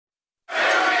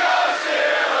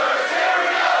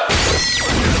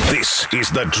This is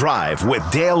The Drive with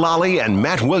Dale Lally and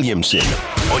Matt Williamson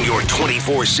on your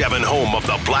 24/7 home of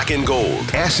the black and gold.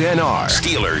 SNR,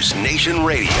 Steelers Nation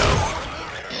Radio.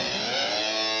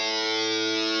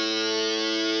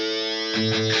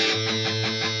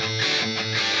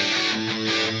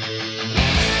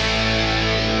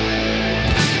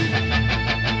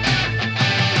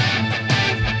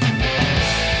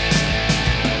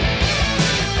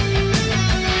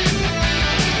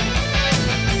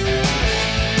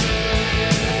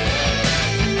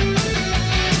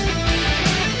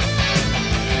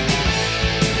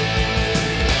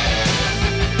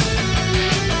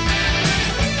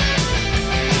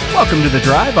 Welcome to The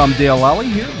Drive. I'm Dale Lally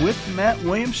here with Matt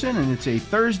Williamson, and it's a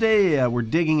Thursday. We're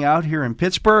digging out here in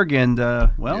Pittsburgh, and,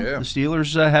 the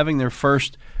Steelers having their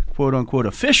first quote-unquote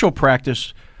official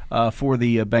practice for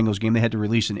the Bengals game. They had to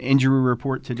release an injury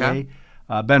report today. Okay.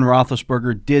 Ben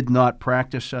Roethlisberger did not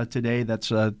practice today. That's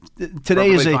today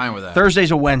is fine with that. Thursday's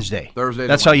a Wednesday. Thursday's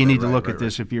That's a how you Wednesday, need to look right, at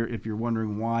this. If you're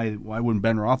wondering why wouldn't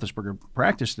Ben Roethlisberger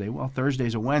practice today? Well,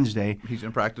 Thursday's a Wednesday. He's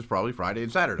in practice probably Friday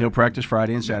and Saturday. He'll practice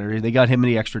Friday and Saturday. They got him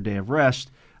the extra day of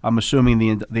rest. I'm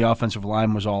assuming the offensive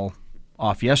line was all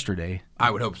off yesterday.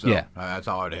 I would hope so. Yeah. That's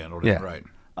how I'd handled Yeah. it. Right.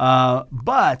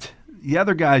 But the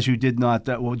other guys who did not,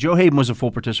 Joe Hayden was a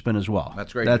full participant as well.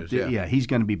 That's great news, yeah. He's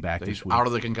going to be back He's this week. out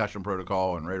of the concussion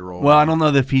protocol and ready to roll. Well, I don't know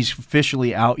if he's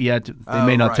officially out yet. They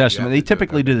may not right, test him. yeah, They they do,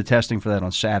 typically okay. do the testing for that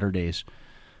on Saturdays.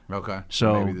 Okay.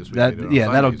 So maybe this week they do it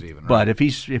on that'll. Sundays even, right? But if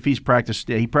he's practiced,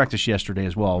 he practiced yesterday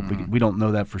as well. Mm-hmm. We don't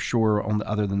know that for sure,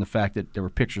 other than the fact that there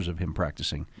were pictures of him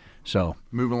practicing. So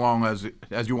moving along as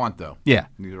you want, though. yeah.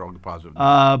 These are all positive.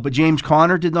 But James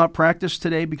Conner did not practice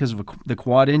today because of the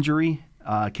quad injury.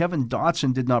 Kevin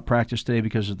Dotson did not practice today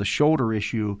because of the shoulder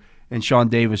issue, and Sean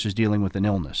Davis is dealing with an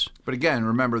illness. But again,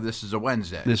 remember, this is a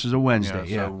Wednesday. This is a Wednesday,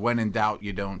 You know, yeah. So when in doubt,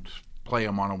 you don't play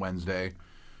him on a Wednesday.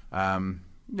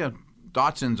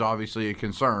 Dotson's obviously a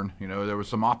concern. You know, there was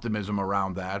some optimism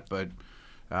around that, but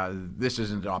this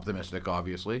isn't optimistic,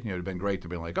 obviously. You know, it would have been great to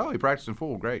be like, oh, he practiced in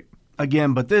full, great.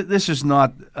 Again, but this is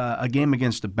not a game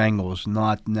against the Bengals,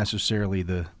 not necessarily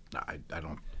the. I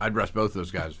don't. I'd rest both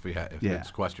those guys if it's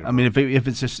questionable. I mean, if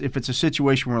it's a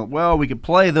situation where we could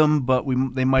play them, but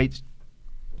they might,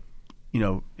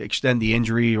 extend the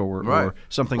injury or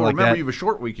something like remember that. you have a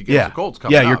short week against the Colts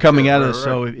coming Yeah, you're out, coming too. out of Right, this.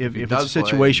 So right. if he it's a does play,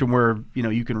 situation where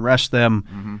you can rest them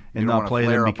and you don't not wanna play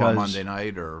flare them up on because Monday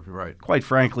night or right. Quite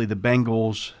frankly, the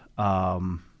Bengals.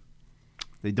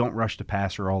 They don't rush the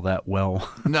passer all that well.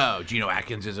 No, Geno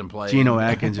Atkins isn't playing. Geno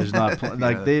Atkins is not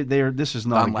like they're. This is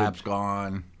not. Dunlap's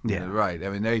gone. Yeah, right. I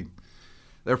mean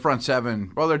their front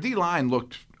seven. Well, their D line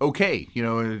looked okay. You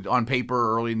know, on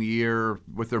paper early in the year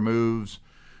with their moves.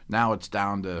 Now it's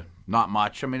down to not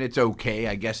much. I mean, it's okay.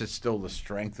 I guess it's still the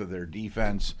strength of their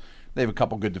defense. They have a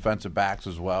couple good defensive backs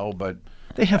as well, but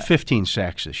they have 15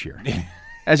 sacks this year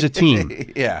as a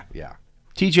team. Yeah.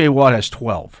 T.J. Watt has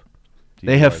 12.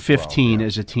 They have 15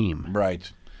 as a team.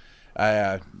 Right.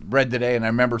 I read today, and I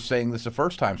remember saying this the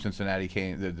first time Cincinnati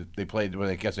came. They played when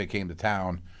I guess they came to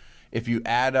town. If you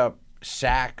add up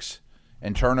sacks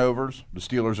and turnovers, the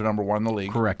Steelers are number one in the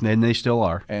league. Correct, and they still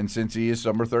are. And Cincy is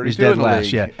number 32 He's dead in the last,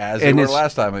 league, yeah. as they were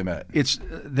last time we met. It's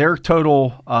their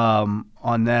total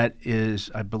on that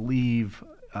is, I believe,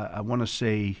 I want to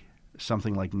say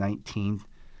something like 19.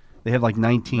 They have like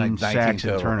 19 sacks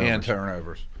and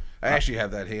turnovers. I actually have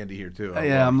that handy here too.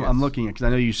 I'm looking at because I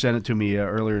know you sent it to me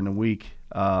earlier in the week.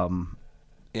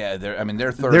 Yeah,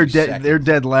 they're 30. They're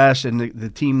dead last, and the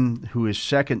team who is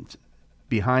second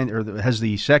behind or has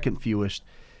the second fewest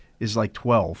is like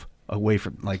 12 away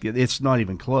from. Like it's not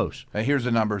even close. Here's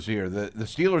the numbers here. The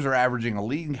Steelers are averaging a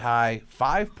league high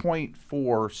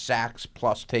 5.4 sacks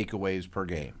plus takeaways per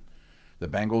game. The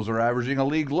Bengals are averaging a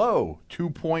league low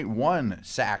 2.1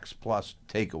 sacks plus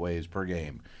takeaways per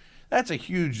game. That's a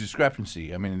huge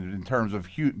discrepancy. I mean, in terms of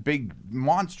big,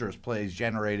 monstrous plays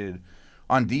generated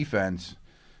on defense.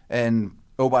 And,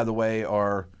 oh, by the way,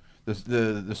 the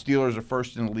Steelers are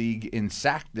first in the league in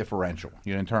sack differential.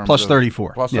 In terms plus of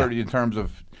 34. Plus 30 in terms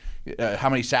of how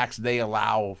many sacks they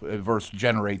allow versus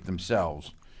generate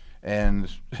themselves. And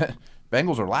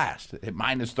Bengals are last at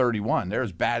minus 31. They're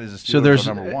as bad as the Steelers so there's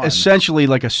are number one. Essentially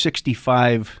like a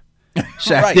 65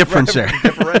 sack difference there.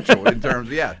 Differential in terms,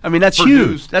 yeah. I mean, that's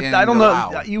huge. I don't know.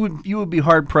 Allowed. You would be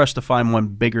hard pressed to find one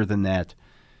bigger than that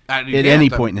at any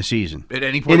point in the season. At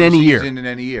any point in any the year. season, in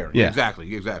any year. Yeah. Exactly.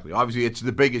 Obviously, it's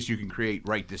the biggest you can create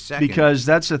right this second. Because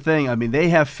that's the thing. I mean, they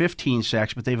have 15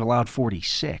 sacks, but they've allowed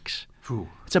 46. Whew.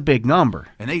 It's a big number.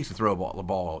 And they used to throw the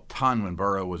ball a ton when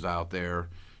Burrow was out there.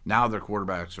 Now their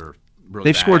quarterbacks are really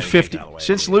They've bad. scored 50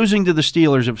 since losing to the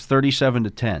Steelers. It was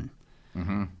 37-10.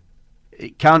 Mm-hmm.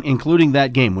 including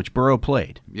that game, which Burrow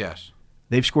played. Yes.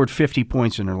 They've scored 50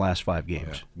 points in their last 5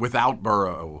 games. Yeah. Without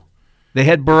Burrow. They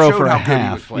had Burrow for a how good half.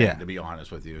 He was playing, to be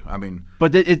honest with you. I mean,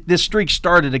 but this streak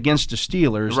started against the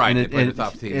Steelers, right? And they played a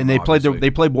tough team, and they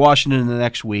played Washington the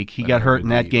next week. He got hurt in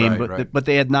that game, but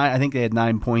they had 9. I think they had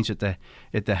 9 points at the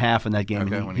half in that game.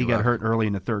 Okay, and he got hurt early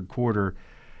in the third quarter,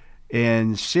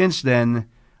 and since then,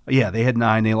 they had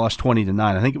 9. They lost 20-9.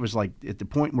 I think it was like at the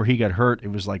point where he got hurt,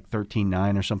 it was like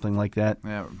 13-9 or something like that.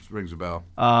 Yeah, it rings a bell.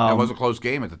 It was a close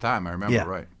game at the time. I remember. Yeah.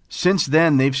 Right. Since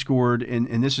then, they've scored,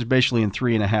 and this is basically in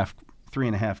three and a half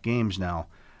games now.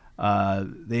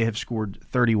 They have scored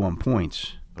 31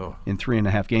 points in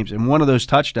 3.5 games, and one of those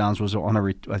touchdowns was on a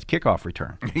kickoff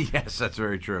return. Yes, that's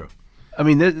very true. I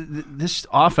mean, this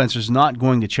offense is not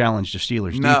going to challenge the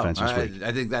Steelers' defense this week.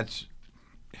 I think that's.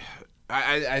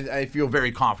 I feel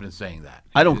very confident saying that.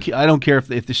 I don't care if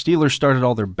the Steelers started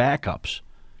all their backups.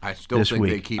 I still think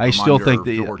they keep them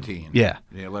under 14. Yeah,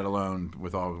 let alone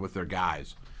with their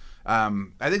guys.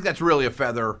 I think that's really a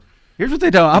feather. Here's what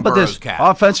they do. How about this? Cap.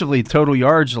 Offensively, total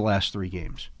yards the last 3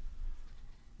 games: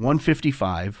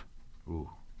 155,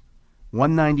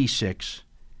 196.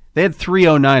 They had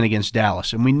 309 against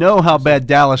Dallas, and we know how bad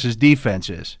Dallas's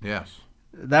defense is. Yes,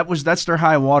 that's their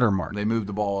high water mark. They moved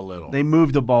the ball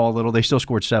a little. They still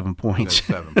scored 7 points.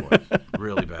 7 points,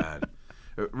 really bad.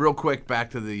 Real quick, back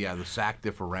to the sack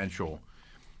differential.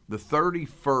 The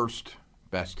 31st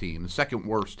best team, the second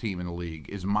worst team in the league,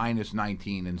 is minus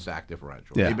 19 in sack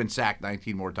differential. Yeah. They've been sacked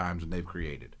 19 more times than they've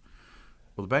created.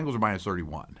 Well, the Bengals are minus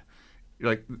 31. You're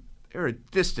like, they're a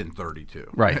distant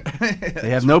 32. Right. They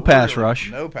have no pass rush.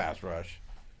 No pass rush.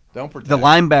 Don't protect. The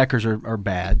linebackers are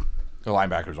bad. The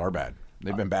linebackers are bad.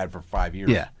 They've been bad for 5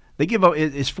 years. Yeah. They give up,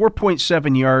 it's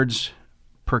 4.7 yards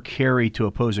per carry to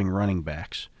opposing running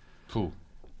backs. Ooh.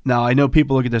 Now, I know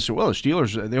people look at this, well, the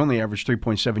Steelers, they only average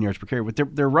 3.7 yards per carry,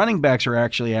 but their running backs are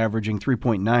actually averaging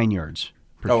 3.9 yards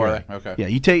per carry. Are they? Okay. Yeah,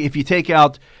 if you take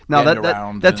out – now,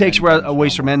 that takes away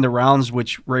some end arounds,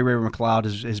 which Ray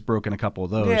McLeod has broken a couple of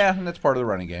those. Yeah, and that's part of the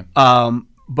running game.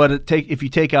 But if you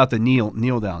take out the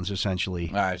kneel downs,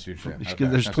 essentially, I see what you're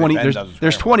saying.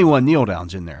 There's 21 kneel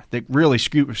downs in there that really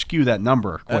skew that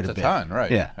number quite a bit. That's a ton,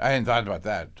 right? Yeah, I hadn't thought about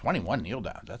that. 21 kneel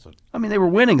downs. I mean, they were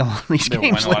winning a lot of these games. They were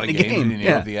winning a lot of games. You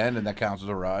kneel at the end, and that counts as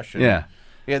a rush. Yeah.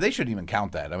 Yeah, they shouldn't even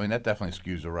count that. I mean, that definitely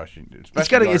skews the rushing. It's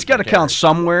got to count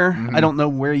somewhere. Mm-hmm. I don't know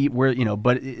where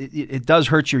but it does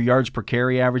hurt your yards per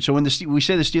carry average. So when we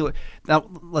say the Steelers, now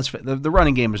the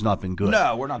running game has not been good.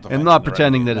 No, we're not. And not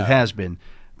pretending that it has been.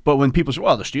 But when people say,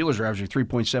 well, the Steelers are averaging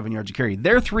 3.7 yards a carry,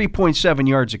 their 3.7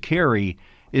 yards a carry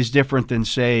is different than,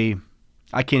 say,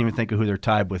 I can't even think of who they're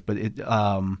tied with, but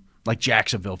like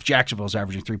Jacksonville. If Jacksonville's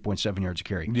averaging 3.7 yards a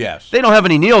carry. Yes. They don't have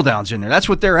any kneel downs in there. That's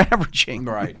what they're averaging.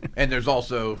 Right. And there's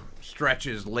also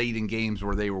stretches late in games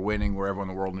where they were winning, where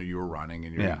everyone in the world knew you were running,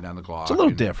 and you're eating down the clock. It's a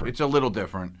little different. It's a little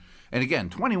different. And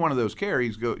again, 21 of those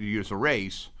carries you just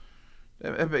erase.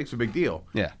 That makes a big deal.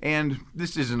 Yeah. And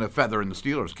this isn't a feather in the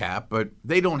Steelers' cap, but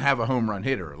they don't have a home run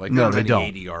hitter. Like, no, they don't have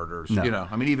any 80-yarders. No.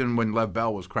 I mean, even when Lev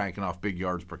Bell was cranking off big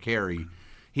yards per carry,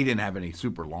 he didn't have any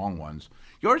super long ones.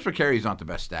 Yards per carry is not the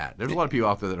best stat. There's a lot of people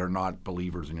out there that are not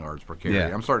believers in yards per carry.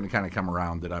 Yeah. I'm starting to kind of come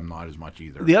around that I'm not as much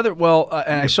either. The other,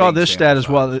 and I saw this stat as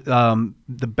well.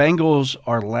 The Bengals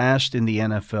are last in the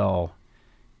NFL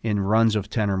in runs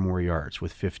of 10 or more yards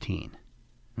with 15.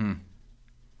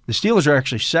 The Steelers are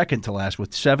actually second to last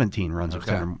with 17 runs of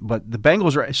 10. But the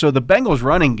Bengals the Bengals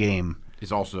running game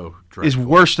is also dreadful. Is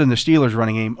worse than the Steelers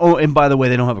running game. Oh, and by the way,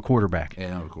 they don't have a quarterback. Yeah, they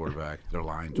don't have a quarterback. Their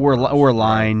line. Or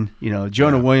line. Right.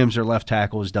 Jonah Williams, their left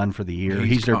tackle, is done for the year.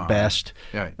 He's their best.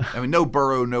 Yeah. I mean, no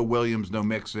Burrow, no Williams, no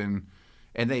Mixon,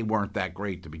 and they weren't that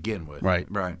great to begin with.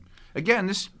 Right.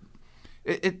 Again,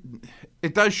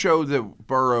 it does show that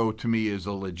Burrow, to me, is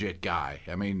a legit guy.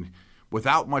 I mean,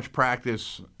 without much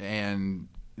practice, and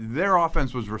their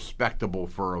offense was respectable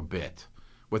for a bit.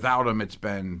 Without him, it's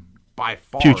been by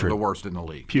far the worst in the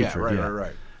league. Putrid,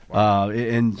 right. Wow.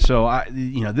 And so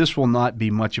this will not be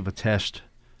much of a test.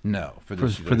 No, for the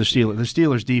Steelers. The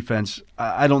Steelers defense,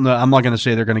 I don't know. I'm not going to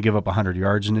say they're going to give up 100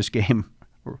 yards in this game,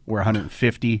 or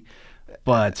 150,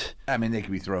 but I mean they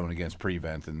could be thrown against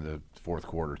Prevent in the fourth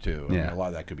quarter too. I mean, a lot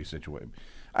of that could be situated.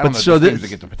 I don't know. Teams that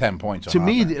get to 10 points. To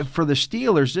me, for the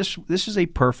Steelers, this is a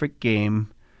perfect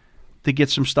game to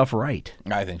get some stuff right.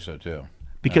 I think so too.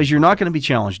 Because you're not going to be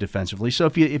challenged defensively. So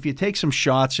if you take some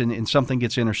shots and something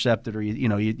gets intercepted, or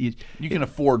you can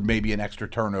afford maybe an extra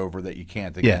turnover that you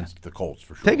can't against the Colts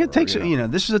for sure.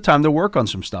 This is a time to work on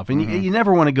some stuff, and you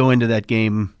never want to go into that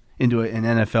game into an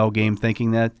NFL game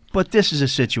thinking that, but this is a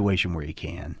situation where you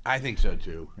can. I think so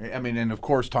too. I mean, and of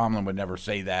course Tomlin would never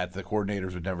say that. The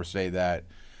coordinators would never say that.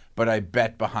 But I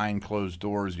bet behind closed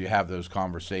doors you have those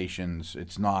conversations.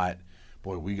 It's not,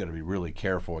 boy, we got to be really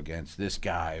careful against this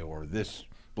guy or this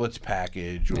blitz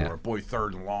package or, boy,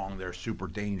 3rd and long, they're super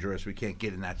dangerous. We can't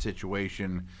get in that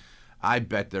situation. I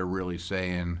bet they're really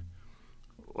saying,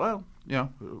 well,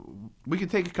 we can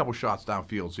take a couple shots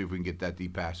downfield, see if we can get that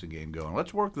deep passing game going.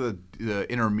 Let's work the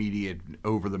intermediate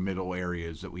over the middle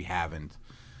areas that we haven't.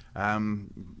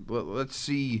 Let's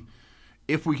see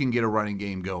if we can get a running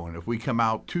game going. If we come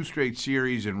out 2 straight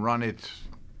series and run it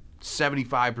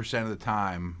 75% of the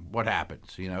time, what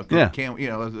happens?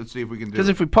 Let's see if we can do it. Because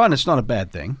if we punt, it's not a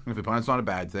bad thing. If we punt, it's not a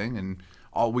bad thing. And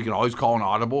we can always call an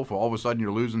audible. If all of a sudden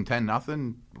you're losing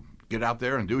 10-0, get out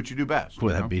there and do what you do best.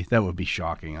 Boy, that would be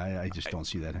shocking. I just don't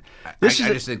see that. I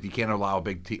just think you can't allow a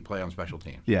big play on special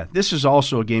teams. Yeah, this is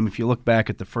also a game, if you look back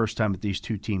at the first time that these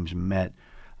two teams met,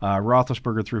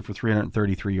 Roethlisberger threw for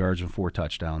 333 yards and 4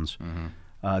 touchdowns.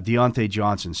 Deontay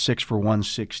Johnson, 6 for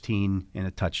 116 and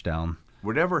a touchdown.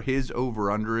 Whatever his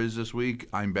over-under is this week,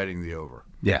 I'm betting the over.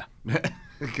 Yeah.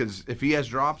 Because if he has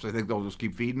drops, I think they'll just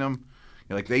keep feeding him.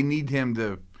 They need him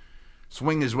to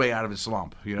swing his way out of his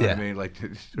slump. You know what I mean?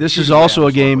 This is also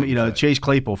a game, Chase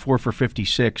Claypool, 4 for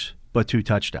 56, but 2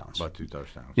 touchdowns.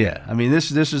 Yeah. I mean,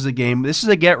 this is a game. This is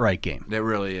a get-right game. It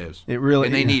really is.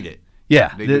 And they need it.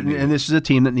 Yeah, and this is a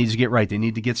team that needs to get right. They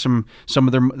need to get some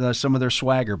of their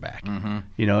swagger back. And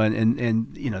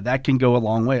that can go a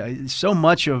long way. So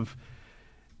much of,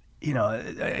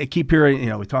 I keep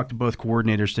hearing, we talked to both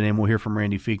coordinators today, and we'll hear from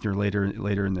Randy Fichtner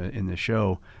later in the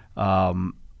show.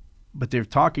 But they're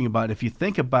talking about, if you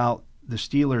think about the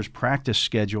Steelers' practice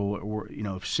schedule, or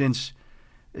since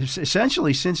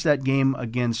that game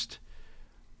against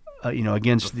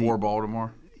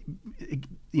Baltimore.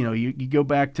 You go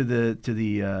back to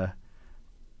the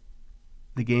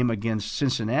game against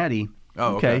Cincinnati.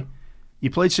 Oh, okay. You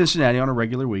played Cincinnati on a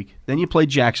regular week. Then you played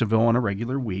Jacksonville on a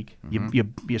regular week.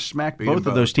 You smacked both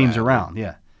of those teams around.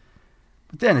 Yeah.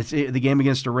 But then it's the game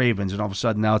against the Ravens, and all of a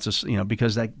sudden now it's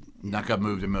because that got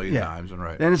moved a million times, and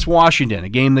right. Then it's Washington, a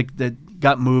game that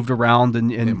got moved around,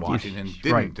 and Washington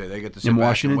didn't. Right. They get to sit and back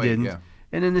Washington and wait. didn't. Yeah.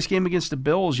 And in this game against the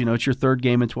Bills, it's your 3rd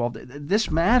game in 12 days. This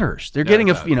matters. They're getting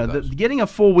getting a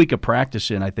full week of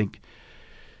practice in, I think,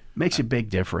 makes a big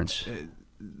difference.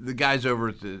 The guys over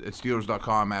at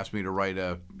Steelers.com asked me to write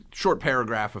a short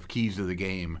paragraph of keys to the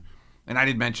game, and I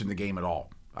didn't mention the game at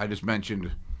all. I just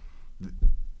mentioned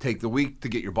take the week to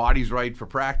get your bodies right for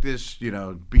practice,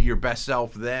 be your best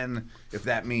self then. If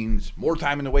that means more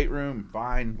time in the weight room,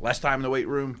 fine. Less time in the weight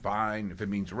room, fine. If it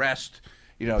means rest,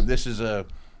 this is a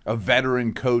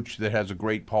veteran coach that has a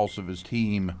great pulse of his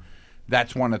team.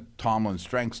 That's one of Tomlin's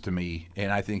strengths to me,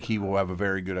 and I think he will have a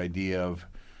very good idea of,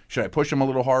 should I push him a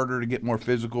little harder to get more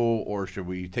physical, or should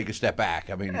we take a step back?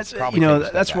 I mean, that's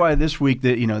why this week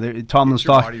that Tomlin's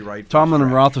talking. Tomlin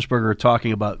and Roethlisberger are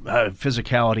talking about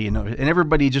physicality, and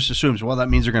everybody just assumes, well, that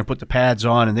means they're going to put the pads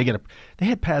on, and they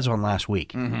had pads on last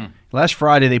week. Last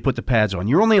Friday they put the pads on.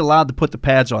 You're only allowed to put the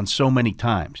pads on so many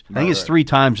times. I think it's 3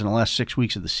 times in the last 6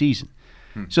 weeks of the season.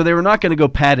 So they were not going to go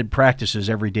padded practices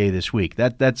every day this week.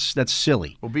 That's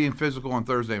silly. Well, being physical on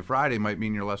Thursday and Friday might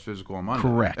mean you're less physical on Monday.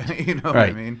 Correct. What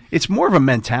I mean? It's more of a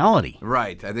mentality.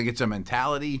 Right. I think it's a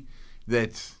mentality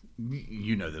that,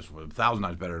 this 1,000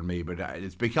 times better than me, but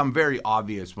it's become very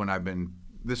obvious when I've been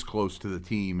this close to the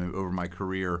team over my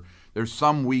career. There's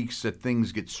some weeks that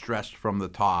things get stressed from the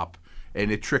top,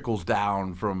 and it trickles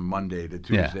down from Monday to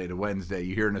Tuesday to Wednesday.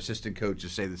 You hear an assistant coach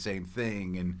just say the same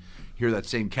thing, and hear that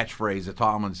same catchphrase that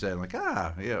Tomlin said,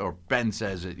 or Ben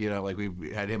says it, like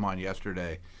we had him on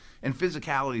yesterday. And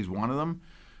physicality is one of them.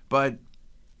 But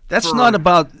that's not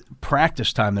about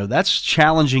practice time, though. That's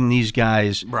challenging these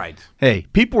guys. Right. Hey,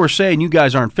 people are saying you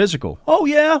guys aren't physical. Oh,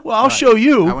 yeah? Well, I'll show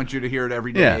you. I want you to hear it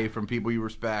every day from people you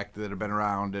respect that have been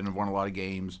around and have won a lot of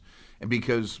games. And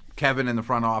because Kevin and the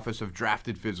front office have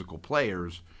drafted physical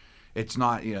players, it's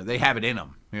not, they have it in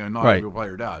them. Not every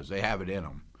player does. They have it in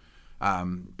them.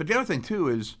 But the other thing, too,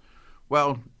 is,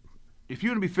 well, if you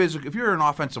want to be physical, if you're an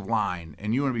offensive line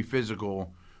and you want to be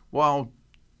physical, well,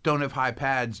 don't have high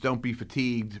pads, don't be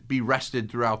fatigued, be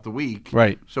rested throughout the week.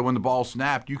 Right. So when the ball's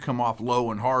snapped, you come off low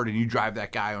and hard and you drive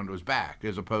that guy onto his back,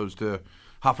 as opposed to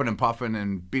huffing and puffing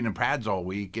and being in pads all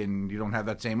week and you don't have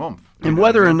that same oomph. And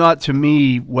whether or not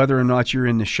you're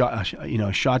in the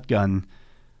shotgun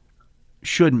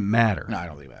shouldn't matter. No, I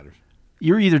don't think it matters.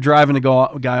 You're either driving a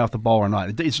guy off the ball or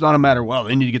not. It's not a matter, well,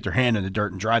 they need to get their hand in the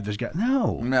dirt and drive this guy.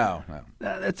 No.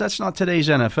 That's not today's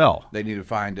NFL. They need to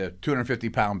find a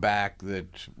 250-pound back that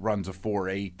runs a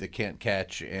 4.8 that can't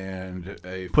catch, and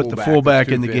put the fullback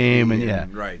in the game.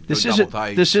 Right. This isn't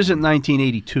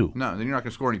 1982. No, then you're not going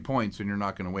to score any points, and you're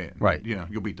not going to win. Right.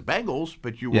 You'll beat the Bengals,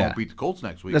 but you won't beat the Colts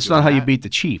next week. That's not how you beat the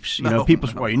Chiefs. People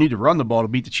say, well, you need to run the ball to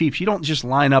beat the Chiefs. You don't just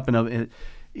line up in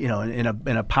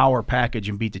a power package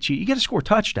and beat the Chiefs. You got to score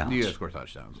touchdowns. You got to score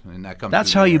touchdowns, and that comes.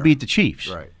 That's how you beat the Chiefs.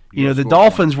 Right. The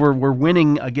Dolphins were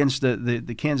winning against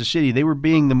the Kansas City. They were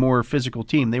being the more physical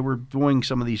team. They were doing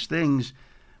some of these things,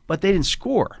 but they didn't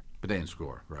score.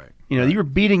 Right. You were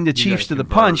beating the Chiefs to the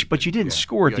punch, but you didn't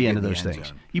score at the end of those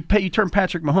things. You turned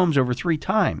Patrick Mahomes over 3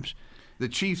 times. The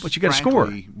Chiefs, but you got to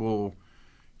score.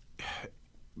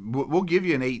 We'll give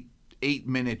you an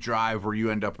 8-minute drive where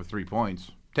you end up with 3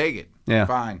 points. Take it. Yeah.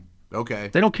 Fine. Okay.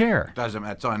 They don't care. That's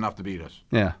not enough to beat us.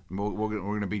 Yeah. We're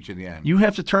going to beat you in the end. You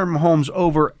have to turn Mahomes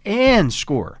over and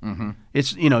score. Mm-hmm.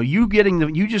 It's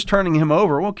you just turning him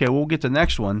over. Okay, we'll get the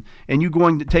next one, and you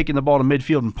taking the ball to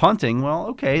midfield and punting. Well,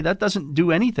 okay, that doesn't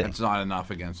do anything. It's not enough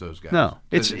against those guys. No,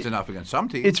 it's enough against some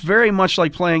teams. It's very much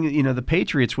like playing the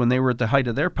Patriots when they were at the height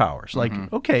of their powers. Like,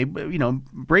 okay,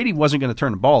 Brady wasn't going to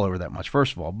turn the ball over that much,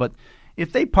 first of all, but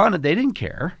if they punted, they didn't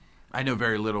care. I know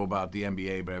very little about the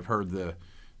NBA, but I've heard the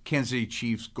Kansas City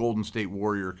Chiefs Golden State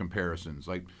Warrior comparisons.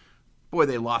 Like, boy,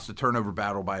 they lost the turnover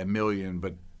battle by 1 million,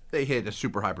 but they hit a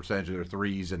super high percentage of their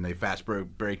threes, and they fast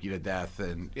break you to death,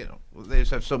 and they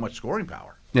just have so much scoring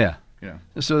power. Yeah.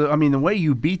 So the way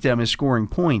you beat them is scoring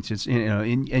points. It's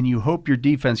and you hope your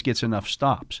defense gets enough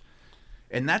stops.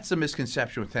 And that's the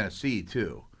misconception with Tennessee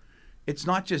too. It's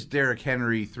not just Derrick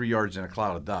Henry 3 yards in a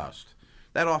cloud of dust.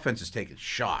 That offense is taking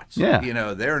shots. Yeah.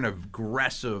 They're an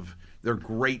aggressive. They're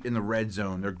great in the red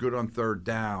zone. They're good on third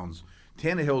downs.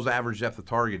 Tannehill's average depth of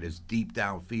target is deep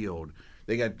downfield.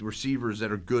 They got receivers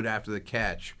that are good after the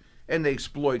catch, and they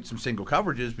exploit some single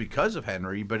coverages because of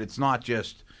Henry. But it's not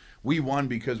just we won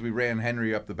because we ran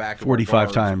Henry up the back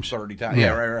 45 times, 30 times. Yeah,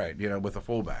 right. With a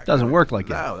fullback. Doesn't work like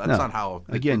that. No, that's not how.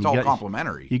 Again, it's all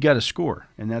complimentary. You got to score,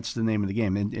 and that's the name of the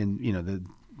game. And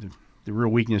the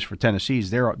real weakness for Tennessee is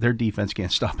their defense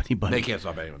can't stop anybody. They can't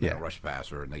stop anyone. They don't rush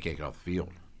passer, and they can't get off the field.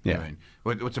 Yeah. I mean,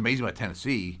 what's amazing about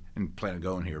Tennessee, and plan on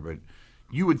going here, but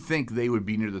you would think they would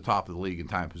be near the top of the league in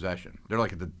time of possession. They're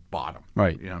like at the bottom.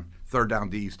 Right. Third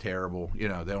down D is terrible. They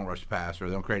don't rush the passer.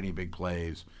 They don't create any big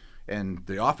plays. And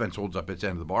the offense holds up its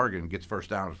end of the bargain, gets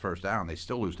first down. They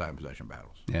still lose time possession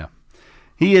battles. Yeah.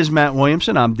 He is Matt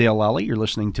Williamson. I'm Dale Lally. You're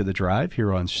listening to The Drive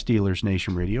here on Steelers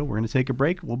Nation Radio. We're going to take a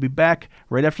break. We'll be back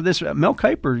right after this. Mel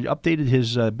Kiper updated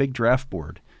his big draft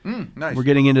board. Nice. We're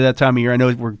getting into that time of year. I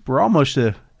know we're almost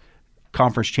to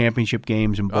conference championship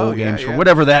games and bowl games for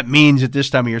whatever that means at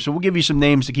this time of year. So we'll give you some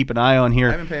names to keep an eye on here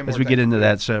as we get into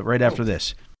that. So right after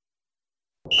this.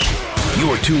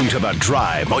 You're tuned to The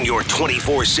Drive on your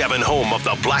 24/7 home of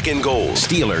the black and gold.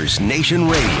 Steelers Nation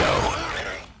Radio.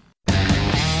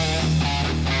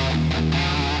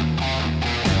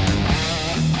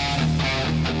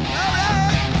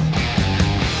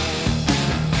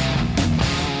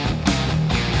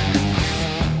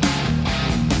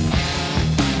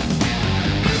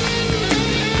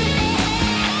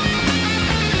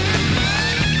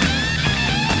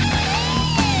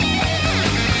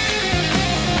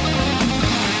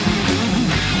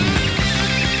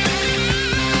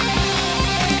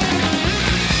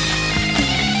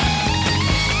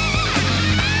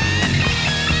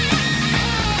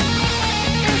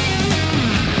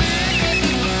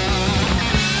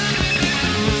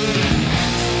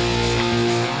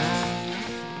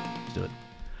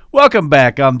 Welcome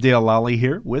back. I'm Dale Lally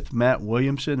here with Matt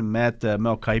Williamson. And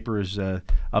Mel Kiper has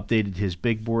updated his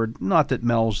big board. Not that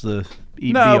Mel's the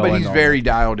No, but he's very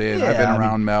dialed in. Yeah, I've been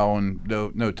around Mel and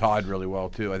know Todd really well,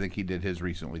 too. I think he did his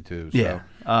recently, too. So.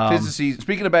 Yeah. Tis the season.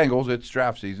 Speaking of Bengals, it's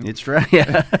draft season. It's draft,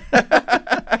 yeah.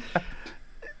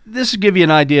 This will give you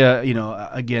an idea.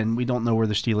 Again, we don't know where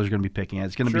the Steelers are going to be picking at.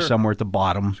 It's going to be somewhere at the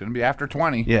bottom. It's going to be after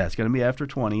 20. Yeah, it's going to be after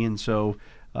 20. And so,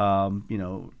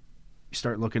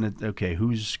 start looking at, okay,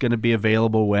 who's going to be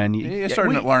available when. You're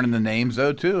starting to learning the names,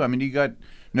 though, too. I mean, you got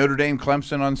Notre Dame,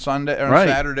 Clemson on Sunday or on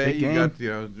Saturday. You got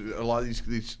a lot of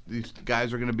these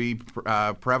guys are going to be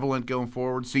prevalent going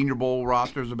forward. Senior Bowl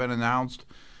rosters have been announced.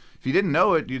 If you didn't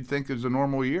know it, you'd think it was a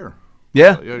normal year.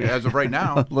 Yeah, as of right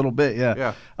now, a little bit.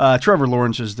 Yeah. Trevor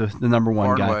Lawrence is the number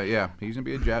one guy. Away, yeah, he's going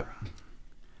to be a Jet.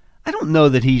 I don't know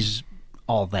that he's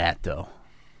all that though.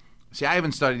 See, I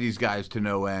haven't studied these guys to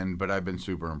no end, but I've been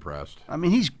super impressed. I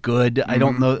mean, he's good. I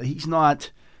don't know. He's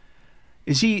not.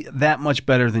 Is he that much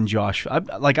better than Josh?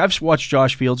 I've watched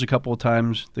Josh Fields a couple of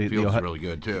times. Fields is really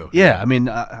good too. Yeah, I mean,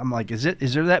 I'm like, is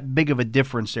there that big of a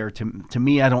difference there? To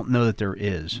me, I don't know that there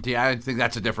is. Yeah, I think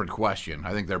that's a different question.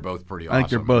 I think they're both pretty awesome. I think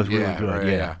they're both really good. Right,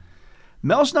 yeah.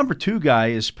 Mel's number 2 guy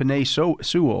is Penei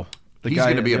Sewell. He's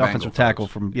going to be the offensive tackle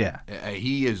from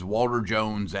he is Walter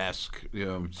Jones-esque,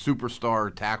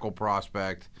 superstar tackle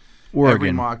prospect. Oregon.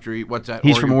 Every mock draft. What's that?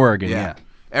 He's from Oregon. Yeah.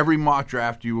 Every mock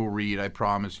draft you will read, I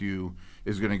promise you,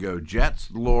 is going to go Jets,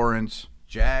 Lawrence,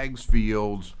 Jags,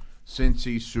 Fields,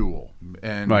 Cincy, Sewell,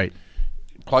 and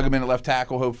plug him in at left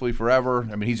tackle, hopefully forever.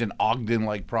 I mean, he's an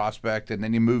Ogden-like prospect, and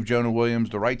then you move Jonah Williams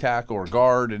to right tackle or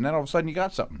guard, and then all of a sudden you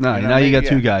got something. No, now you got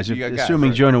 2 guys.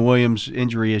 Assuming Jonah Williams'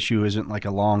 injury issue isn't like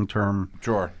a long-term.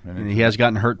 Sure. And he has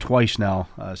gotten hurt twice now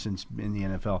since in the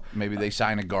NFL. Maybe they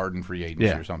sign a guard in free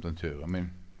agency or something too. I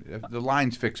mean, the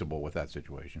line's fixable with that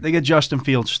situation. They get Justin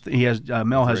Fields.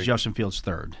 Mel has Justin Fields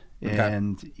 3rd,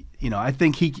 and I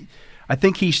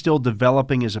think he's still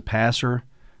developing as a passer.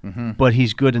 Mm-hmm. But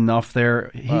he's good enough there.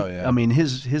 I mean,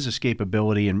 his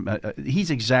escapability, and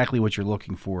he's exactly what you're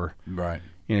looking for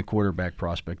in a quarterback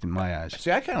prospect in my eyes.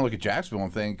 See, I kind of look at Jacksonville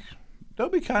and think they'll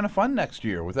be kind of fun next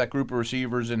year with that group of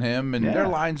receivers and him, and their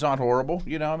line's not horrible.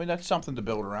 I mean, that's something to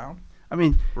build around. I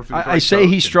mean, I say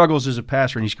he struggles as a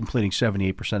passer, and he's completing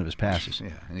 78% of his passes.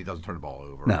 Yeah, and he doesn't turn the ball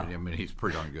over. No. I mean, he's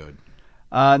pretty darn good.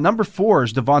 Number 4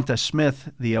 is Devonta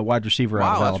Smith, the wide receiver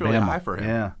out of Alabama. Wow, that's really high for him.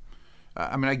 Yeah.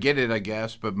 I mean, I get it, I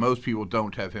guess, but most people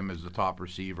don't have him as the top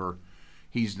receiver.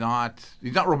 He's not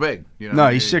real big. No,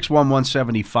 he's 6'1",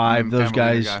 175.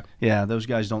 Those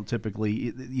guys don't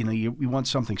typically. You want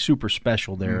something super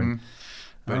special there. Mm-hmm.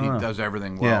 But he does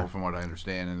everything well, from what I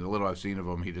understand. And the little I've seen of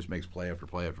him, he just makes play after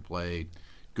play after play.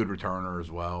 Good returner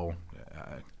as well.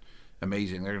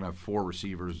 Amazing. They're going to have 4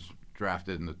 receivers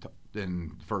drafted in the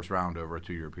first round over a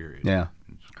 2-year period. Yeah,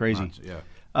 it's crazy. Nuts. Yeah.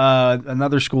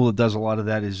 Another school that does a lot of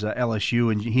that is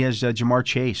LSU, and he has Jamar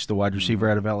Chase, the wide receiver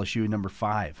out of LSU, number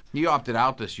 5. He opted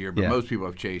out this year, but most people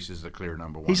have Chase as the clear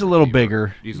number 1. He's a little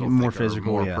bigger. He's a little more thicker,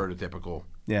 physical, more prototypical.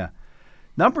 Yeah.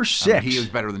 Number 6. I mean, he was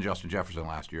better than Justin Jefferson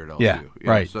last year at LSU. Yeah,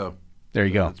 right. So there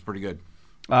you go. That's pretty good.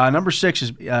 Number 6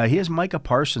 is he has Micah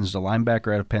Parsons, the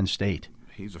linebacker out of Penn State.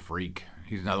 He's a freak.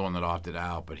 He's another one that opted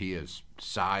out, but he has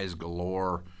size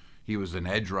galore. He was an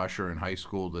edge rusher in high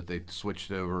school that they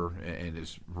switched over and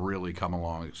has really come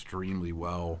along extremely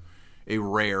well. A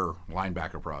rare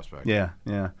linebacker prospect. Yeah.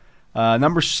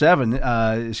 Number 7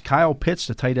 is Kyle Pitts,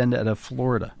 the tight end out of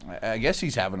Florida. I guess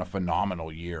he's having a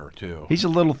phenomenal year, too. He's a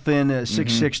little thin,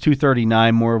 6'6",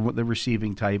 239, more of the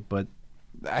receiving type. But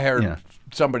I heard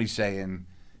somebody saying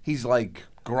he's like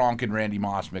Gronk and Randy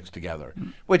Moss mixed together,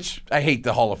 which I hate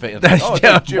the Hall of Fame. Like,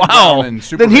 wow! Then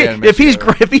if he's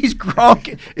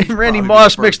Gronk and Randy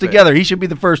Moss mixed together, he should be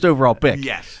the first overall pick.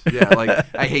 Yes, like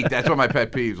I hate that's one of my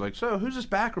pet peeves. Like, so who's this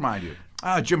back remind you?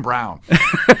 Jim Brown.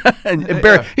 and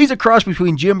Barry, he's a cross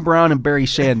between Jim Brown and Barry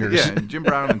Sanders. Yeah, and Jim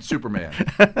Brown and Superman.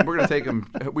 We're gonna take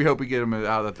him. We hope we get him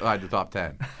out of the top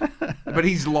 10. But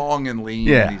he's long and lean.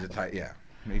 Yeah, and he's a tight. Yeah.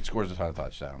 He scores a ton of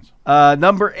touchdowns.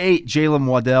 Number 8, Jalen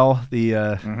Waddell,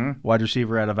 the wide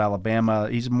receiver out of Alabama.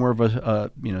 He's more of a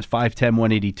 5'10",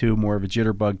 182, more of a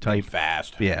jitterbug type.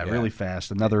 Fast. Yeah, really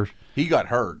fast. He got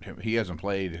hurt. He hasn't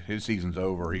played. His season's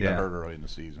over. He got hurt early in the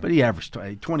season. But he averaged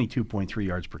 22.3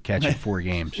 yards per catch in 4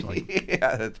 games.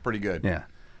 Yeah, that's pretty good. Yeah.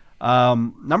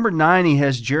 Number 9, he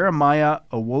has Jeremiah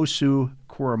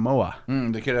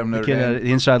Owusu-Koramoah. The kid out of Notre Dame.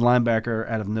 The inside linebacker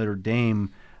out of Notre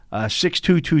Dame.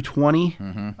 6'2", 220.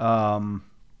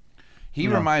 He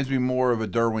reminds me more of a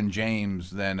Derwin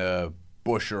James than a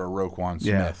Bush or a Roquan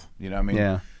Smith. You know what I mean?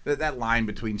 Yeah. That line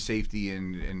between safety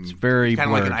and it's very kind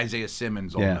of like an Isaiah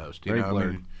Simmons almost. Very blurred.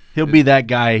 I mean, he'll be that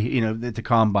guy, at the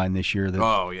combine this year.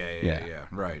 Yeah.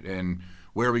 Right. And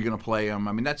where are we going to play him?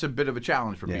 I mean, that's a bit of a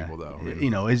challenge for people, though.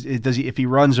 Does he? If he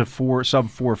runs a sub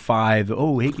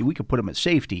 4.5, we could put him at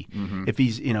safety. If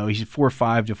he's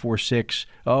 4.5 to 4.6,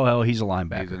 hell, he's a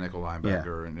linebacker. He's a nickel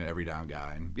linebacker and an every down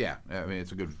guy. And I mean,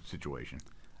 it's a good situation.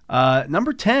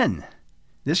 Number 10,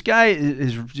 this guy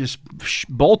is just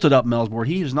bolted up Mel's board.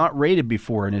 He is not rated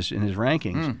before in his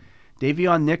rankings.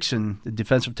 Davion Nixon, the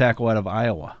defensive tackle out of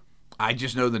Iowa. I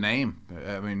just know the name.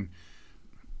 I mean,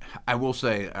 I will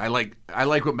say I like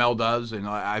what Mel does, and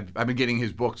I've been getting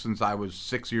his book since I was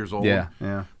 6 years old. Yeah.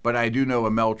 But I do know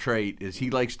a Mel trait is he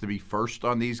likes to be first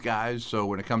on these guys. So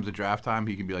when it comes to draft time,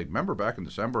 he can be like, "Remember back in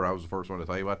December, I was the first one to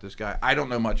tell you about this guy." I don't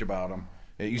know much about him.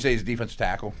 You say he's a defensive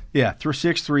tackle? Yeah,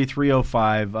 6'3",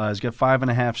 305. He's got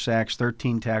 5.5 sacks,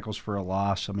 13 tackles for a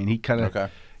loss. I mean, he kind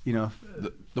of,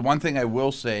 The one thing I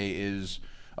will say is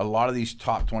a lot of these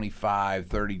top 25,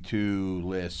 32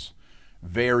 lists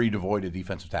very devoid of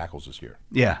defensive tackles this year.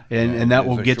 Yeah, and that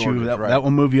will get you that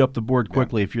will move you up the board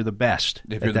quickly if you're the best.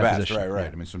 If you're the best, position. right.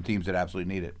 Yeah. I mean, some teams that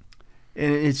absolutely need it.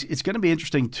 And it's going to be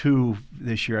interesting too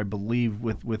this year, I believe,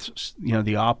 with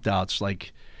the opt outs.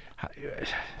 Like,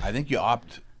 I think you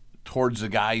opt towards the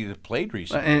guy that played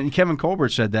recently. And Kevin Colbert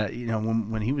said that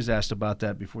when he was asked about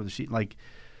that before the season, like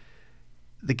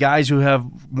the guys who have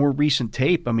more recent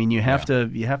tape. I mean, you have to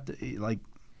like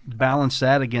balance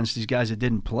that against these guys that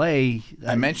didn't play.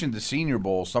 I mentioned the Senior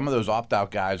Bowl. Some of those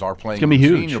opt-out guys are playing in the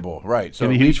huge. Senior Bowl, right?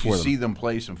 So at least you see them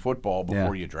play some football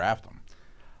before you draft them.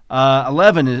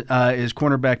 11 is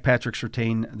cornerback Patrick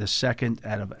Surtain, the second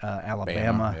out of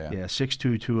Alabama. Yeah,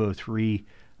 6'2", 203.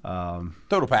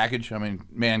 Total package. I mean,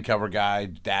 man cover guy.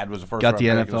 Dad was a first. Got the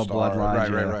NFL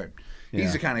bloodline. Right.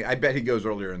 He's the kind of. I bet he goes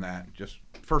earlier than that. Just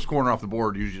first corner off the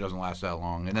board usually doesn't last that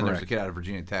long. And then there's the kid out of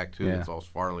Virginia Tech too. That's all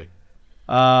Farley.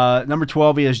 Number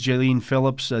 12, he has Jaleen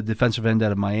Phillips, defensive end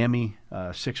out of Miami,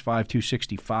 6'5",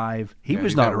 265. He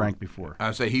was not ranked before. I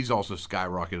would say he's also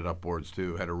skyrocketed up boards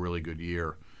too. Had a really good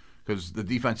year. Because the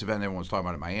defensive end everyone was talking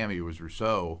about at Miami was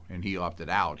Rousseau, and he opted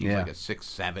out. He's like a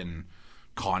 6'7"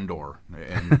 condor,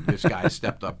 and this guy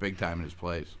stepped up big time in his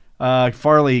place.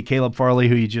 Caleb Farley,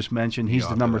 who you just mentioned, he's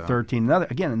the number 13.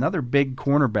 Another big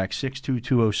cornerback, 6'2",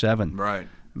 207. Right.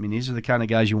 I mean, these are the kind of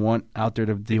guys you want out there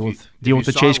to deal with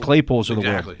the Chase Claypools of the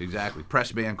world. Exactly.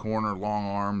 Press man corner, long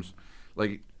arms.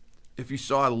 Like, if you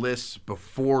saw lists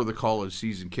before the college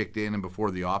season kicked in and before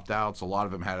the opt-outs, a lot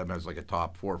of them had him as like a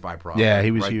top 4 or 5 prospect. Yeah,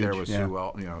 he was right huge. There with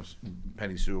Sewell,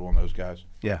 Penny Sewell and those guys.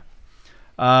 Yeah.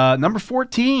 Number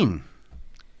 14,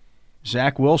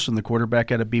 Zach Wilson, the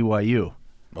quarterback out of BYU.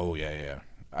 Oh, yeah.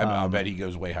 I bet he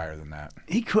goes way higher than that.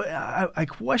 He could. I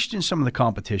question some of the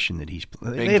competition that he's.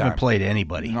 They haven't played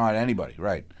anybody. Not anybody,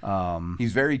 right?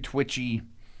 He's very twitchy.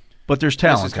 But there's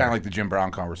talent. This is kind of like the Jim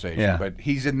Brown conversation. But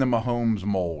he's in the Mahomes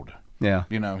mold. Yeah.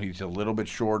 He's a little bit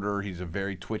shorter. He's a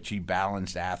very twitchy,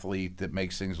 balanced athlete that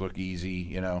makes things look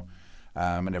easy. And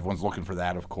everyone's looking for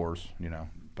that, of course.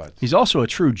 But he's also a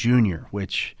true junior,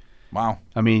 which. Wow.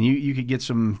 I mean, you could get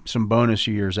some bonus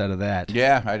years out of that.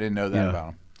 Yeah, I didn't know that about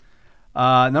him.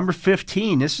 Number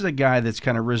 15, this is a guy that's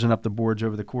kind of risen up the boards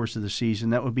over the course of the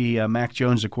season. That would be Mac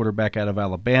Jones, the quarterback out of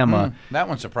Alabama. That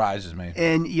one surprises me.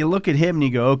 And you look at him and you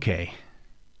go, okay,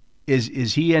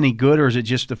 is he any good, or is it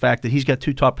just the fact that he's got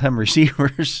 2 top 10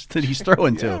 receivers that he's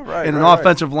throwing to? And an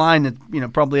offensive line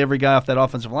that probably every guy off that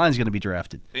offensive line is going to be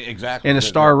drafted. Exactly. And a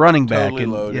star running back. Totally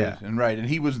loaded. And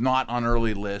he was not on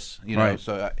early lists.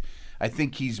 So I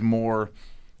think he's more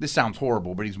 – this sounds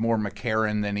horrible, but he's more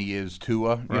McCarron than he is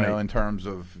Tua, in terms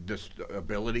of just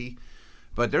ability.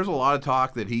 But there's a lot of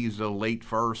talk that he's a late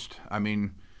first. I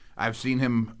mean, I've seen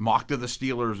him mocked to the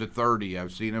Steelers at 30.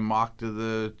 I've seen him mocked to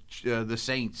the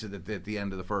Saints at the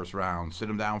end of the first round. Sit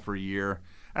him down for a year.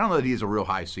 I don't know that he has a real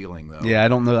high ceiling, though. Yeah, I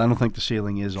don't know. I don't think the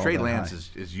ceiling is all that high. Trey Lance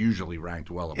is usually ranked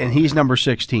well above. And he's number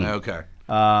 16. Okay.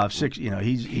 6.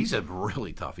 He's a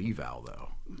really tough eval, though.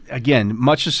 Again,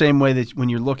 much the same way that when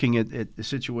you're looking at the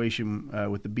situation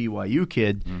with the BYU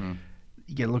kid,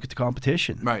 you got to look at the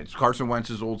competition. Right. Carson Wentz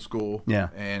is old school. Yeah.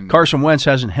 And Carson Wentz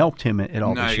hasn't helped him at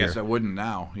all no, this year. I guess I wouldn't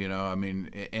now. I mean,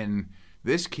 and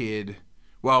this kid,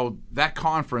 well, that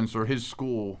conference or his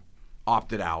school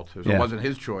opted out. So it wasn't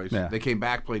his choice. Yeah. They came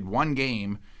back, played one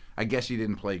game. I guess he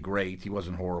didn't play great. He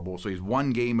wasn't horrible. So he's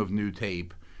one game of new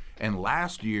tape. And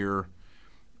last year,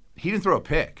 he didn't throw a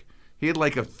pick. He had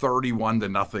like a 31-0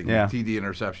 TD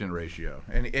interception ratio.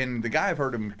 And the guy I've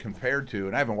heard him compared to,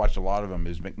 and I haven't watched a lot of him,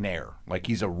 is McNair. Like,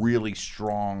 he's a really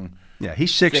strong. Yeah,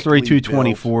 he's 6'3",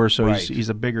 224, so he's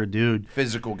a bigger dude.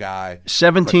 Physical guy.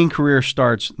 17 career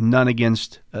starts, none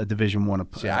against Division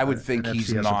I. See, I would think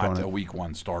he's not a Week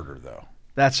 1 starter, though.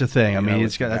 That's the thing. I mean,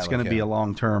 that's going to be a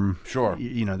long-term. Sure.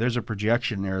 There's a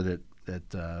projection there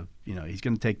that he's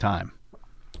going to take time.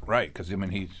 Right, because, I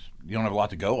mean, you don't have a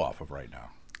lot to go off of right now.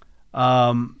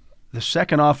 The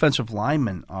second offensive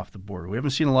lineman off the board. We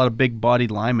haven't seen a lot of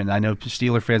big-bodied linemen. I know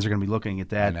Steeler fans are going to be looking at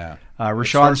that. It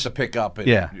starts to pick up in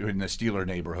the Steeler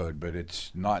neighborhood, but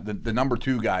it's not the number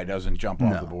 2 guy doesn't jump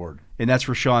off the board. And that's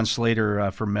Rashawn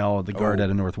Slater for Mel, the guard out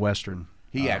of Northwestern.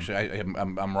 He actually,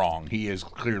 I'm wrong. He is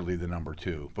clearly the number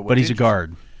 2, but he's a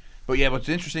guard. But yeah, what's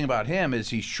interesting about him is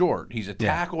he's short. He's a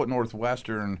tackle at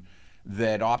Northwestern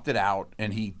that opted out,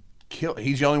 and he's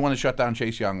the only one that shut down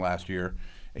Chase Young last year.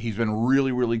 He's been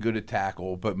really, really good at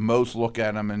tackle, but most look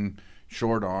at him in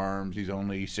short arms. He's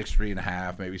only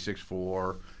 6'3.5", maybe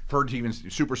 6'4". Heard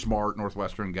he's super smart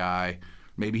Northwestern guy.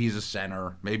 Maybe he's a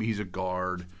center. Maybe he's a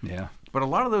guard. Yeah. But a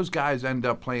lot of those guys end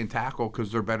up playing tackle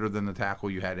because they're better than the tackle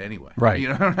you had anyway. Right. You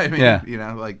know what I mean?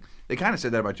 Yeah. Like they kind of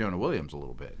said that about Jonah Williams a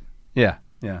little bit. Yeah.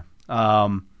 Yeah.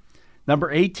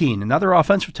 Number 18, another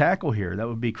offensive tackle here. That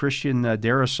would be Christian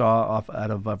Darrisaw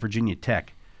out of Virginia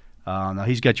Tech. Now,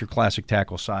 he's got your classic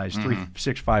tackle size,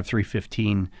 6'5",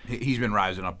 315. He's been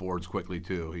rising up boards quickly,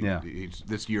 too.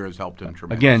 This year has helped him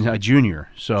tremendously. Again, a junior.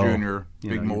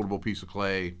 Big moldable piece of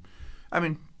clay. I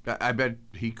mean, I bet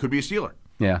he could be a Steeler.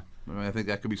 Yeah. I think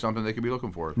that could be something they could be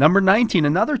looking for. Number 19,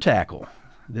 another tackle.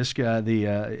 This guy,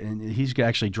 and he's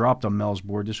actually dropped on Mel's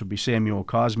board. This would be Samuel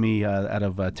Cosme out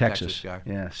of Texas. Guy.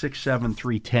 Yeah, 6'7",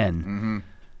 310.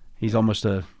 He's almost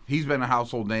a... He's been a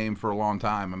household name for a long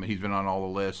time. I mean, he's been on all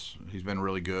the lists. He's been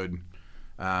really good.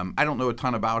 I don't know a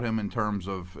ton about him in terms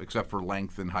of, except for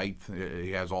length and height.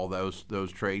 He has all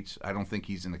those traits. I don't think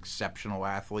he's an exceptional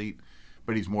athlete,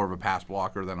 but he's more of a pass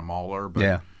blocker than a mauler. But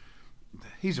yeah.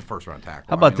 He's a first-round tackle.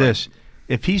 How about this?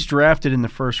 If he's drafted in the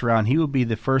first round, he would be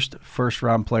the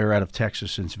first-round player out of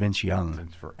Texas since Vince Young.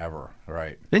 Since forever,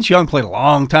 right. Vince Young played a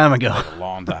long time ago. A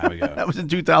long time ago. That was in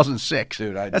 2006.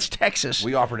 Dude, that's Texas.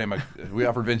 We offered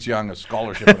Vince Young a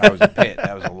scholarship when I was at Pitt.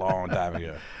 That was a long time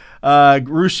ago.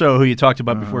 Russo, who you talked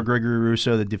about before, Gregory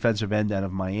Russo, the defensive end out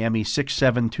of Miami,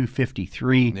 6'7",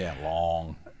 253. Yeah,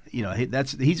 long. You know,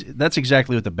 that's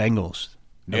exactly what the Bengals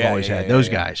have always had. Those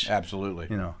guys. Absolutely.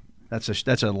 You know. That's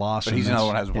a loss. But he's another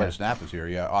one who hasn't played a snap this year.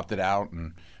 Yeah, opted out.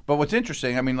 But what's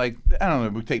interesting, I mean, like, I don't know,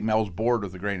 we take Mel's board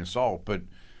with a grain of salt, but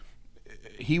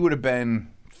he would have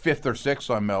been 5th or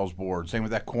 6th on Mel's board. Same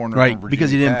with that corner, right?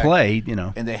 Because he didn't play, you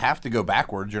know. And they have to go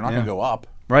backwards. You're not going to go up,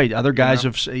 right? Other guys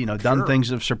have done things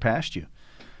that have surpassed you.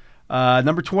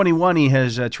 Number 21, he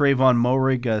has Trayvon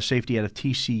Moehrig, safety out of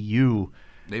TCU.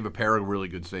 They have a pair of really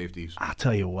good safeties. I'll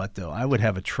tell you what, though, I would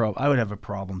have a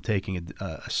problem taking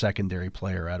a secondary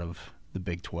player out of the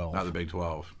Big 12. Out of the Big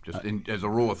 12. Just as a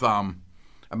rule of thumb,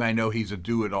 I mean, I know he's a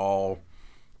do-it-all,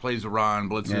 plays the run,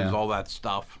 blitzes, all that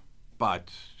stuff,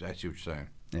 but I see what you're saying.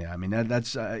 Yeah, I mean,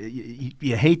 that's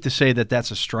you hate to say that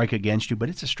that's a strike against you, but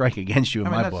it's a strike against you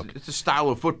in my book. It's a style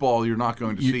of football you're not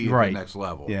going to see at the next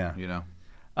level. Yeah. You know?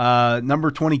 Number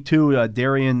 22,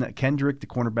 Darian Kendrick, the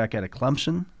cornerback out of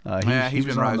Clemson. He's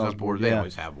been rising up board. They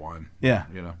always have one. Yeah.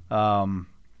 You know.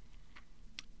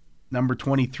 Number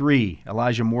 23,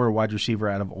 Elijah Moore, wide receiver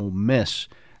out of Ole Miss.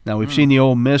 Now, we've seen the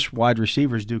Ole Miss wide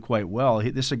receivers do quite well.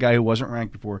 This is a guy who wasn't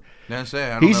ranked before. He's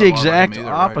the exact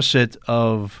opposite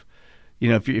of,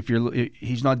 if you're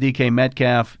he's not DK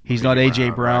Metcalf, he's not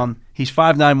A.J. Brown. Right. He's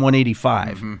 5'9",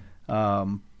 185.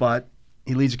 But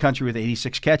he leads the country with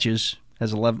 86 catches.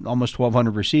 Has almost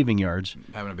 1,200 receiving yards.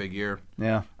 Having a big year.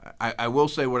 Yeah. I will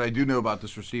say what I do know about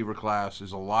this receiver class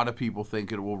is a lot of people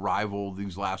think it will rival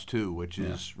these last two, which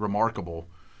is remarkable.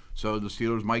 So the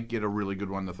Steelers might get a really good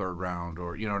one in the third round,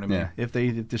 or you know what I mean? Yeah, if they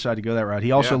decide to go that route.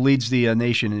 He also leads the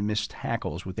nation in missed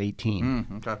tackles with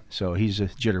 18. Okay. So he's a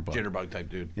jitterbug. Jitterbug type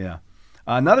dude. Yeah.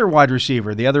 Another wide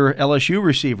receiver, the other LSU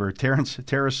receiver,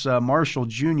 Terrace Marshall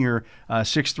Jr.,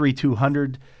 6'3",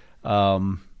 200.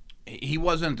 He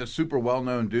wasn't a super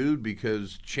well-known dude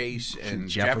because Chase and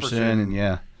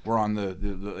Jefferson were on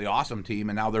the awesome team,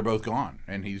 and now they're both gone.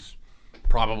 And he's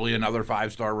probably another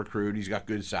 5-star recruit. He's got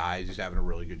good size. He's having a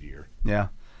really good year. Yeah.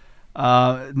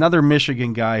 Another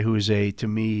Michigan guy who is to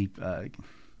me,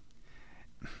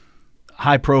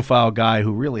 high-profile guy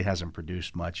who really hasn't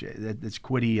produced much. It's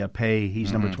Kwity Paye.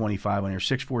 He's number 25 on here,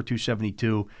 6'4",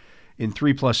 272. In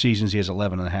 3+ seasons, he has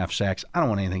 11.5 sacks. I don't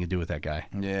want anything to do with that guy.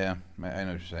 Yeah, I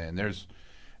know what you're saying. There's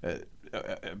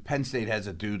Penn State has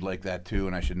a dude like that, too,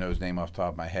 and I should know his name off the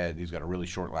top of my head. He's got a really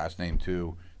short last name,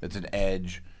 too. That's an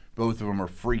edge. Both of them are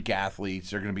freak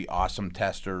athletes. They're going to be awesome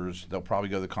testers. They'll probably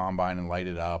go to the combine and light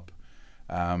it up.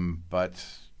 But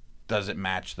does it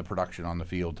match the production on the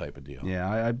field type of deal?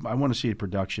 Yeah, I want to see the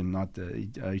production, not the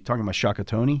 – you talking about Shaka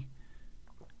Toney?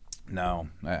 No,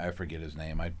 I forget his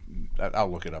name.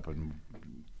 I'll look it up in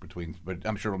between. But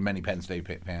I'm sure many Penn State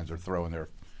fans are throwing their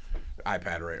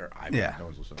iPad or iPad. Yeah. No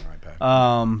one's listening to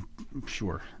iPad.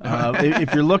 Sure.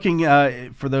 If you're looking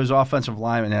for those offensive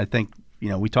linemen, I think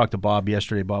we talked to Bob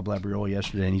Labriola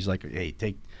yesterday, and he's like, "Hey,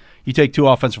 you take 2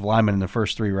 offensive linemen in the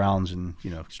first 3 rounds, and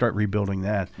start rebuilding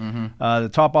that." The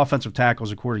top offensive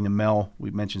tackles, according to Mel,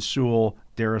 we mentioned Sewell,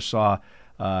 Darrisaw,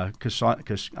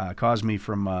 Cosme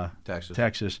from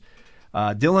Texas.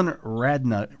 Dylan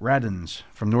Radins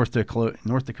from North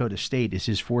Dakota State is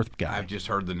his 4th guy. I've just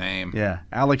heard the name. Yeah.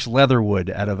 Alex Leatherwood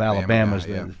out of Alabama is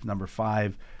the number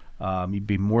 5. You'd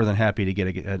be more than happy to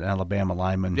get an Alabama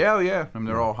lineman. Yeah. I mean,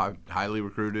 they're all highly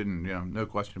recruited, and no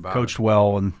question about it. Coached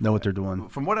well and know what they're doing.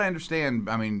 From what I understand,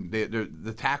 I mean,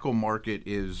 the tackle market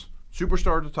is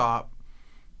superstar at the top,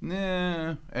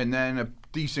 and then a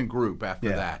decent group after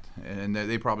that, and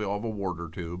they probably all have a ward or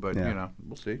two, but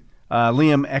we'll see.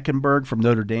 Liam Eckenberg from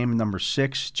Notre Dame, number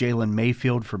 6. Jalen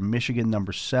Mayfield from Michigan,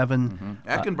 number 7.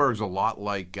 Eckenberg's a lot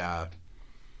like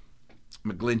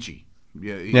McGlinchey.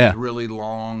 Yeah, he's really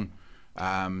long,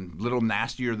 little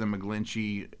nastier than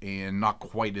McGlinchey, and not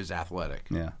quite as athletic.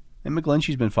 Yeah. And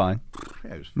McGlinchey's been fine.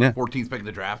 Yeah, he was 14th pick of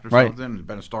the draft or something. He's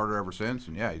been a starter ever since,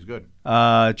 and he's good.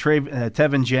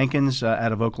 Tevin Jenkins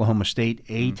out of Oklahoma State,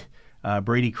 8.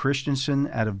 Brady Christensen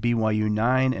out of BYU,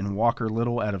 9. And Walker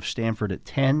Little out of Stanford at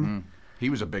 10. He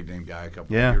was a big-name guy a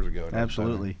couple of years ago.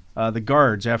 Absolutely. The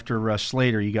guards, after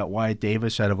Slater, you got Wyatt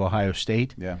Davis out of Ohio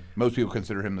State. Yeah. Most people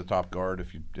consider him the top guard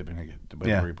depending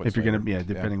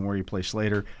where you play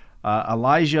Slater.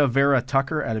 Elijah Vera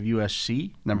Tucker out of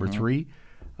USC, number 3.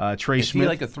 Trey Is Smith. he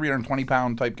like a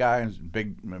 320-pound type guy?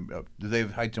 Big? Do they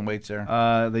have heights and weights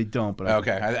there? They don't. But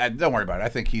okay. Don't worry about it. I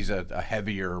think he's a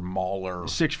heavier, mauler.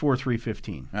 6'4",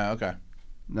 315. Okay.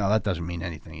 No, that doesn't mean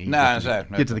anything. You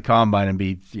get to the combine and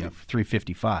be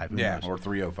 355. Yeah, or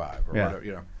 305 or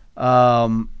whatever.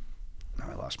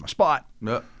 I lost my spot.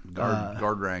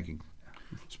 Guard ranking.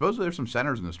 Supposedly there's some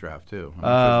centers in this draft too.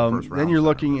 Then you're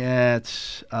looking at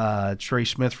Trey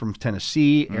Smith from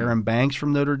Tennessee, Aaron Banks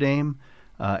from Notre Dame,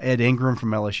 Ed Ingram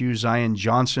from LSU, Zion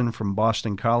Johnson from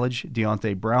Boston College,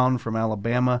 Deontay Brown from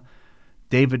Alabama,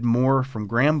 David Moore from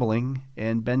Grambling,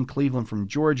 and Ben Cleveland from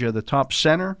Georgia. The top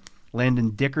center,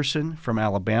 Landon Dickerson from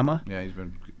Alabama. Yeah, he's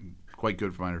been quite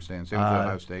good from my understanding. Same with the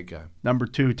Ohio State guy. Number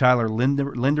 2, Tyler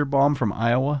Linderbaum from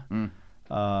Iowa.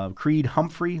 Creed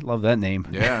Humphrey, love that name.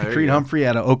 Yeah, Creed Humphrey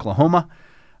out of Oklahoma.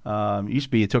 Used to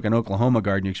be you took an Oklahoma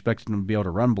guard and you expected him to be able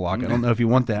to run block. I don't know if you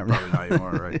want that. Probably not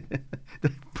anymore, right?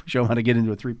 Show him how to get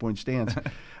into a three-point stance.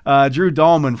 Drew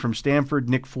Dahlman from Stanford,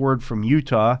 Nick Ford from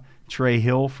Utah, Trey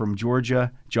Hill from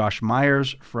Georgia, Josh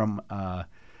Myers from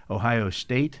Ohio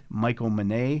State, Michael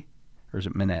Minette, or is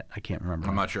it Minette? I can't remember.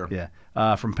 I'm not sure.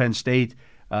 Yeah, from Penn State.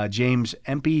 James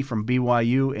Empey from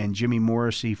BYU and Jimmy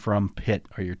Morrissey from Pitt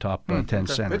are your top 10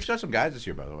 centers. Pitt's got some guys this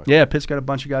year, by the way. Yeah, Pitt's got a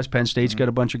bunch of guys. Penn State's got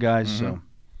a bunch of guys, so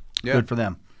good for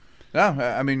them.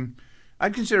 Yeah, I mean,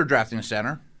 I'd consider drafting a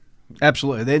center.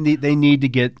 Absolutely. They need to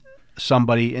get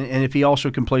somebody, and if he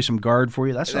also can play some guard for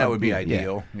you, that would be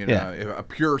ideal. Yeah. If a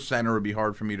pure center would be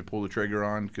hard for me to pull the trigger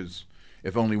on because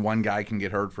if only one guy can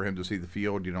get hurt for him to see the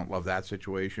field, you don't love that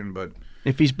situation. But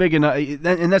if he's big enough,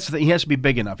 and that's the thing, he has to be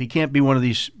big enough. He can't be one of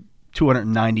these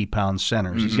 290-pound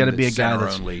centers. He's got to be a guy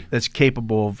that's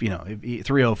capable of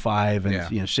 305 and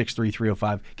 6'3",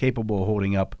 305, capable of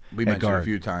holding up. We mentioned guard. A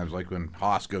few times, like when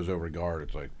Haas goes over to guard,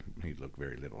 it's like he looked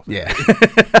very little. Yeah,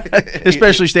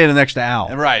 especially standing next to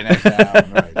Al. Right, next to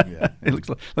Al. Right, yeah. It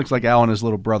looks like Al and his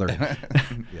little brother.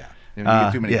 Yeah. You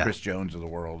get too many Chris Jones of the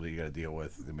world that you got to deal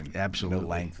with. I mean, absolutely. No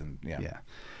length and yeah.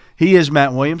 He is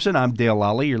Matt Williamson. I'm Dale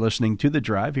Lally. You're listening to The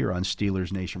Drive here on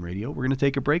Steelers Nation Radio. We're going to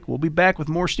take a break. We'll be back with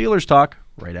more Steelers talk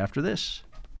right after this.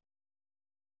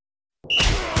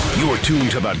 You're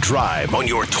tuned to The Drive on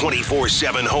your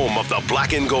 24/7 home of the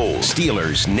Black and Gold.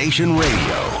 Steelers Nation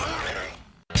Radio.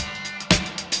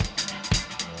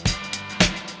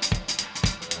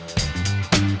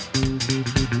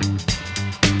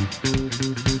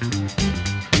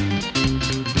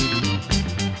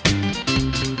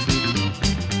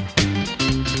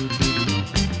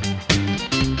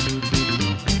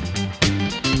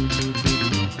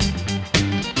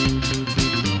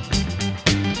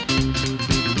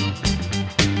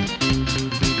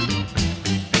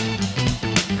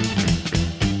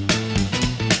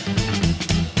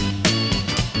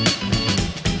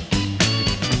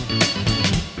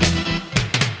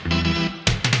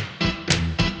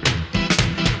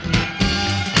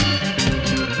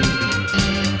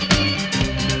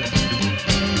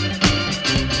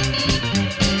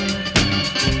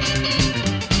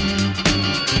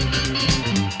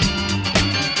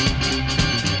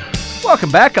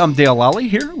 Welcome back. I'm Dale Lally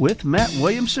here with Matt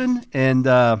Williamson. And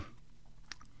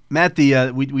Matt,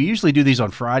 we usually do these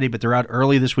on Friday, but they're out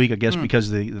early this week, I guess,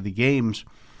 because of the games.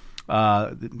 We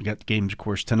got games, of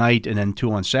course, tonight and then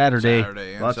 2 on Saturday.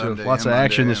 Lots of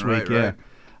action this week, right.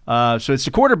 So it's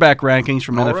the quarterback rankings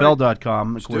from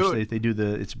NFL.com. Of course, they do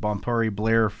it's Bompari,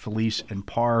 Blair, Felice, and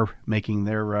Parr making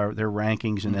their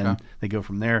rankings, and then they go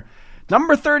from there.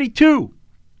 Number 32,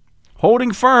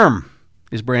 holding firm,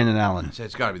 is Brandon Allen.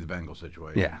 It's got to be the Bengals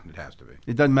situation. Yeah. It has to be.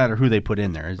 It doesn't matter who they put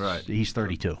in there. Right. He's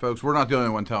 32. Folks, we're not the only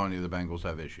one telling you the Bengals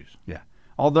have issues. Yeah.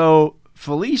 Although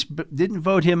Felice didn't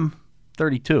vote him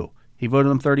 32. He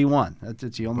voted him 31.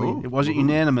 That's the only. It wasn't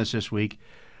unanimous this week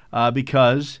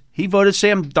because he voted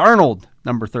Sam Darnold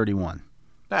number 31.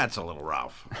 That's a little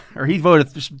rough. Or he voted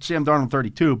Sam Darnold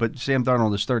 32, but Sam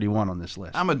Darnold is 31 on this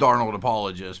list. I'm a Darnold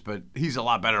apologist, but he's a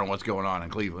lot better than what's going on in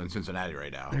Cleveland and Cincinnati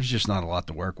right now. There's just not a lot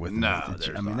to work with. No,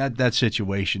 I mean, that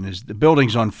situation is the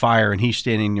building's on fire, and he's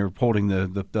standing there holding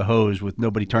the hose with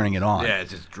nobody turning it on. Yeah,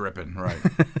 it's just dripping, right.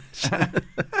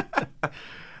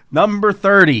 Number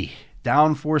 30,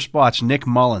 down 4 spots, Nick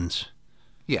Mullins.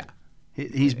 Yeah.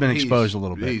 He's been exposed a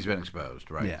little bit. He's been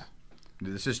exposed, right. Yeah.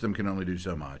 The system can only do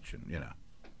so much, and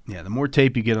Yeah, the more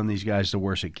tape you get on these guys, the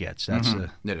worse it gets. That's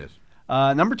it is.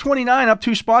 Number 29, up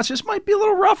 2 spots. This might be a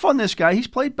little rough on this guy. He's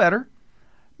played better.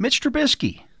 Mitch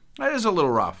Trubisky. That is a little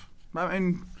rough. I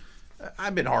mean,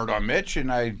 I've been hard on Mitch,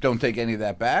 and I don't take any of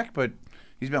that back, but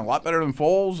he's been a lot better than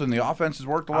Foles, and the offense has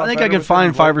worked a lot better. I think I could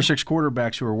find 5 or 6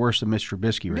 quarterbacks who are worse than Mitch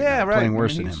Trubisky right now, playing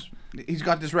worse than him. He's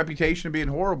got this reputation of being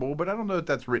horrible, but I don't know if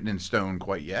that's written in stone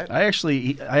quite yet. I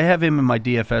have him in my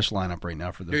DFS lineup right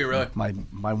now for Do you really? my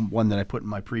one that I put in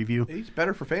my preview. He's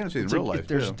better for fantasy than real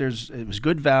life. It was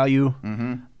good value.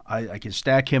 Mm-hmm. I can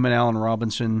stack him and Allen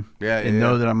Robinson and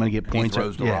know that I'm going to get points. He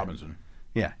throws to Robinson.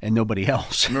 Yeah, and nobody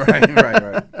else.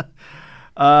 Right.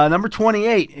 Number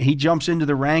 28, he jumps into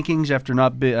the rankings after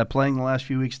not playing the last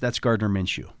few weeks. That's Gardner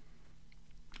Minshew.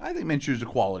 I think Minshew's a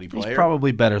quality player. He's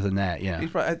probably better than that, yeah.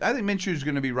 I think Minshew's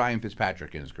going to be Ryan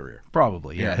Fitzpatrick in his career.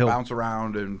 Probably, yeah. He'll bounce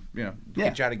around and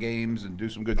get you out of games and do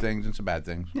some good things and some bad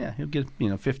things. Yeah, he'll get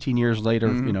 15 years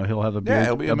later. He'll have a beard,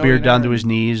 he'll be a beard down to his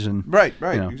knees and right,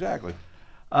 exactly.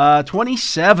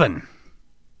 27,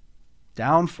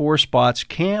 down 4 spots.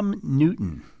 Cam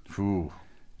Newton. Ooh.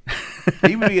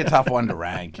 He would be a tough one to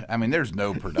rank. I mean, there's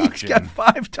no production. He's got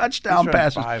 5 touchdown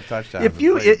passes. 5 touchdowns.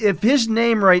 If his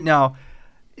name right now.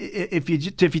 If you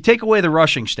take away the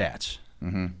rushing stats,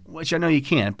 which I know you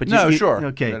can't, but sure,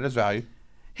 okay, that is value.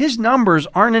 His numbers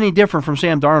aren't any different from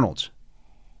Sam Darnold's.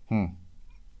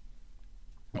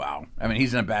 Wow, I mean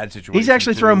he's in a bad situation. He's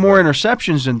actually throwing more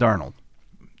interceptions than Darnold.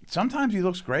 Sometimes he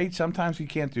looks great. Sometimes he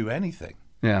can't do anything.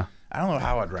 Yeah, I don't know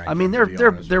how I'd rank. I mean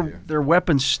their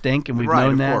weapons stink, and we've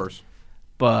known that. Of course,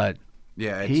 but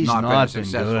it's not been a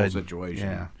successful situation.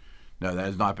 Yeah. No, that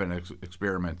has not been an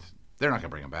experiment. They're not going to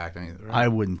bring him back either. Right? I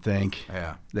wouldn't think.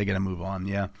 Yeah. They're going to move on,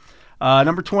 yeah.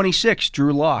 Number 26,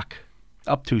 Drew Lock,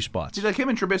 up 2 spots. See, like him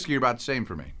and Trubisky are about the same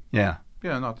for me. Yeah.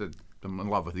 Not that I'm in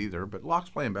love with either, but Lock's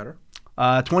playing better.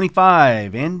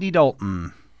 25, Andy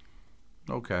Dalton.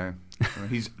 Okay. I mean,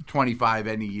 he's 25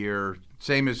 any year,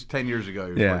 same as 10 years ago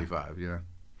he was 25,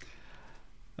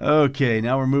 Okay,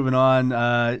 now we're moving on.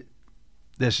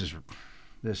 This is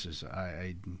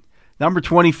number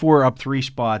 24, up 3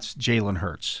 spots, Jalen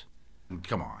Hurts.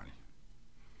 Come on.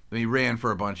 He ran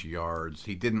for a bunch of yards.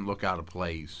 He didn't look out of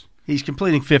place. He's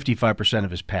completing 55%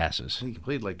 of his passes. He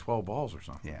completed like 12 balls or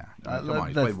something. Yeah. Come on,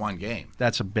 he played one game.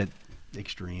 That's a bit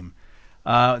extreme.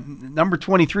 Number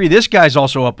 23, this guy's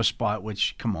also up a spot,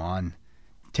 which, come on,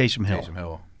 Taysom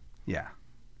Hill. Yeah.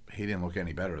 He didn't look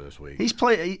any better this week. He's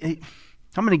played.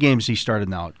 How many games has he started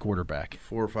now at quarterback?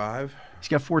 4 or 5. He's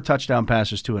got 4 touchdown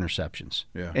passes, 2 interceptions.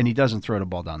 Yeah. And he doesn't throw the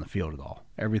ball down the field at all.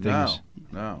 Everything is.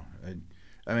 No.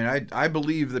 I mean, I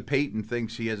believe that Peyton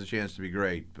thinks he has a chance to be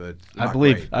great, but I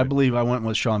believe I went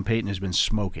with Sean Payton has been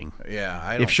smoking.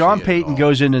 Yeah. If Sean Payton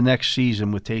goes into next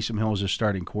season with Taysom Hill as a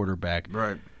starting quarterback,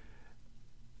 right,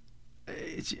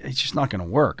 it's just not going to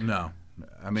work. No.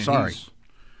 I mean, sorry.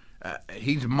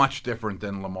 He's much different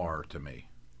than Lamar to me.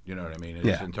 You know what I mean?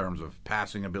 Yeah. In terms of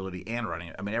passing ability and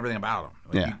running. I mean, everything about him.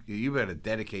 Like you got to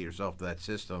dedicate yourself to that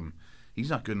system. He's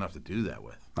not good enough to do that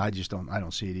with. I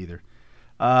don't see it either.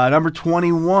 Number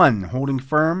 21, holding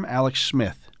firm, Alex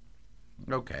Smith.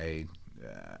 Okay.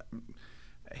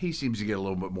 He seems to get a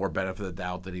little bit more benefit of the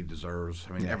doubt than he deserves.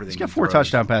 I mean, everything. He's got 4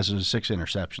 touchdown passes and 6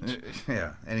 interceptions.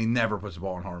 Yeah, and he never puts the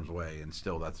ball in harm's way, and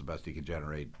still that's the best he can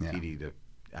generate, TD to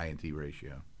INT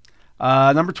ratio.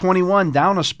 Number 21,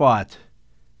 down a spot,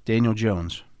 Daniel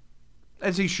Jones.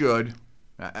 As he should.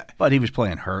 But he was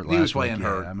playing hurt last week. He was playing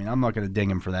hurt. I mean, I'm not going to ding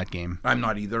him for that game. I'm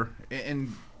not either.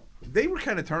 And they were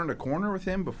kind of turning a corner with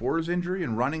him before his injury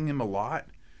and running him a lot.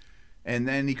 And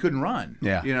then he couldn't run.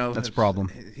 Yeah, that's a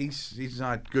problem. He's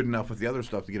not good enough with the other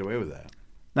stuff to get away with that.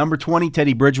 Number 20,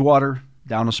 Teddy Bridgewater,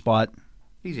 down a spot.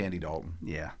 He's Andy Dalton.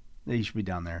 Yeah, he should be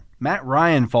down there. Matt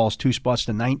Ryan falls 2 spots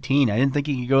to 19. I didn't think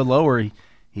he could go lower.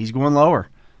 He's going lower.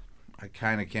 I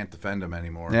kind of can't defend him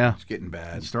anymore. Yeah. It's getting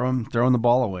bad. He's throwing the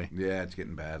ball away. Yeah, it's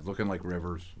getting bad. Looking like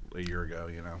Rivers a year ago,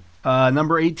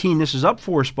 Number 18, this is up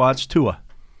 4 spots, Tua.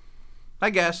 I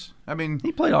guess. I mean,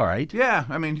 he played all right. Yeah,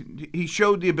 I mean, he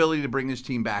showed the ability to bring his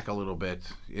team back a little bit,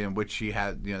 in which he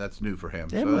had. That's new for him.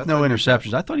 Yeah, with no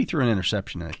interceptions. I thought he threw an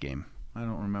interception in that game. I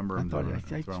don't remember him throwing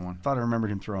one. I thought I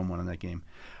remembered him throwing one in that game.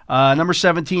 Number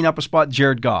 17, up a spot,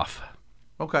 Jared Goff.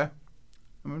 Okay.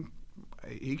 I mean,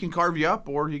 he can carve you up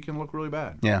or he can look really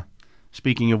bad. Yeah.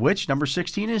 Speaking of which, number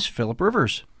 16 is Phillip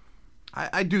Rivers.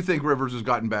 I do think Rivers has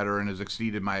gotten better and has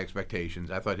exceeded my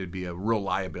expectations. I thought he'd be a real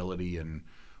liability and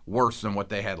worse than what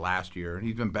they had last year, and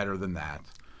he's been better than that.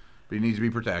 But he needs to be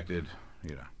protected.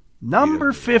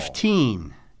 Number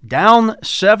 15, down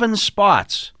 7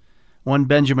 spots, one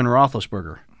Benjamin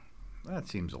Roethlisberger. That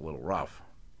seems a little rough.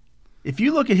 If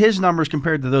you look at his numbers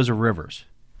compared to those of Rivers,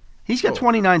 he's got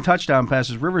 29 touchdown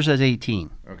passes. Rivers has 18.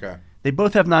 Okay. They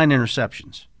both have 9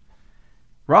 interceptions.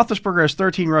 Roethlisberger has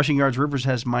 13 rushing yards. Rivers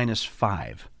has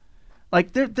 -5.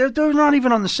 Like, they're not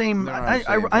even on the same. I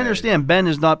understand Ben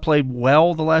has not played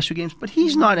well the last 2 games, but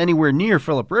he's not anywhere near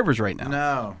Phillip Rivers right now.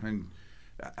 No. And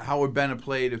how would Ben have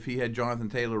played if he had Jonathan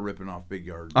Taylor ripping off big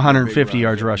yards? 150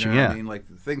 yards rushing, I mean, like,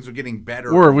 things are getting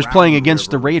better. Or was playing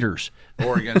against the Raiders.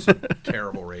 Or against a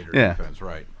terrible Raiders defense,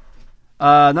 right.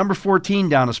 Number 14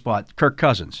 down a spot, Kirk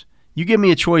Cousins. You give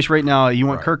me a choice right now. You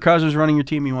want Kirk Cousins running your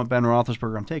team? You want Ben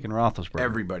Roethlisberger? I'm taking Roethlisberger.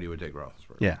 Everybody would take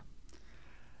Roethlisberger. Yeah.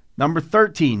 Number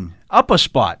 13, up a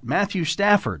spot, Matthew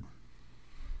Stafford.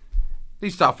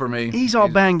 He's tough for me. He's all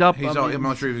banged up. I'm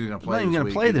not sure if he's going to play. Not even going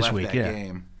to play this week. Yeah.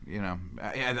 Game.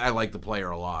 I like the player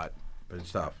a lot, but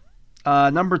it's tough.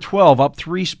 Number 12, up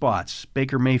 3 spots,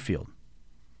 Baker Mayfield.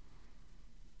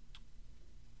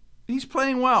 He's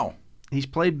playing well. He's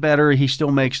played better. He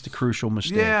still makes the crucial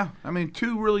mistake. Yeah, I mean,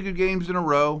 2 really good games in a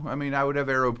row. I mean, I would have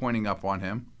arrow pointing up on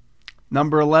him.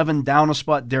 Number 11, down a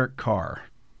spot, Derek Carr.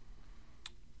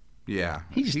 Yeah,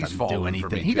 he just doesn't do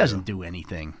anything. He doesn't do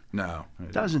anything. No,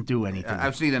 doesn't do anything.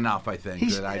 I've seen enough. I think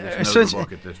that I just know the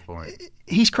book at this point.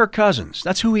 He's Kirk Cousins.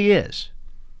 That's who he is.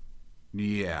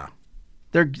 Yeah,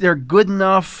 they're good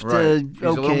enough to. He's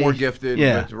a little more gifted.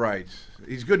 Yeah, but, right.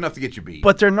 He's good enough to get you beat.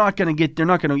 But they're not going to get. You're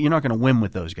not going to win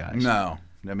with those guys. No,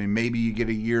 I mean maybe you get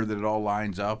a year that it all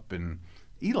lines up, and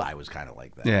Eli was kind of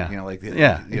like that.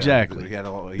 Yeah, exactly.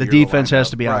 The defense has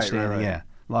to be outstanding. Right. Yeah.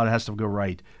 A lot has to go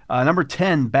right. Number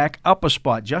 10, back up a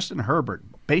spot, Justin Herbert,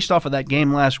 based off of that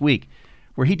game last week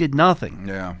where he did nothing.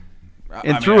 Yeah.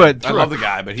 And I love the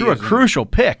guy, but threw a crucial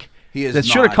pick that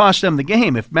should have cost them the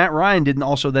game if Matt Ryan didn't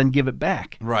also then give it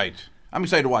back. Right. I'm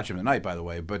excited to watch him tonight, by the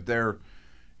way, but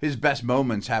his best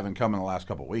moments haven't come in the last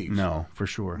couple of weeks. No, for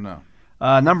sure. No.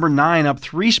 Number 9, up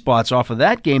 3 spots off of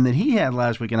that game that he had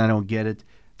last week, and I don't get it,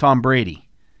 Tom Brady.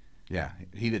 Yeah,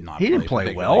 he did not. He didn't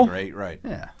play well. Great, right.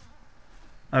 Yeah.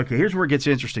 Okay, here's where it gets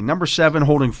interesting. Number 7,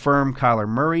 holding firm, Kyler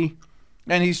Murray.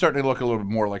 And he's starting to look a little bit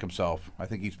more like himself. I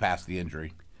think he's past the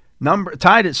injury.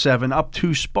 Tied at 7, up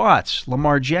 2 spots,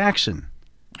 Lamar Jackson.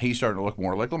 He's starting to look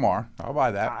more like Lamar. I'll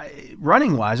buy that.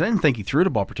 Running-wise, I didn't think he threw the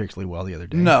ball particularly well the other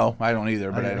day. No, I don't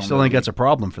either. But I still think that's a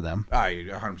problem for them.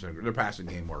 100%. Their passing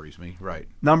game worries me. Right.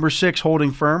 Number 6,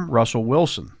 holding firm, Russell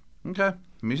Wilson. Okay. I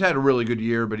mean, he's had a really good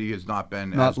year, but he has not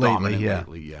been as dominant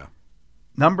lately. Yeah.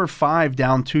 Number 5,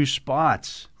 down 2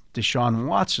 spots, Deshaun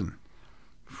Watson.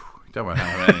 Talk about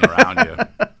having anything around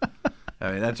you.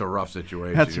 I mean, that's a rough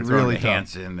situation. That's really tough.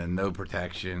 Hansen and no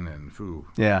protection and phew.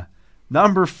 Yeah.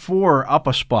 Number 4, up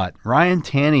a spot, Ryan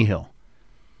Tannehill.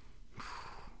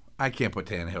 I can't put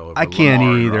Tannehill over I can't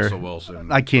Lamar either. And Russell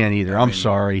Wilson. I can't either. I'm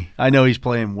sorry. I know he's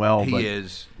playing well. He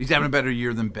is. He's having a better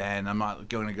year than Ben. I'm not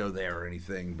going to go there or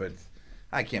anything, but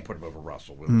I can't put him over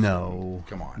Russell Wilson. No.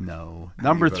 Come on. No.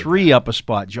 Number 3, up a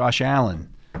spot, Josh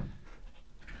Allen.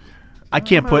 I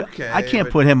can't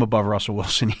put him above Russell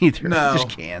Wilson either. No, I just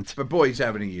can't. But boy, he's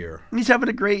having a year. He's having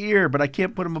a great year, but I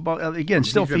can't put him above. Again,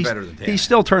 he's been better than he's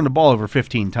still turned the ball over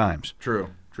 15 times. True.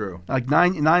 Like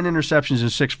nine interceptions and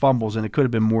 6 fumbles, and it could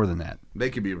have been more than that. They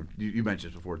could be. You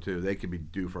mentioned this before too. They could be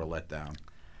due for a letdown.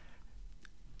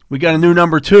 We got a new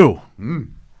number 2.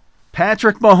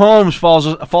 Patrick Mahomes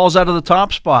falls out of the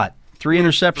top spot. 3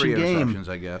 interception game. 3 interceptions,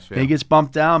 I guess. Yeah. He gets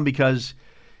bumped down because.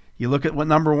 You look at what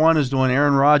number 1 is doing.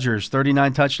 Aaron Rodgers,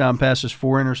 39 touchdown passes,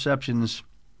 4 interceptions.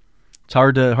 It's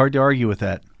hard to argue with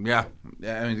that. Yeah.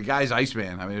 I mean, the guy's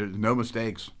Iceman. I mean, no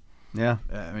mistakes. Yeah.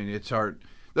 I mean, it's hard.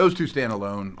 Those 2 stand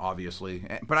alone, obviously.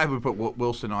 But I would put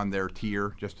Wilson on their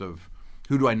tier just of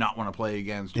who do I not want to play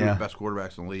against, who are the best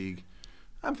quarterbacks in the league.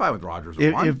 I'm fine with Rodgers.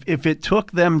 If it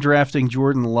took them drafting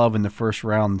Jordan Love in the first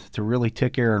round to really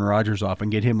tick Aaron Rodgers off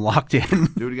and get him locked in.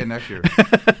 Do it again next year.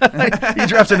 He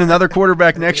drafted another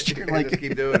quarterback next year. Just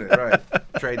keep doing it, right.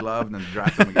 Trade Love and then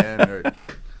draft him again. Right.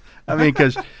 I mean,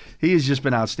 because he has just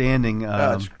been outstanding.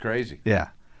 That's crazy. Yeah.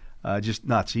 Just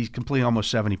nuts. He's completing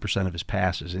almost 70% of his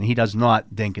passes, and he does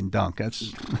not dink and dunk.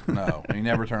 No, he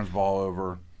never turns ball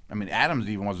over. I mean, Adams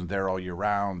even wasn't there all year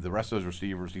round. The rest of those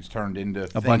receivers, he's turned into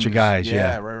a bunch of guys.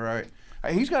 Yeah, right.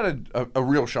 He's got a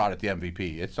real shot at the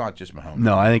MVP. It's not just Mahomes.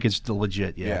 No, I think it's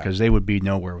legit. Yeah, because they would be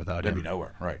nowhere without him. They'd be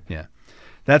nowhere. Right. Yeah.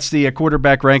 That's the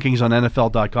quarterback rankings on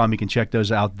NFL.com. You can check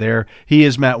those out there. He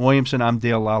is Matt Williamson. I'm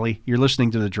Dale Lally. You're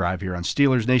listening to The Drive here on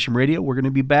Steelers Nation Radio. We're going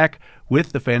to be back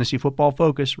with the Fantasy Football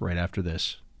Focus right after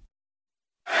this.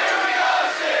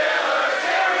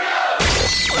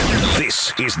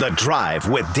 This is The Drive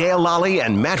with Dale Lally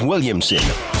and Matt Williamson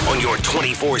on your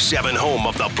 24/7 home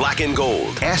of the black and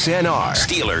gold. SNR,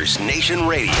 Steelers Nation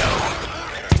Radio.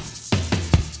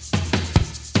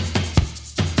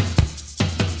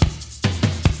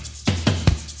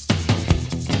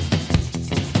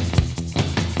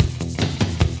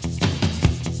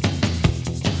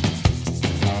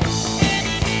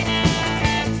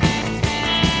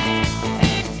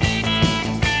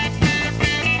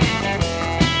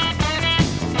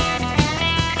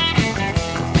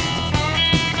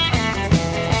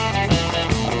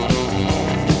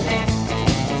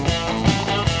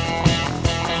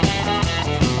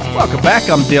 Welcome back.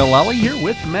 I'm Dale Lally here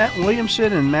with Matt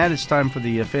Williamson. And, Matt, it's time for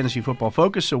the Fantasy Football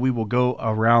Focus, so we will go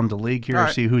around the league here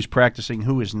and see who's practicing,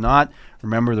 who is not.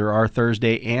 Remember, there are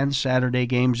Thursday and Saturday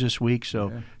games this week,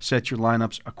 so set your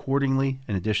lineups accordingly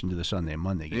in addition to the Sunday and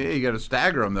Monday games. Yeah, you got to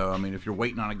stagger them, though. I mean, if you're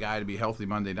waiting on a guy to be healthy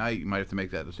Monday night, you might have to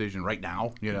make that decision right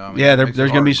now. You know, I mean, there's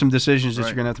going to be some decisions that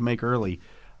you're going to have to make early.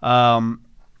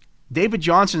 David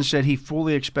Johnson said he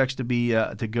fully expects to be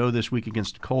to go this week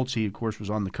against the Colts. He, of course, was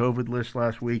on the COVID list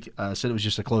last week. Said it was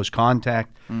just a close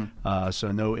contact,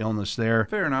 so no illness there.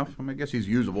 Fair enough. I mean, I guess he's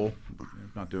usable.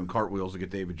 Not doing cartwheels to get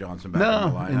David Johnson back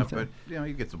in the lineup, but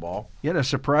he gets the ball. He had a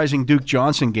surprising Duke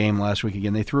Johnson game last week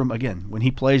again. They threw him again when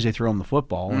he plays. They throw him the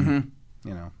football, and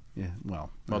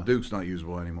Duke's not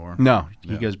usable anymore. No,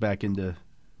 he goes back into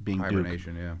being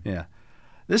hibernation. Duke. Yeah.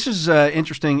 This is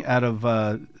interesting out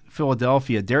of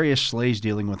Philadelphia. Darius Slay's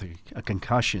dealing with a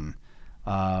concussion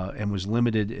and was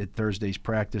limited at Thursday's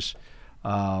practice.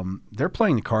 They're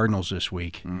playing the Cardinals this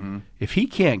week. Mm-hmm. If he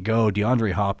can't go,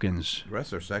 DeAndre Hopkins. The rest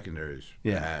of their secondary is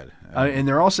bad. And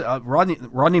they're also Rodney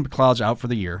McLeod's out for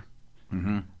the year.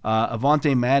 Mm-hmm.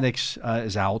 Avonte Maddox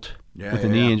is out with a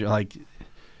knee injury.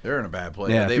 They're in a bad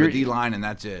place. Yeah, they have a D-line, and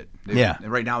that's it. And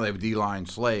right now they have a D-line,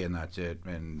 Slay, and that's it.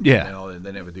 And they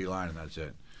have a D-line, and that's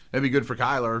it. It'd be good for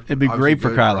Kyler. It'd be great for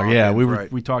Kyler. Yeah,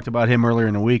 we talked about him earlier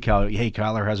in the week. How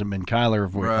Kyler hasn't been Kyler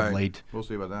of late. We'll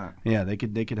see about that. Yeah, they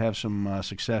could have some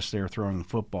success there throwing the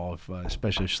football,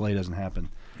 especially if Slay doesn't happen.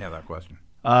 Yeah, that question.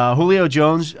 Julio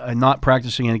Jones not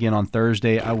practicing again on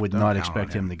Thursday. I would not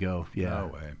expect him to go. Yeah, no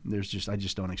way. I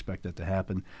just don't expect that to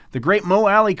happen. The great Mo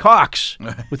Alley Cox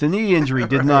with a knee injury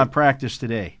did not practice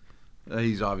today.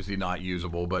 He's obviously not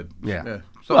usable, but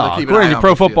according to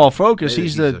Pro Football Focus,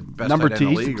 he's the number 2.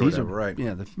 He's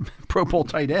the Pro Bowl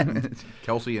tight end.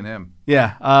 Kelsey and him.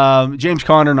 Yeah, James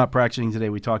Conner not practicing today.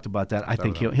 We talked about that. I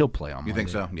think he'll play on Monday. You think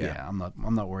so? Yeah,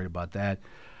 I'm not worried about that.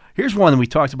 Here's one that we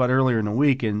talked about earlier in the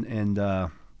week, and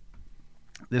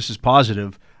this is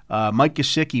positive. Mike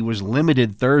Gesicki was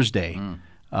limited Thursday,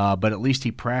 but at least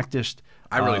he practiced.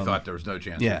 I really thought there was no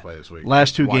chance to play this week.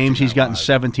 Last 2 games, he's gotten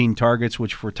 17 targets,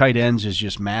 which for tight ends is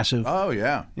just massive. Oh,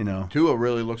 yeah. Tua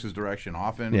really looks his direction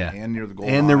often and near the goal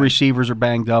line. And the receivers are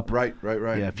banged up. Right.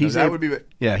 Yeah, if he's able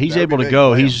to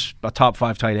go, he's a top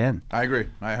 5 tight end. I agree.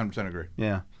 I 100% agree.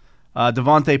 Yeah.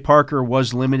 Devontae Parker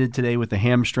was limited today with the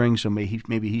hamstring, so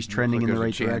maybe he's trending in the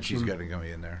right direction. He's got to go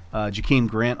in there. Jakeem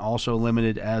Grant also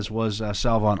limited, as was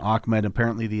Salvon Ahmed.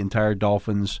 Apparently, the entire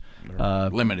Dolphins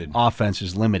limited offense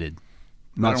is limited.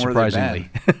 Not surprisingly.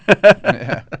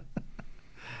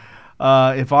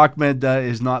 If Ahmed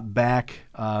is not back,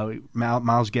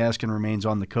 Myles Gaskin remains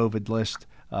on the COVID list,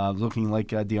 looking like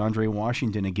DeAndre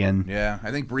Washington again. Yeah,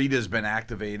 I think Breida's been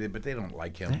activated, but they don't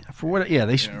like him. Right.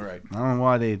 I don't know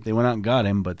why they went out and got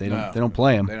him, but they don't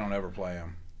play him. They don't ever play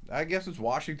him. I guess it's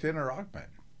Washington or Ahmed.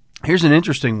 Here's an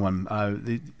interesting one.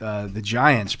 The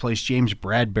Giants placed James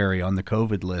Bradbury on the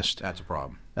COVID list. That's a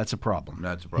problem.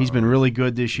 He's been really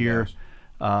good this year. Yes.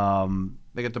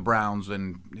 They get the Browns,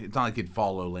 and it's not like he'd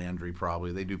follow Landry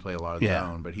probably. They do play a lot of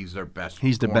zone, but he's their best.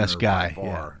 He's the best guy by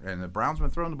far. Yeah. And the Browns have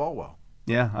been throwing the ball well.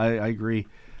 Yeah, I agree.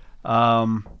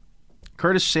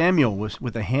 Curtis Samuel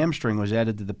with a hamstring was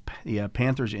added to the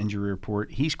Panthers injury report.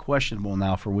 He's questionable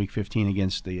now for Week 15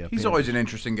 against the Panthers. He's always an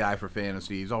interesting guy for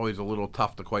fantasy. He's always a little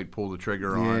tough to quite pull the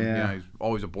trigger on. Yeah. He's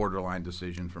always a borderline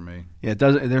decision for me. Yeah,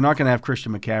 they're not going to have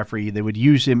Christian McCaffrey. They would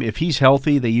use him if he's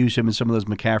healthy. They use him in some of those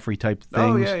McCaffrey type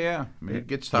things. Oh yeah. I mean, he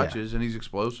gets touches and he's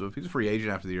explosive. He's a free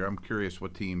agent after the year. I'm curious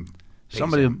what team.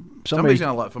 Somebody's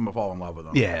going to fall in love with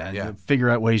him. Yeah. Figure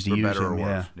out ways to use him.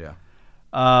 Yeah.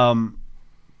 Leonard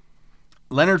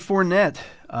Fournette,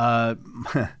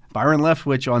 Byron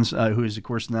Leftwich, who is, of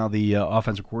course, now the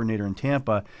offensive coordinator in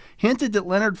Tampa, hinted that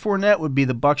Leonard Fournette would be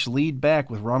the Bucs' lead back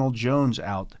with Ronald Jones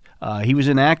out. He was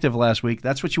inactive last week.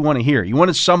 That's what you want to hear. You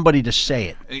wanted somebody to say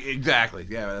it. Exactly.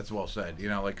 Yeah, that's well said.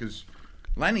 Because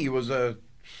Lenny was a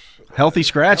healthy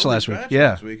scratch last week. Yeah.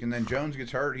 Last week, and then Jones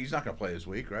gets hurt. He's not going to play this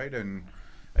week, right? And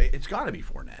it's got to be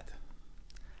Fournette.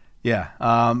 Yeah.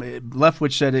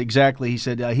 Leftwich said exactly. He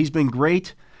said he's been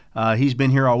great. He's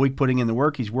been here all week putting in the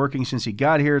work. He's working since he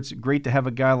got here. It's great to have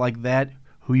a guy like that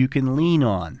who you can lean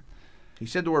on. He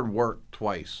said the word work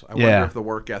twice. I wonder if the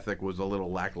work ethic was a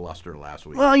little lackluster last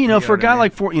week. Well, for a guy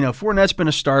like Fournette's been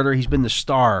a starter. He's been the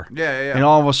star. Yeah. And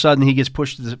all of a sudden he gets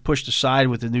pushed aside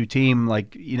with the new team.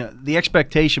 Like, the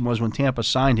expectation was when Tampa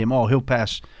signed him, he'll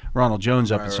pass Ronald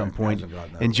Jones up at some point.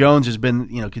 And Jones has been,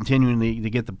 continuing to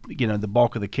get the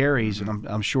bulk of the carries, and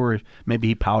I'm sure maybe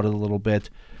he pouted a little bit.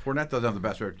 Fournette doesn't have the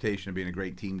best reputation of being a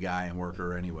great team guy and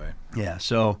worker anyway. Yeah,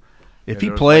 so if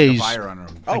he plays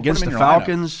against the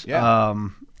Falcons, he's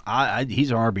an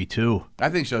RB2. I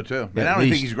think so, too. And I don't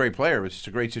think he's a great player, but it's just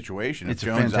a great situation. It's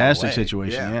a fantastic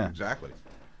situation, yeah. Exactly.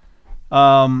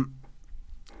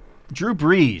 Drew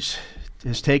Brees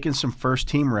has taken some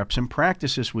first-team reps in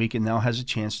practice this week and now has a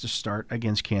chance to start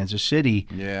against Kansas City.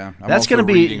 Yeah, that's going to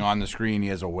be reading on the screen. He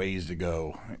has a ways to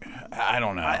go. I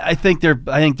don't know. I think they're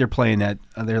playing their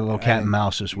little cat and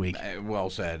mouse this week.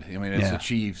 Well said. I mean, it's the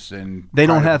Chiefs, and they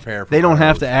don't have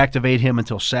to activate him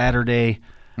until Saturday.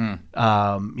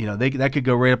 That could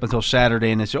go right up until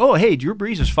Saturday, and they say, "Oh, hey, Drew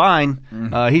Brees is fine.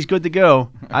 He's good to go."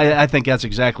 I think that's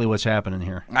exactly what's happening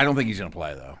here. I don't think he's going to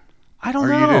play though. I don't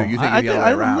know. You do? You think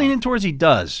I'm leaning towards he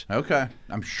does. Okay.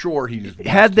 I'm sure he just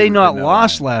had they not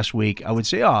lost last week, I would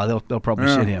say, they'll probably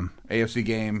sit him. AFC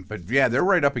game, but they're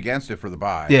right up against it for the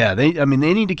bye. Yeah, they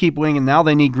need to keep winging. Now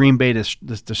they need Green Bay to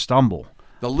stumble.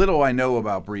 The little I know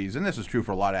about Brees, and this is true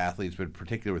for a lot of athletes, but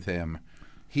particularly with him,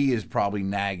 he is probably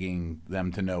nagging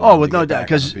them to know. With no doubt,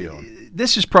 because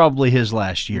this is probably his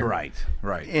last year. Right.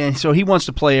 And so he wants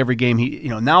to play every game.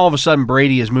 Now all of a sudden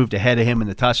Brady has moved ahead of him in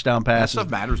the touchdown passes. That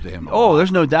stuff matters to him.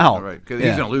 There's no doubt. Right, because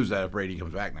he's going to lose that if Brady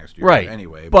comes back next year. Right.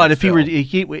 Anyway, but if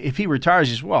he retires,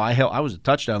 he's I was a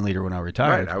touchdown leader when I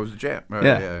retired. Right. I was a champ. Right,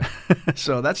 yeah.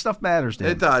 So that stuff matters to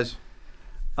him. It does.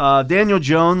 Daniel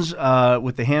Jones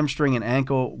with the hamstring and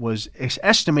ankle was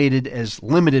estimated as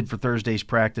limited for Thursday's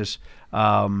practice.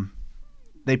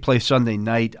 They play Sunday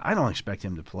night. I don't expect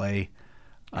him to play.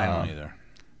 I don't either.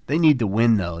 They need to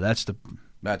win, though. That's the thing.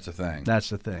 That's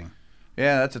the thing.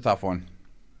 Yeah, that's a tough one.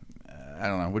 I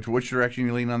don't know. Which direction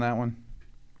you lean on that one?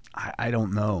 I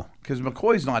don't know. Because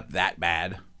McCoy's not that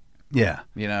bad. Yeah.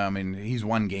 He's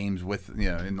won games with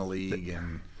in the league,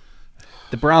 and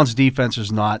the Browns' defense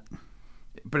is not.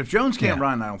 But if Jones can't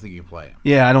run, I don't think he can play him.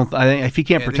 Yeah, I don't. I think if he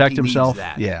can't protect himself,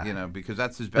 because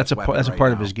that's his best. That's a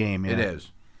part of his game. Yeah. It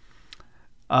is.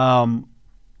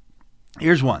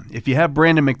 Here's one. If you have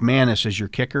Brandon McManus as your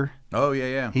kicker,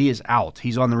 he is out.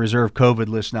 He's on the reserve COVID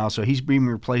list now, so he's being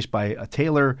replaced by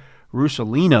Taylor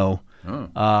Russolino.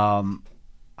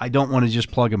 I don't want to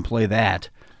just plug and play that.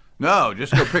 No,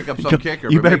 just go pick up some kicker.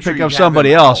 You better pick up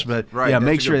somebody else, but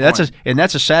make sure that's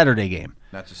a Saturday game.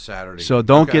 That's a Saturday. So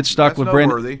don't get stuck with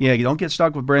Brandon. Yeah, you don't get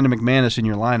stuck with Brandon McManus in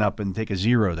your lineup and take a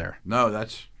 0 there. No,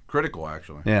 that's critical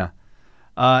actually. Yeah.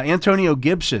 Antonio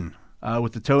Gibson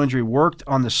with the toe injury worked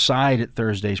on the side at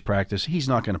Thursday's practice. He's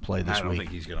not going to play this week. I don't think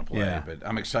he's going to play, but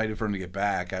I'm excited for him to get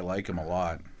back. I like him a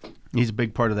lot. He's a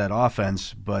big part of that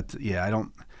offense, but I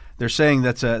don't. They're saying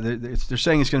they're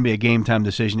saying it's going to be a game time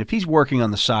decision. If he's working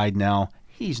on the side now,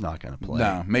 he's not going to play.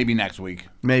 No, maybe next week.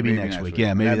 Maybe next week.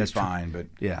 Yeah, maybe that's fine. But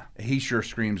he sure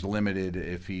screams limited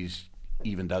if he's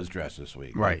even does dress this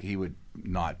week. Right, he would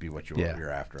not be what you're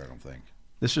after. I don't think.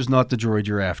 This is not the droid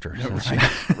you're after.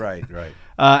 Right.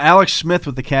 Alex Smith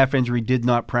with the calf injury did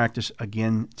not practice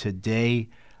again today.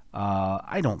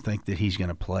 I don't think that he's going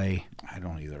to play. I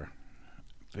don't either.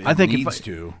 I think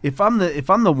if I'm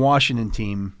the Washington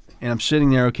team and I'm sitting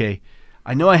there,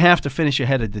 I know I have to finish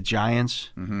ahead of the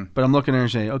Giants, but I'm looking there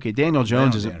and saying, Daniel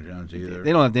Jones isn't. Daniel Jones either.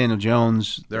 They don't have Daniel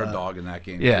Jones. They're a dog in that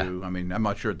game too. I mean, I'm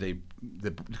not sure if the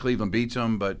Cleveland beats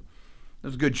them, but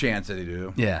there's a good chance that they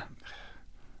do. Yeah.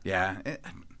 Yeah.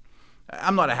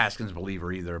 I'm not a Haskins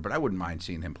believer either, but I wouldn't mind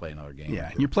seeing him play another game.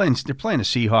 Yeah, they're playing the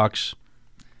Seahawks.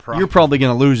 You're probably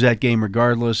going to lose that game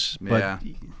regardless, but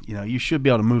you should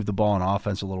be able to move the ball on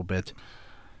offense a little bit.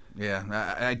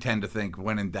 Yeah, I tend to think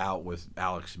when in doubt with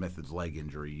Alex Smith's leg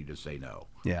injury, you just say no.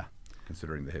 Yeah.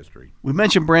 Considering the history. We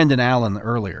mentioned Brandon Allen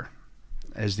earlier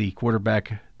as the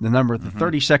quarterback, the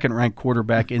 32nd ranked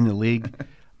quarterback in the league.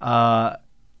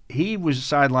 He was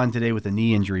sidelined today with a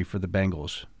knee injury for the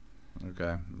Bengals.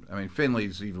 Okay. I mean,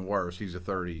 Finley's even worse. He's a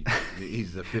 30.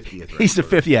 He's the 50th. He's the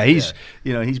 50th.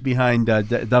 Yeah, he's behind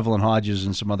Devlin Hodges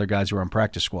and some other guys who are on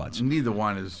practice squads. Neither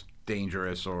one is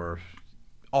dangerous or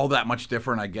all that much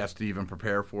different, I guess, to even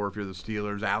prepare for if you're the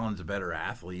Steelers. Allen's a better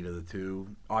athlete of the two.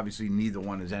 Obviously, neither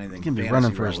one is anything. He can be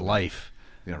running for his life.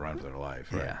 He's gonna run for their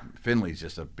life. Right? Yeah. Finley's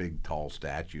just a big, tall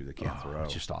statue that can't throw.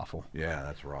 It's just awful. Yeah,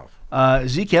 that's rough.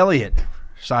 Zeke Elliott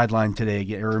sidelined today.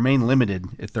 Remain limited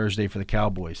at Thursday for the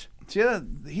Cowboys. Yeah,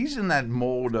 he's in that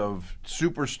mold of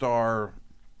superstar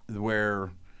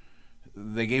where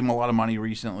they gave him a lot of money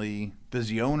recently. Does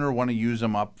the owner want to use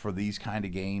him up for these kind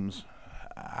of games?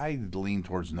 I lean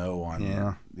towards no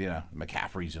on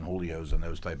McCaffrey's and Julio's and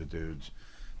those type of dudes.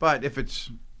 But if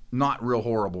it's not real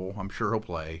horrible, I'm sure he'll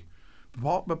play.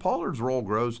 But Pollard's role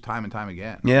grows time and time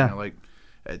again. Yeah.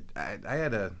 I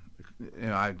had a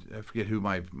I forget who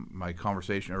my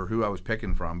conversation or who I was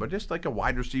picking from, but just like a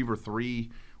wide receiver 3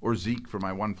 or Zeke for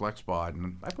my one flex spot,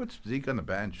 and I put Zeke on the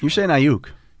bench. You're saying Ayuk?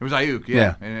 It was Ayuk,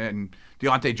 yeah. And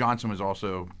Deontay Johnson was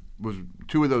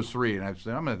 2 of those 3, and I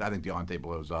think Deontay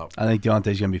blows up. I think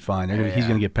Deontay's going to be fine. He's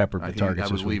going to get peppered with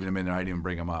targets. I was leaving him in there. I didn't even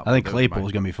bring him up. I think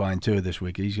Claypool's going to be fine too this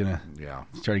week. He's going to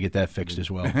try to get that fixed as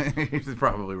well. He's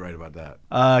probably right about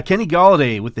that. Kenny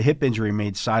Golladay with the hip injury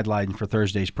made sidelined for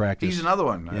Thursday's practice. He's another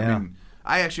one. Yeah. I mean,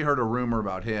 I actually heard a rumor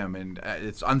about him, and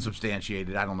it's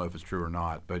unsubstantiated. I don't know if it's true or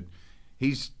not, but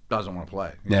he doesn't want to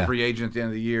play. He's a free agent at the end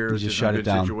of the year. He just shut it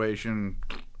down. Situation.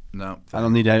 No, I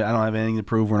don't have anything to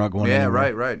prove. We're not going anywhere.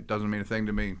 Yeah, right. Doesn't mean a thing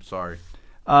to me. Sorry.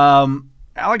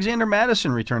 Alexander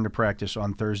Mattison returned to practice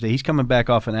on Thursday. He's coming back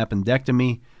off an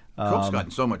appendectomy. Cook's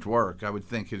gotten so much work. I would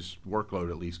think his workload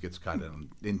at least gets cut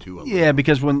into a little. Yeah,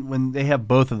 because when they have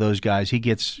both of those guys, he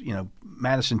gets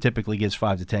Madison typically gets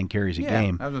 5 to 10 carries a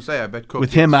game. I was gonna say I bet Cook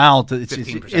with him out,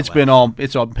 it's been all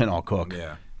Cook.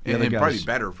 Yeah, and probably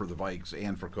better for the Vikes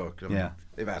and for Cook. I mean,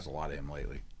 they've asked a lot of him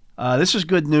lately. This is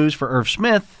good news for Irv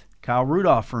Smith. Kyle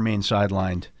Rudolph remains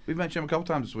sidelined. We've mentioned him a couple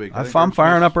times this week. I'm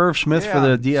firing up Irv Smith for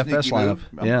the DFS lineup.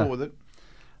 I'm cool with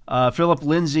it. Philip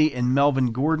Lindsay and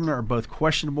Melvin Gordon are both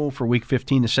questionable for Week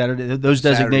 15 to Saturday. Those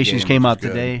designations came out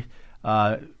today.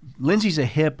 Lindsay's a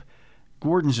hip,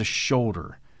 Gordon's a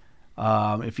shoulder.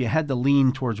 If you had to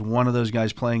lean towards one of those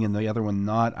guys playing and the other one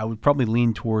not, I would probably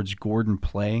lean towards Gordon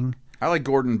playing. I like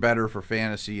Gordon better for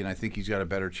fantasy, and I think he's got a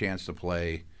better chance to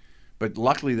play. But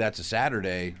luckily, that's a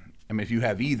Saturday. I mean, if you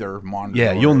have either,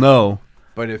 monitor. You'll know.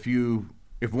 But if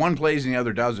one plays and the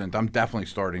other doesn't, I'm definitely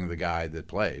starting the guy that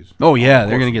plays. Oh yeah,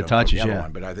 they're going to get touches. Yeah,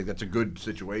 but I think that's a good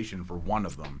situation for one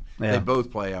of them. If they both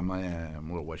play, I'm a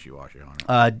little wishy-washy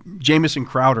on it. Jamison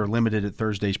Crowder limited at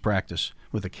Thursday's practice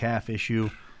with a calf issue.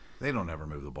 They don't ever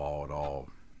move the ball at all.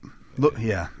 Look,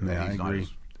 I agree. Not as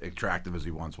attractive as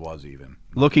he once was, even.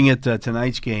 Looking at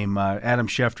tonight's game, Adam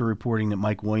Schefter reporting that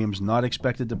Mike Williams not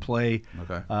expected to play.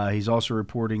 Okay. He's also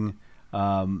reporting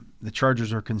the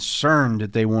Chargers are concerned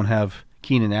that they won't have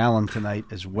Keenan Allen tonight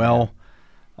as well.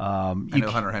 I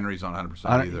know Hunter Henry's not 100%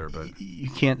 either, but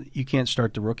you can't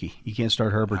start the rookie. You can't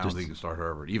start Herbert. I don't think you can start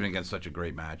Herbert, even against such a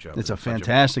great matchup. It's a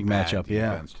fantastic matchup.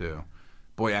 Defense too.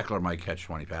 Boy, Eckler might catch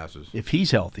 20 passes if he's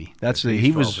healthy.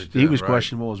 He was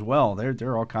questionable as well.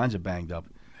 They're all kinds of banged up.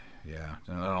 Yeah,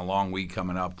 and a long week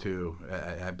coming up too.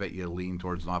 I bet you lean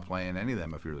towards not playing any of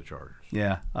them if you're the Chargers.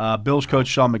 Yeah, Bills coach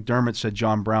Sean McDermott said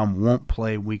John Brown won't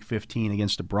play Week 15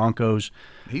 against the Broncos.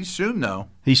 He's soon though.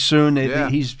 He's soon. Yeah.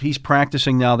 He's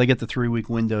practicing now. They get the 3-week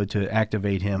window to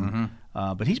activate him.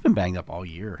 Mm-hmm. But he's been banged up all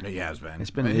year. He has been. It's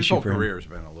been an issue for him. His whole career's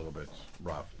been a little bit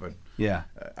rough, but yeah,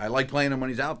 I like playing him when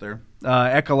he's out there.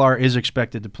 Ekeler is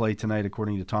expected to play tonight,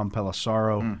 according to Tom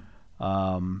Pelissaro.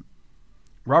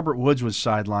 Robert Woods was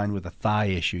sidelined with a thigh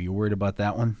issue. You worried about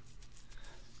that one?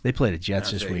 They play the Jets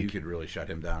this week. You could really shut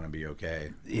him down and be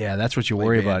okay. Yeah, that's what you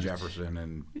worry about. Jefferson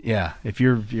and if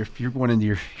you're going into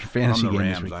your fantasy game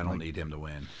Rams, this week, I don't need him to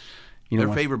win.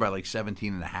 They're favored by like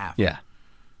 17.5. Yeah.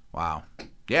 Wow.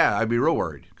 Yeah, I'd be real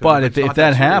worried. But if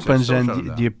that happens,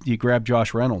 then do you grab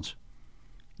Josh Reynolds?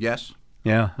 Yes.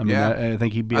 Yeah, I mean, I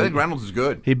think he'd be. I think Reynolds is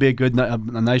good. He'd be a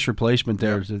nice replacement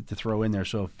there to throw in there.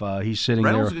 So if he's sitting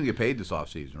Reynolds there, is going to get paid this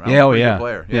offseason. Reynolds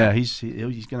player. Yeah, he's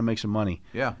going to make some money.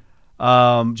 Yeah.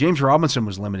 James Robinson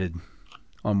was limited.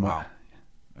 Wow.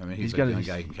 I mean, he's the only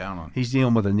guy you can count on. He's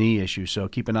dealing with a knee issue, so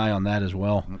keep an eye on that as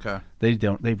well. Okay.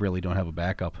 They really don't have a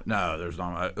backup. No, there's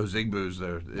not. Ozigbo's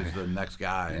is the next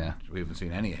guy. Yeah. We haven't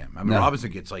seen any of him. I mean,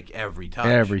 Robinson gets like every touch.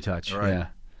 Every touch. Right. Yeah.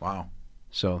 Wow.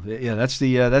 So that's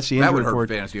the injury that would report.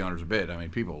 hurt fantasy owners a bit. I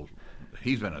mean,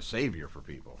 he's been a savior for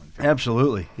people.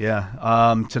 Absolutely,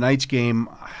 yeah. Tonight's game,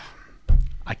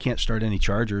 I can't start any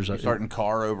Chargers. You're starting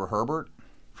Carr over Herbert.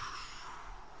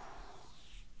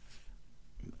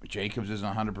 Jacobs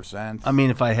isn't 100%. I mean,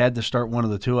 if I had to start one of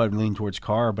the two, I'd lean towards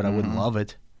Carr, but I wouldn't love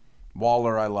it.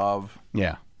 Waller, I love.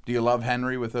 Yeah. Do you love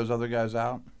Henry with those other guys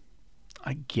out?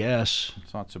 I guess.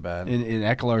 It's not so bad. And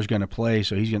Ekeler's going to play,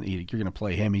 so you're going to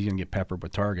play him. He's going to get peppered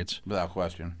with targets. Without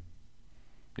question.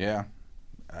 Yeah.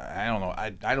 I don't know.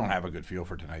 I don't have a good feel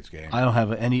for tonight's game. I don't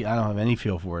have any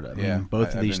feel for it. I mean,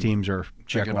 both of these teams are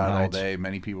checking about it all day.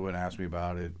 Many people would ask me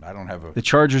about it. I don't have a. The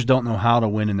Chargers don't know how to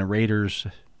win, and the Raiders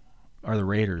are the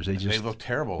Raiders. They look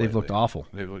terrible. They've looked awful.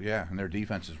 And their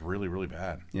defense is really, really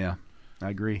bad. Yeah, I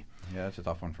agree. Yeah, that's a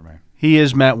tough one for me. He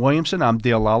is Matt Williamson. I'm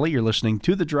Dale Lally. You're listening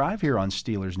to The Drive here on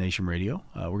Steelers Nation Radio.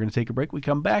 We're going to take a break. We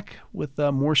come back with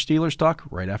more Steelers talk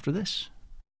right after this.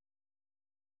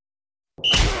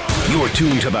 You're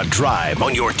tuned to The Drive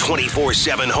on your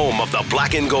 24/7 home of the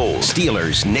Black and Gold.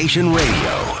 Steelers Nation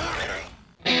Radio.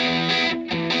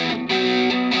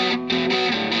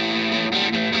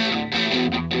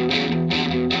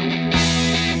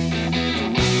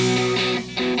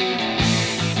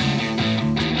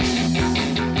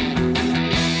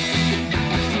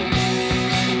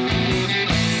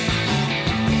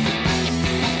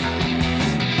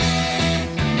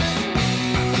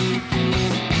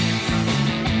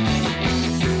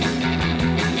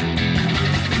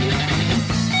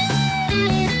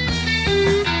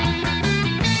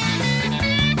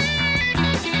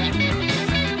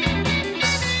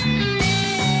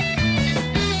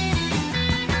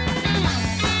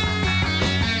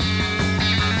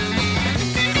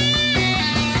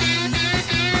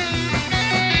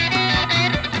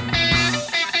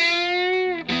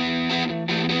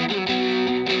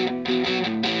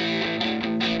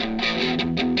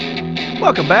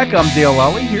 Welcome back. I'm Dale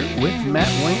Lally here with Matt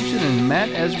Williamson. And Matt,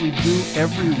 as we do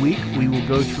every week, we will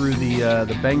go through the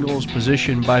Bengals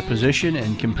position by position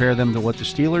and compare them to what the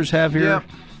Steelers have here. Yeah.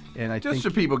 And I just think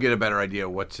so people get a better idea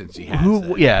of what Cincy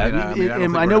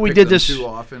has. I know we did this too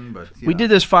often, but we did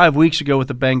this 5 weeks ago with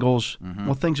the Bengals. Mm-hmm.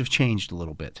 Well, things have changed a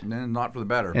little bit, and not for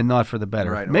the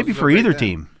better. Right. Maybe for either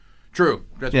team. True.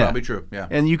 That's probably true. Yeah.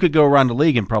 And you could go around the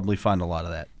league and probably find a lot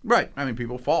of that. Right. I mean,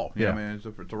 people fall. Yeah. I mean,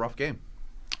 it's a rough game.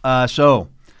 So,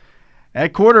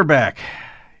 at quarterback,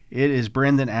 it is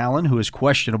Brandon Allen, who is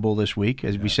questionable this week.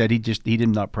 As we said, he did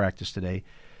not practice today.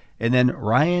 And then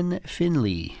Ryan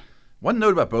Finley. One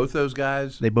note about both those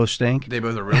guys. They both stink. They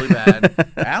both are really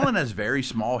bad. Allen has very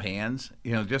small hands.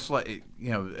 Just like,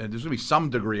 there's going to be some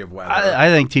degree of weather. I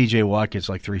think T.J. Watt gets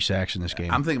like 3 sacks in this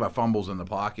game. I'm thinking about fumbles in the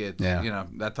pocket. Yeah.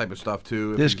 That type of stuff,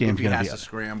 too. This game's going to be to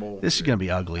scramble. This is going to be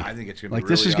ugly. I think it's going to be like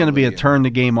this is going to be a turn the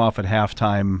game off at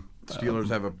halftime. Steelers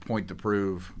have a point to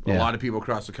prove. A lot of people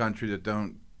across the country that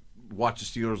don't watch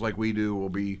the Steelers like we do will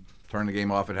be turning the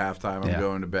game off at halftime. I'm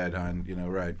going to bed, hon.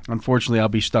 Right. Unfortunately, I'll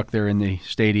be stuck there in the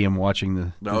stadium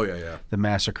watching the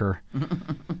massacre.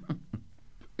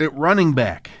 At running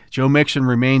back, Joe Mixon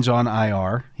remains on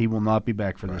IR. He will not be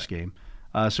back for this game.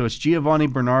 So it's Giovanni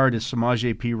Bernard, it's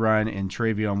Samaje Perine, and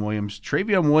Travion Williams.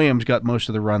 Travion Williams got most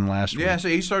of the run last week. Yeah, so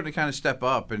he's starting to kind of step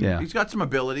up, and he's got some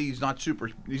ability. He's not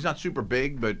super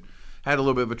big, but had a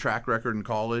little bit of a track record in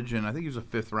college, and I think he was a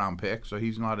 5th-round pick, so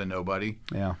he's not a nobody.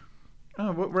 Yeah.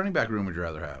 What running back room would you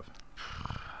rather have?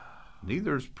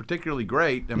 Neither's particularly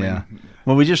great. I mean,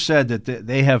 well, we just said that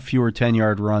they have fewer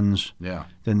 10-yard runs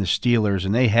than the Steelers,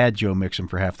 and they had Joe Mixon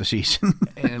for half the season.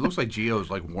 And it looks like Gio's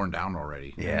like worn down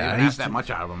already. Yeah, I mean, he's that much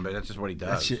out of him, but that's just what he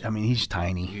does. He's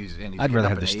tiny. He's I'd rather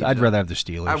have the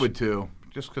Steelers. I would too,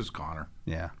 just because Connor.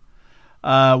 Yeah.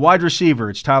 Wide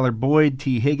receiver, it's Tyler Boyd,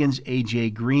 T. Higgins,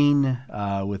 A.J. Green,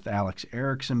 with Alex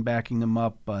Erickson backing them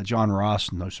up. John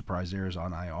Ross, no surprise there, is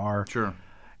on IR. Sure.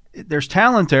 There's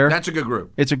talent there. That's a good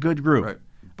group. It's a good group. Right.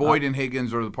 Boyd and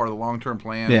Higgins are part of the long-term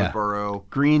plan with Burrow.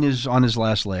 Green is on his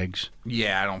last legs.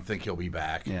 Yeah, I don't think he'll be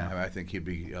back. Yeah. I think he'd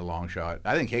be a long shot.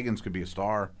 I think Higgins could be a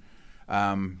star.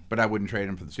 But I wouldn't trade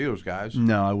him for the Steelers guys.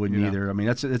 No, I wouldn't either. I mean,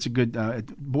 that's a good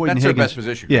Boyd and Higgins. That's their best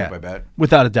position group, I bet.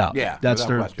 Without a doubt. Yeah,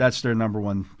 that's their number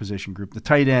one position group. The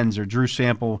tight ends are Drew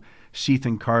Sample,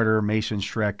 Sethan Carter, Mason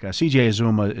Schreck. C.J.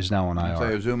 Azuma is now on IR. So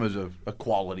Azuma's a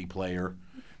quality player.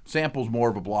 Sample's more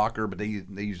of a blocker, but they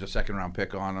used a 2nd-round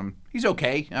pick on him. He's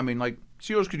okay. I mean, like,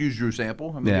 Steelers could use Drew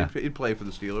Sample. I mean, he'd play for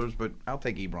the Steelers, but I'll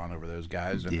take Ebron over those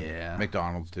guys. And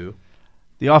McDonald's, too.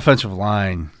 The offensive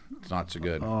line. It's not so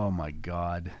good. Oh, my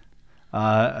God.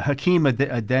 Hakeem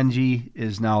Adeniji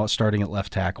is now starting at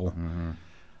left tackle.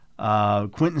 Mm-hmm.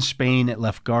 Quentin Spain at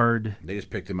left guard. They just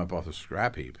picked him up off the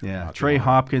scrap heap. Yeah. Trey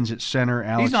Hopkins at center.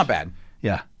 He's not bad.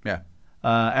 Yeah. Yeah.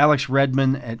 Alex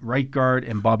Redmond at right guard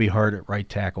and Bobby Hart at right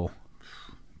tackle.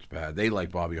 bad. They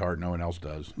like Bobby Hart. No one else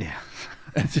does. Yeah.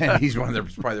 And he's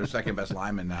probably their second best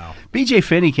lineman now. B.J.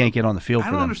 Finney can't get on the field for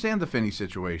I them. don't understand the Finney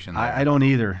situation. I don't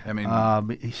either. I mean,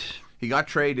 he got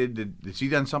traded. Has he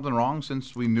done something wrong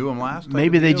since we knew him last?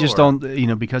 Maybe they just don't,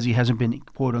 because he hasn't been,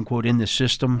 quote unquote, in the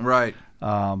system. Right.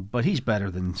 But he's better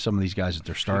than some of these guys that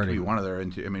they're starting. He could be one of their.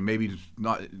 I mean, maybe he's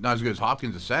not as good as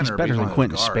Hopkins at center. He's better than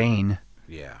Quentin Spain.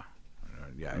 Yeah.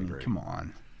 I agree. Come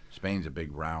on. Spain's a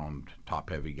big, round,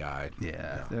 top-heavy guy.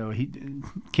 Yeah.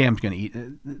 Cam's going to eat.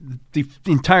 The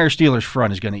entire Steelers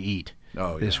front is going to eat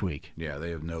this week. Yeah,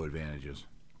 they have no advantages.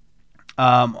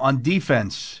 On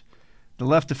defense, the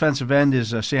left defensive end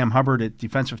is Sam Hubbard at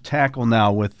defensive tackle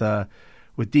now with both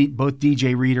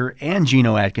DJ Reader and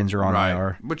Geno Atkins are on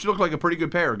IR. Which looked like a pretty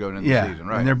good pair going into the season,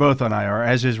 right? And they're both on IR,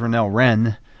 as is Rennell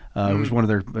Wren. Who was one of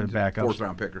their backups.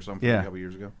 Fourth-round pick or something a couple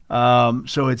years ago.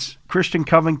 So it's Christian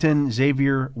Covington,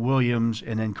 Xavier Williams,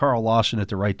 and then Carl Lawson at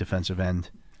the right defensive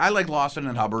end. I like Lawson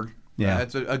and Hubbard. Yeah,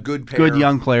 that's a good pair. Good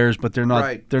young players, but they're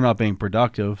not. They're not being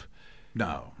productive.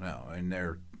 No, and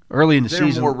they're early in the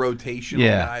season. They're more rotational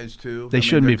guys too. They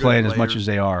shouldn't be playing as much as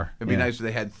they are. It'd be nice if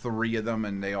they had 3 of them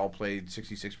and they all played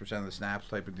 66% of the snaps,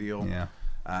 type of deal. Yeah,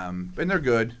 and they're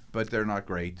good, but they're not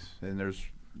great. And there's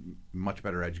much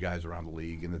better edge guys around the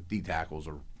league, and the D tackles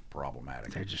are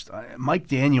problematic. They're just Mike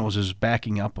Daniels is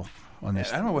backing up on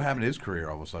this. I don't know what happened to his career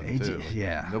all of a sudden too.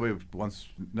 Yeah, nobody wants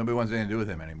anything to do with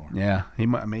him anymore. Yeah, he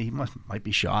might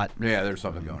be shot. Yeah, there's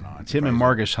something going on. It's him and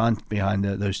Margus Hunt behind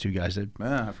those two guys.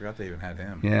 I forgot they even had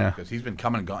him. Yeah, because he's been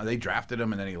coming and gone. They drafted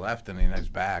him and then he left and then he's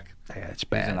back. Yeah, it's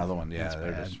bad. He's another one. Yeah,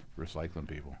 they're bad. just recycling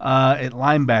people. At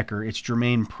linebacker, it's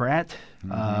Jermaine Pratt,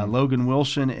 Logan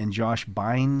Wilson, and Josh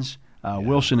Bynes.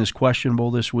 Wilson is questionable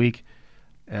this week.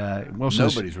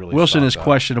 Wilson is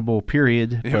questionable,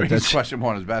 period. Yeah, but he's questionable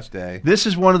on his best day. This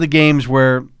is one of the games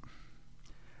where,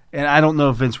 and I don't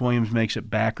know if Vince Williams makes it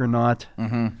back or not,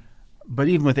 but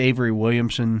even with Avery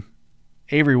Williamson's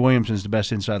the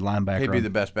best inside linebacker. He'd be the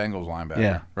best Bengals linebacker.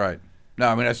 Yeah. Right. No,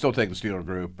 I mean, I still take the Steeler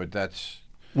group, but that's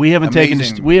we haven't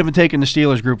amazing. taken the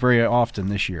Steelers group very often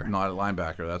this year. Not at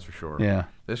linebacker, that's for sure. Yeah.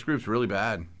 This group's really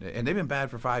bad, and they've been bad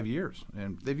for 5 years,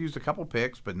 and they've used a couple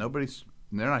picks, but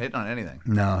they're not hitting on anything.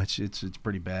 No, it's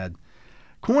pretty bad.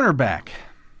 Cornerback,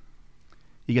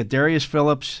 you got Darius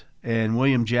Phillips and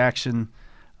William Jackson.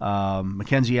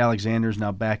 Mackenzie Alexander's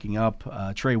now backing up.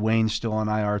 Trey Wayne's still on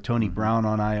IR. Tony Brown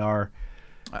on IR.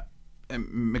 And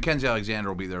Mackenzie Alexander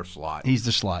will be their slot. He's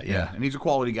the slot, yeah. And he's a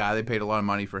quality guy. They paid a lot of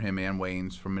money for him and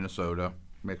Waynes from Minnesota.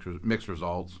 Mixed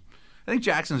results. I think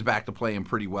Jackson's back to playing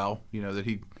pretty well. That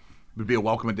he would be a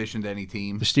welcome addition to any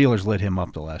team. The Steelers lit him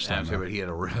up the last time. But he had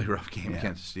a really rough game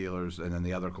against the Steelers, and then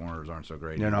the other corners aren't so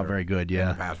great. They're not very good,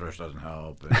 And the pass rush doesn't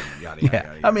help. And yada,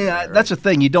 yada, I mean, that's the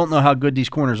thing. You don't know how good these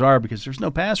corners are because there's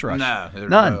no pass rush. No, there's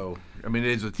none. I mean,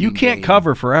 it is a team You can't game.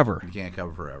 cover forever. You can't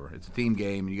cover forever. It's a team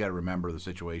game, and you got to remember the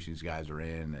situation these guys are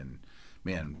in. And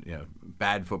man,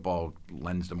 bad football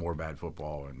lends to more bad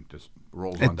football, and just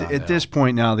rolls on downhill. At this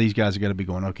point now, these guys are going to be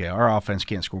going, okay, our offense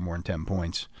can't score more than 10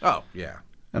 points. Oh yeah.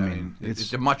 I mean,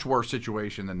 it's a much worse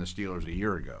situation than the Steelers a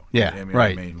year ago. Yeah,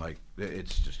 right. I mean, like,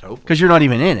 it's just hopeless. Because you're not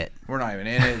even in it. We're not even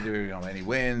in it. We don't have any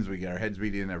wins. We get our heads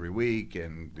beat in every week,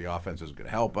 and the offense isn't going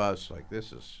to help us. Like,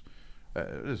 this is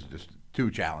just too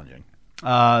challenging.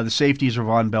 The safeties are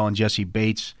Von Bell and Jesse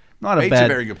Bates. Bates is a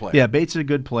very good player. Yeah, Bates is a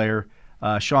good player.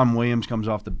 Sean Williams comes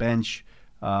off the bench.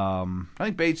 I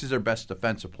think Bates is their best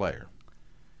defensive player.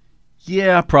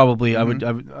 Yeah, probably. I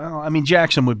mean,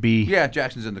 Jackson would be. Yeah,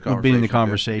 Jackson's in the conversation. Would be in the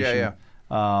conversation.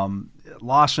 Yeah.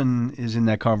 Lawson is in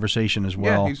that conversation as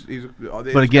well. Yeah,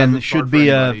 but again, should be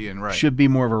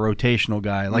more of a rotational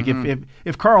guy. Like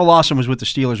if Carl Lawson was with the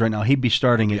Steelers right now, he'd be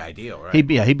starting it. Ideal, right?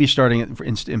 He'd be starting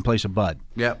it in place of Bud.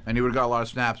 Yeah, and he would have got a lot of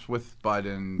snaps with Bud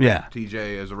and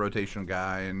TJ as a rotational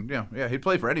guy, and he'd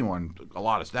play for anyone a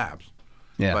lot of snaps.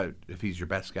 Yeah. But if he's your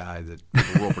best guy that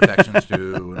people will protections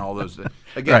to and all those things,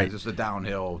 again, it's just the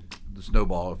downhill, the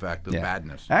snowball effect of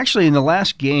badness. Actually, in the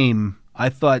last game, I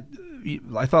thought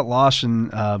Lawson,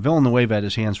 Villanueva had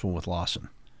his hands full with Lawson.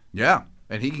 Yeah,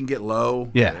 and he can get low.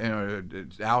 Yeah.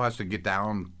 Al has to get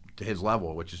down to his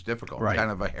level, which is difficult. Right. Kind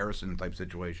of a Harrison-type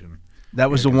situation. That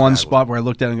was the one spot where I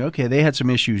looked at it and go, okay, they had some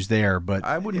issues there. But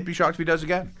I wouldn't be shocked if he does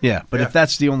again. Yeah, but if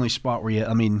that's the only spot where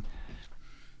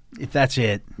if that's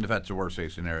it. If that's the worst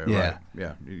case scenario, right?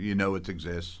 Yeah, it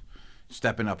exists.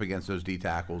 Stepping up against those D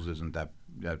tackles isn't that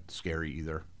scary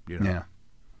either. Yeah.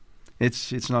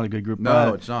 It's not a good group.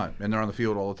 No, it's not. And they're on the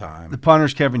field all the time. The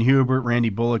punters, Kevin Hubert, Randy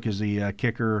Bullock is the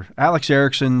kicker. Alex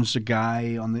Erickson's a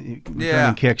guy on the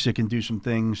returning kicks that can do some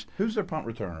things. Who's their punt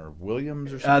returner?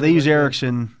 Williams or something? They use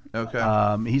Erickson.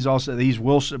 Okay. They use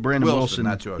Wilson. Brandon Wilson.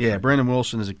 That's who I was thinking. Brandon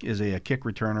Wilson is a kick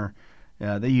returner.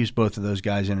 They use both of those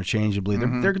guys interchangeably.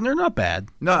 They're not bad.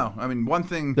 No, I mean one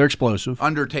thing. They're explosive.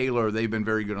 Under Taylor, they've been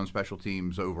very good on special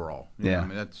teams overall. Yeah. I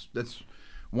mean that's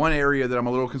one area that I'm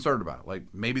a little concerned about. Like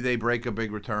maybe they break a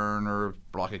big return or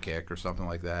block a kick or something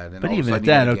like that. And but even at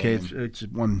that, okay, it's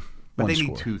one. But they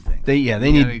score. need two things.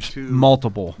 They need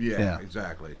multiple. Yeah,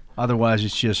 exactly. Otherwise,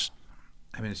 it's just.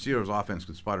 I mean, the Steelers' offense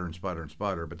could sputter and sputter and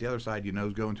sputter, but the other side,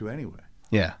 is going to anyway.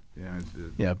 Yeah.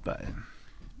 But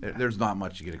there's not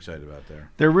much to get excited about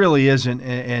there. There really isn't,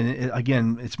 and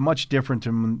again, it's much different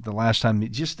than the last time.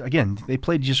 They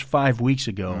played just 5 weeks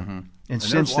ago, and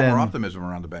since there's a lot more optimism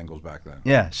around the Bengals back then.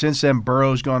 Yeah, since then,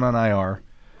 Burrow's gone on IR.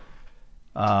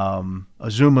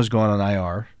 Azuma's gone on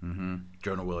IR.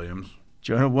 Jonah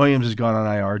Williams has gone on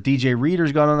IR. DJ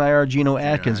Reader's gone on IR. Geno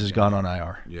Atkins has gone on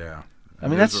IR. Yeah. I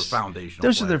mean, that's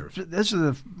foundational. Those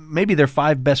are maybe their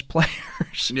 5 best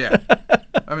players. Yeah,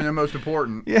 I mean they're most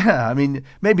important. Yeah, I mean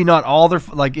maybe not all their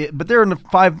but they're in the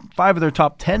five of their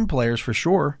top 10 players for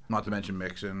sure. Not to mention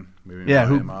Mixon. Maybe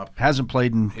who him up. hasn't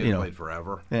played in played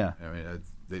forever. Yeah, I mean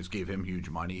they just gave him huge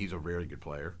money. He's a very good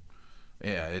player.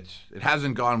 Yeah, it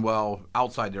hasn't gone well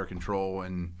outside their control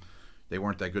and. They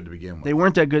weren't that good to begin with. They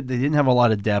weren't that good. They didn't have a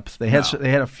lot of depth. They had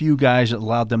a few guys that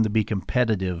allowed them to be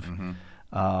competitive.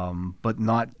 But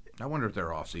not. I wonder if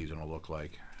their off season will look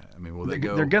like. I mean, will they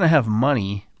go? They're going to have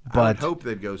money, but I would hope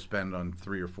they'd go spend on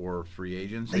 3 or 4 free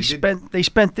agents. They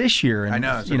spent this year, and I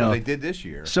know. So they did this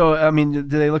year. So I mean, do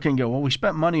they look and go? Well, we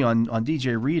spent money on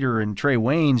DJ Reader and Trey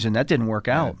Waynes, and that didn't work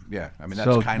out. Yeah, I mean, that's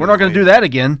so we're not going to do that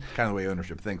again. Kind of the way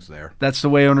ownership thinks there. That's the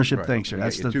way ownership thinks there.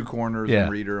 That's the 2 corners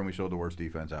and Reader, and we showed the worst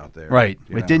defense out there. Right.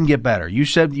 It didn't get better. You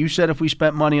said if we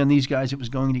spent money on these guys, it was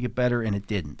going to get better, and it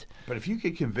didn't. But if you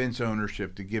could convince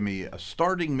ownership to give me a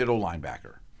starting middle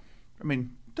linebacker, I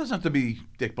mean, it doesn't have to be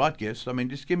Dick Butkus. I mean,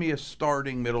 just give me a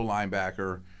starting middle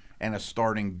linebacker and a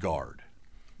starting guard.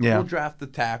 Yeah. We'll draft the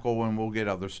tackle and we'll get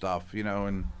other stuff,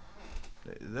 and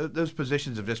those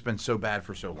positions have just been so bad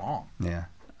for so long. Yeah.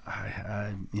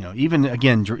 Even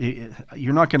again,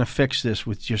 you're not going to fix this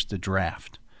with just the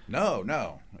draft.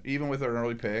 No. Even with an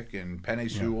early pick and Penei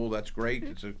Sewell, that's great.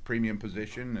 It's a premium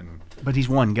position, but he's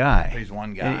one guy.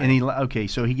 And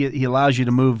so he allows you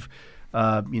to move.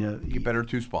 You get better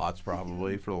 2 spots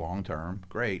probably for the long term.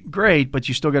 Great, but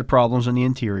you still got problems on the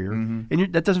interior, and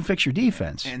that doesn't fix your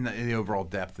defense. And the overall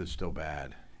depth is still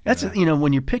bad. That's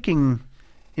when you're picking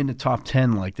in the top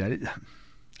 10 like that.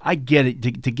 I get it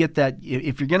to get that.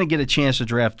 If you're going to get a chance to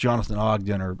draft Jonathan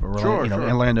Ogden or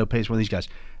Orlando Pace, one of these guys,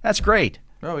 that's great.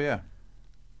 Oh yeah,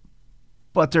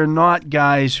 but they're not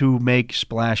guys who make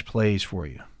splash plays for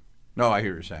you. No, I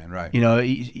hear what you're saying. Right.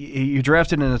 You're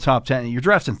drafted in the top 10. You're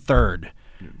drafting 3rd.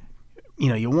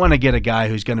 You want to get a guy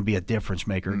who's going to be a difference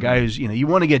maker. A guy who's you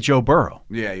want to get Joe Burrow.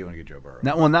 Yeah, you want to get Joe Burrow.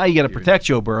 Now you got to protect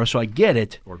Joe Burrow. So I get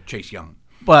it. Or Chase Young.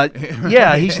 But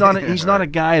yeah, he's not a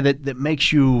guy that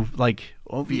makes you like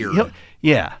fear.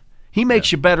 He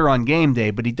makes you better on game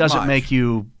day, but he doesn't make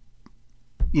you.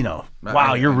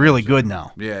 Wow, you're really good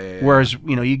now. Yeah. Whereas,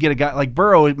 you get a guy like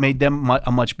Burrow, it made them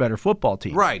a much better football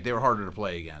team. Right, they were harder to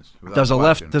play against. Does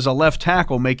a left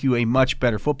tackle make you a much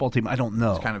better football team? I don't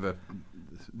know. It's kind of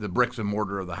the bricks and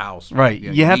mortar of the house. Right.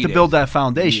 You have to build that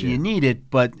foundation. You need it,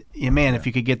 but if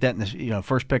you could get that in the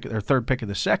first pick or 3rd pick of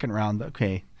the 2nd round,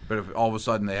 okay. But if all of a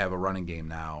sudden they have a running game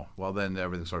now, well, then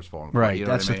everything starts falling apart. Right,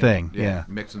 that's the thing. Yeah.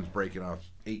 Mixon's breaking off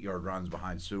 8-yard runs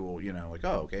behind Sewell.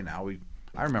 Now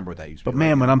I remember what that used to be. But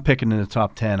man, when I'm picking in the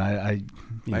top 10, I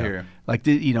hear you. Like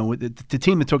the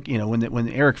team that took when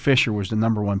Eric Fisher was the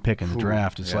number 1 pick in the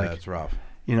draft, it's like that's rough.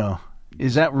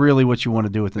 Is that really what you want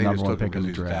to do with the number 1 pick in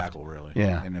the draft? Tackle, really.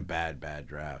 Yeah. In a bad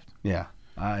draft. Yeah.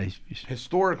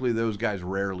 Historically, those guys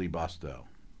rarely bust though.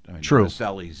 I mean, True.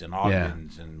 Sellys and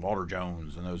Ogdens and Walter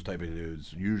Jones and those type of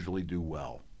dudes usually do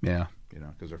well. Yeah.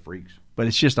 Because they're freaks. But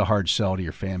it's just a hard sell to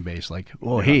your fan base. Like,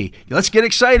 hey, let's get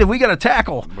excited. We got a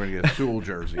tackle. We're going to get a Sewell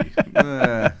jersey.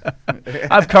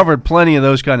 I've covered plenty of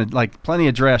those plenty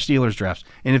of Steelers drafts.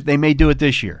 And if they may do it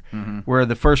this year, where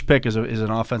the first pick is an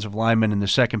offensive lineman and the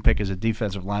second pick is a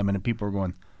defensive lineman, and people are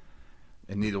going.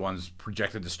 And neither one's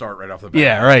projected to start right off the bat.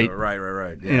 Yeah, right. So,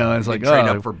 right. Yeah. It's like,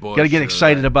 got to get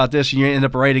excited about this, and you end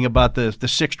up writing about the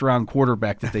 6th-round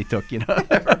quarterback that they took. Right.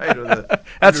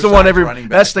 That's the one.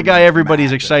 That's the guy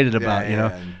everybody's excited about.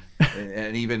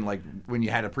 And even like when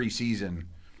you had a preseason,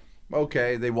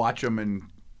 okay, they watch them and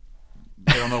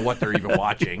They don't know what they're even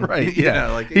watching. Right,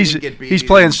 yeah. He's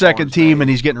playing second team and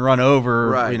he's getting run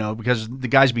over, because the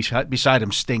guys beside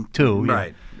him stink too.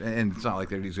 Right. And it's not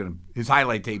like his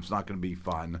highlight tape's not going to be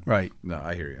fun. Right. No,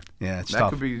 I hear you. Yeah, it's tough.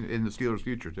 tough. That could be in the Steelers'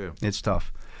 future, too. It's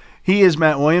tough. He is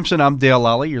Matt Williamson. I'm Dale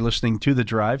Lally. You're listening to The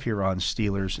Drive here on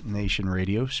Steelers Nation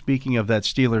Radio. Speaking of that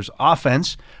Steelers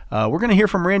offense, we're going to hear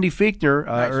from Randy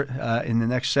Fichtner in the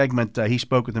next segment. He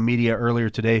spoke with the media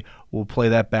earlier today. We'll play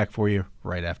that back for you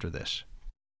right after this.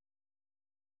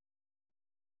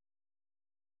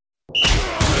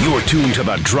 You're tuned to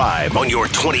The Drive on your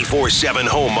 24/7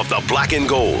 home of the Black and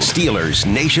Gold. Steelers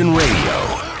Nation Radio.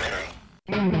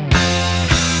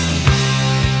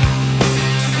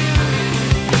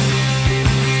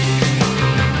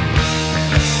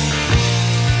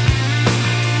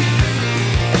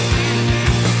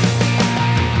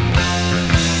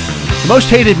 The most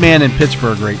hated man in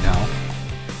Pittsburgh right now,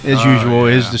 as usual,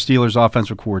 is the Steelers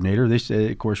offensive coordinator. This,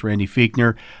 of course, Randy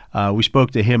Fichtner. We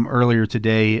spoke to him earlier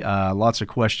today. Lots of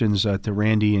questions to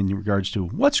Randy in regards to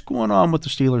what's going on with the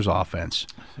Steelers offense.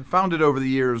 I found it over the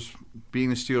years, being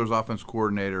the Steelers offense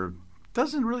coordinator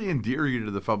doesn't really endear you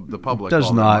to the public.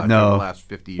 Does not, no. The last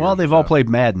 50 years. Well, they've all played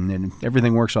Madden, and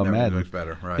everything works on Madden. Looks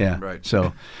better, right? Yeah, right.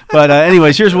 So, but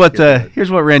anyways, here's what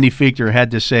Randy Fichtner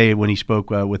had to say when he spoke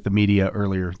with the media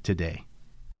earlier today.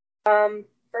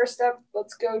 First up,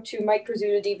 let's go to Mike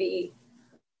Pizzuta, DVE.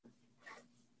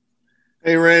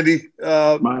 Hey, Randy.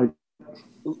 A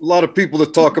lot of people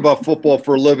that talk about football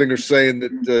for a living are saying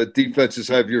that defenses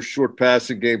have your short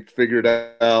passing game figured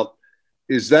out.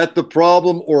 Is that the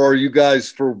problem, or are you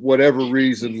guys, for whatever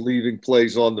reason, leaving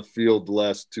plays on the field the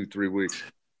last 2-3 weeks?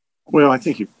 Well, I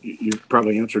think you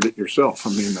probably answered it yourself.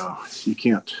 I mean, you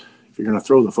can't – if you're going to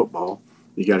throw the football,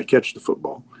 you got to catch the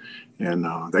football. And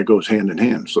that goes hand in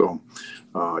hand. So,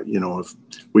 if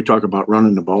we talk about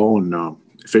running the ball and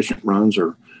efficient runs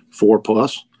are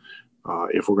 4+,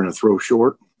 if we're going to throw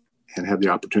short and have the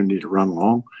opportunity to run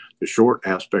long, the short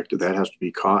aspect of that has to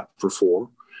be caught for 4.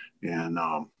 And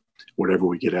whatever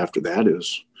we get after that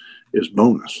is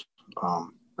bonus.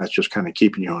 That's just kind of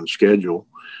keeping you on schedule.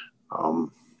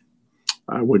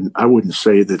 I wouldn't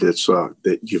say that it's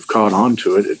that you've caught on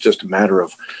to it. It's just a matter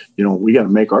of, we got to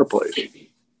make our plays.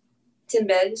 Tim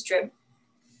Benz, Trim.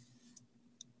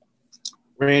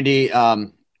 Randy,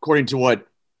 according to what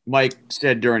Mike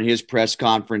said during his press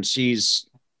conference, he's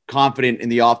confident in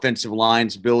the offensive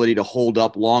line's ability to hold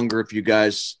up longer if you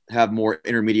guys have more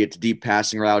intermediate to deep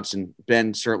passing routes. And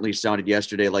Ben certainly sounded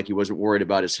yesterday like he wasn't worried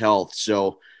about his health.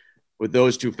 So with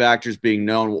those two factors being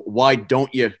known, why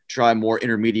don't you try more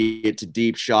intermediate to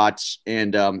deep shots?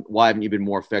 And why haven't you been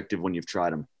more effective when you've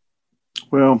tried them?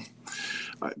 Well,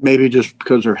 maybe just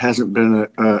because there hasn't been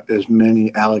as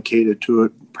many allocated to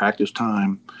it practice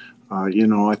time.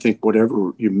 I think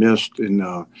whatever you missed in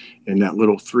that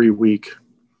little 3-week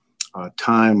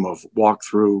time of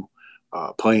walkthrough,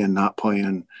 playing, not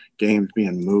playing, games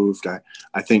being moved,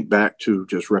 I think back to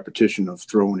just repetition of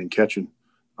throwing and catching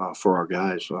for our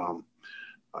guys.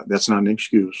 That's not an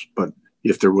excuse, but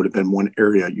if there would have been one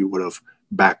area you would have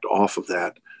backed off of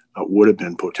that, would have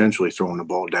been potentially throwing the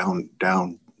ball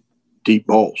down deep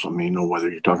balls. I mean, whether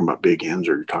you're talking about big ends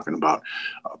or you're talking about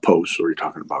posts or you're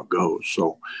talking about goes.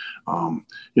 So,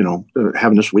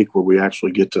 having this week where we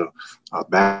actually get to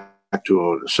back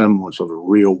to a semblance of a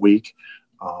real week,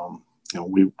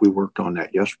 we worked on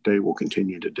that yesterday. We'll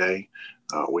continue today.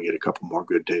 We get a couple more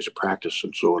good days of practice,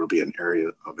 and so it'll be an area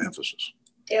of emphasis.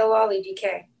 Dale Lally,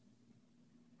 DK.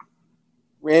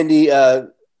 Randy,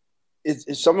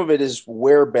 some of it is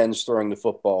where Ben's throwing the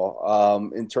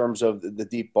football in terms of the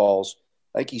deep balls.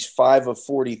 I think he's 5 of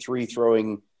 43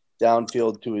 throwing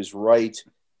downfield to his right,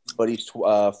 but he's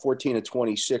 14 of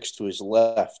 26 to his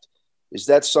left. Is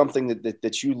that something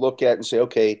that you look at and say,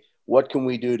 okay, what can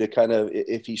we do to kind of,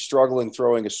 if he's struggling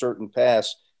throwing a certain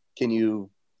pass, can you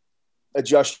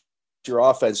adjust your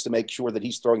offense to make sure that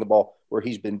he's throwing the ball where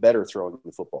he's been better throwing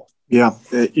the football? Yeah,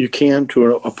 you can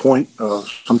to a point.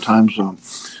 Sometimes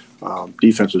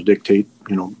defenses dictate,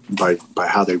 by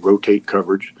how they rotate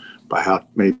coverage, by how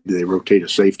maybe they rotate a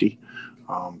safety.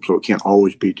 So it can't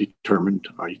always be determined.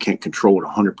 You can't control it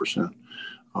 100%.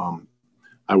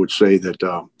 I would say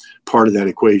that part of that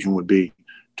equation would be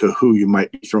to who you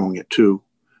might be throwing it to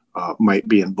might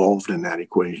be involved in that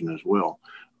equation as well.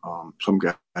 Some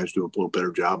guys do a little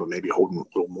better job of maybe holding a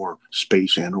little more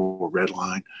space in or red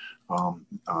line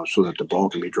so that the ball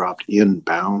can be dropped in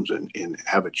bounds and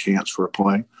have a chance for a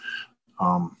play.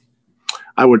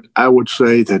 I would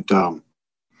say that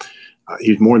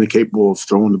he's more than capable of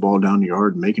throwing the ball down the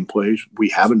yard and making plays. We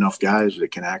have enough guys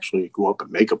that can actually go up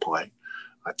and make a play.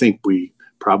 I think we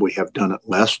probably have done it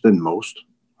less than most.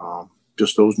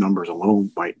 Just those numbers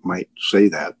alone might say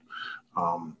that.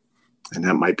 And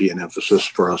that might be an emphasis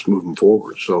for us moving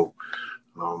forward. So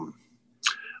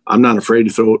I'm not afraid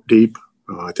to throw it deep.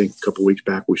 I think a couple of weeks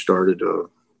back we started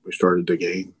the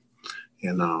game,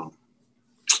 and I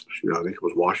think it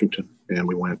was Washington, and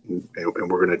we went and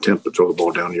we're going to attempt to throw the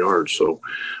ball down the yard. So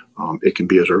it can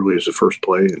be as early as the first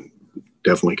play, and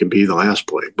definitely can be the last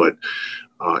play. But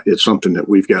it's something that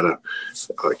we've got to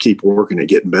keep working at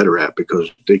getting better at,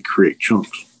 because they create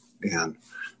chunks, and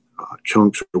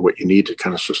chunks are what you need to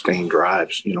kind of sustain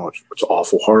drives. It's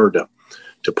awful hard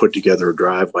to put together a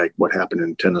drive like what happened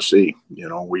in Tennessee.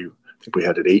 I think we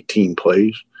had 18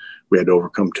 plays. We had to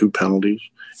overcome 2 penalties.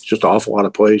 It's just an awful lot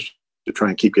of plays to try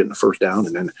and keep getting the first down,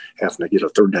 and then having to get a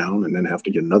third down, and then have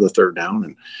to get another third down.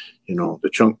 And, the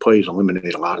chunk plays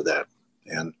eliminate a lot of that.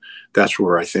 And that's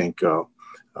where I think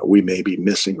we may be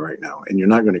missing right now. And you're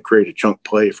not going to create a chunk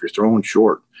play if you're throwing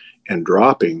short and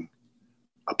dropping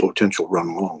a potential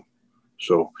run long.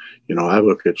 So, I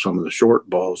look at some of the short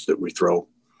balls that we throw,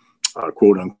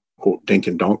 quote unquote, dink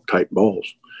and dunk type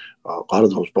balls. A lot of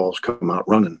those balls come out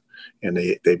running, and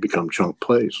they become chunk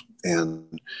plays.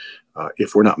 And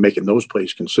if we're not making those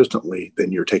plays consistently,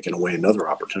 then you're taking away another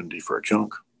opportunity for a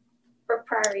chunk. For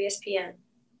Prior ESPN.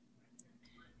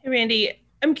 Hey, Randy,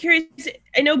 I'm curious.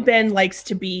 I know Ben likes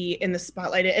to be in the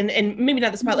spotlight, and maybe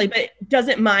not the spotlight, but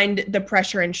doesn't mind the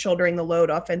pressure and shouldering the load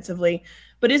offensively.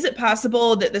 But is it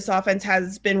possible that this offense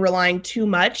has been relying too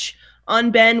much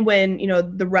on Ben when,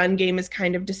 the run game has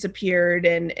kind of disappeared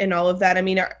and all of that? I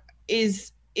mean,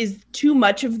 is too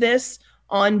much of this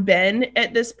on Ben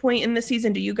at this point in the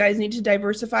season? Do you guys need to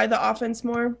diversify the offense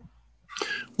more?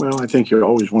 Well, I think you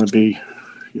always want to be,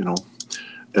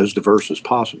 as diverse as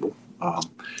possible.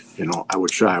 I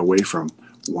would shy away from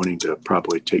wanting to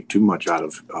probably take too much out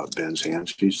of Ben's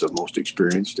hands. He's the most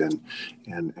experienced and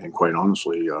quite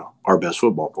honestly, our best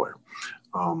football player.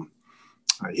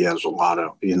 He has a lot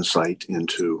of insight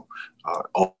into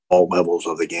all levels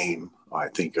of the game. I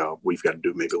think we've got to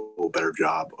do maybe a little better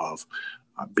job of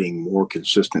being more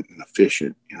consistent and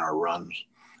efficient in our runs.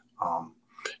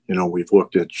 We've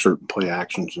looked at certain play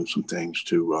actions and some things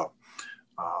to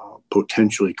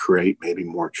potentially create maybe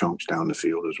more chunks down the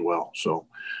field as well. So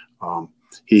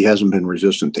he hasn't been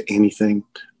resistant to anything.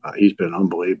 He's been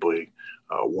unbelievably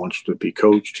wants to be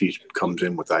coached. He comes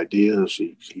in with ideas.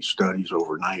 He studies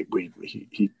overnight.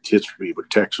 He hits me with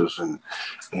Texas and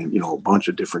a bunch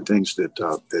of different things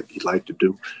that he'd like to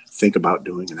do, think about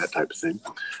doing, and that type of thing.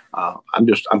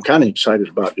 I'm kind of excited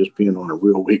about just being on a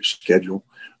real week schedule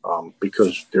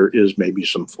because there is maybe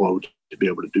some flow to be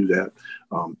able to do that.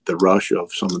 The rush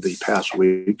of some of the past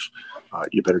weeks,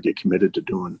 you better get committed to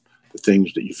doing the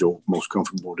things that you feel most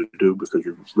comfortable to do, because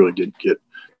you really didn't get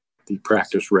the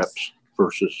practice reps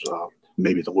versus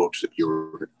maybe the looks that you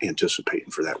were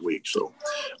anticipating for that week. So,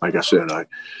 like I said,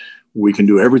 we can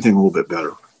do everything a little bit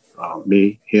better.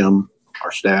 Me, him,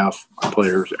 our staff, our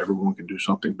players, everyone can do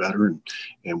something better,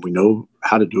 and we know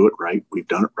how to do it right. We've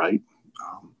done it right.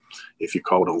 If you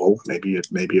call it a low, maybe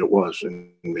it was,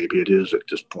 and maybe it is at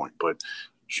this point. But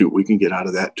shoot, we can get out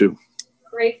of that too.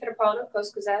 Ray Fittipaldo,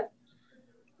 Post-Gazette.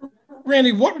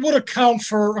 Randy, what would account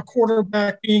for a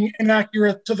quarterback being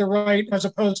inaccurate to the right as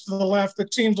opposed to the left?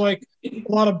 It seems like a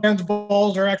lot of Ben's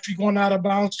balls are actually going out of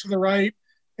bounds to the right,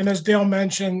 and as Dale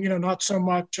mentioned, not so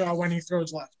much when he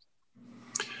throws left.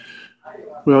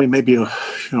 Well, maybe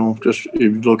just if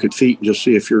you look at feet and just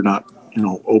see if you're not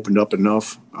opened up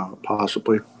enough,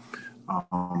 possibly.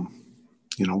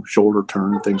 Shoulder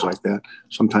turn, things like that.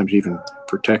 Sometimes even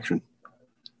protection.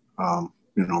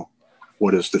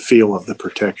 What is the feel of the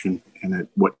protection and at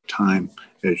what time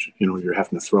as you're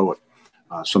having to throw it.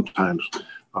 Sometimes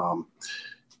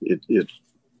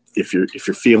if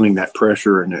you're feeling that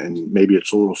pressure and maybe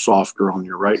it's a little softer on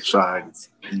your right side,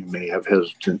 you may have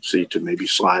hesitancy to maybe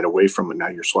slide away from it. Now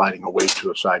you're sliding away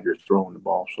to a side you're throwing the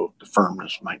ball, so the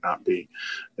firmness might not be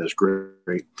as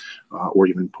great, or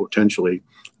even potentially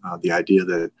the idea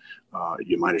that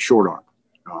you might have short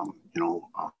arm.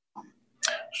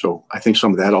 So I think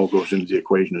some of that all goes into the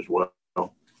equation as well.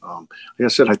 Like I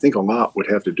said, I think a lot would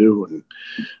have to do,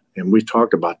 and we've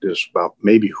talked about this, about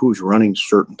maybe who's running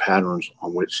certain patterns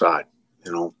on which side.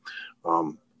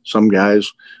 Some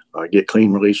guys get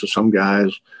clean releases. Some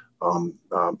guys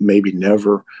maybe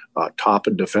never top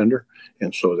a defender,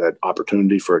 and so that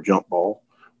opportunity for a jump ball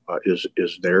is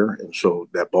there, and so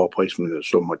that ball placement is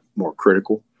so much more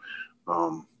critical.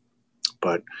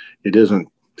 But it isn't.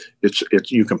 It's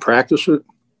you can practice it.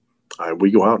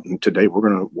 We go out and today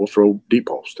we'll throw deep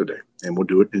balls today, and we'll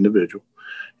do it individual,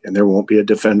 and there won't be a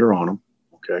defender on them.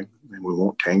 Okay, and we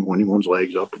won't tangle anyone's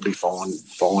legs up and be falling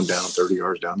down 30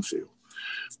 yards down the field.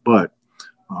 But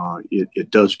it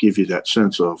does give you that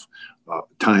sense of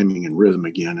timing and rhythm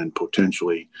again, and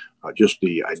potentially just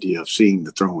the idea of seeing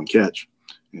the throw and catch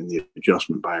and the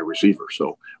adjustment by a receiver.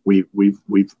 So we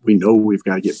know we've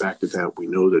got to get back to that. We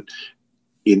know that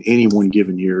in any one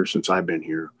given year since I've been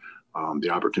here, the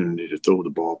opportunity to throw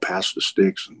the ball past the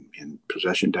sticks and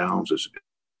possession downs is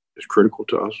critical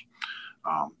to us.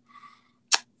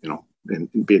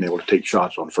 And being able to take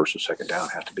shots on first and second down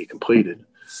have to be completed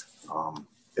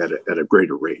at a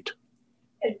greater rate.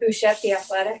 Ed Bouchette, The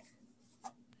Athletic.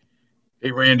 Hey,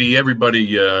 Randy,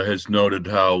 everybody has noted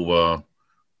how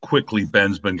quickly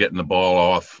Ben's been getting the ball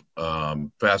off,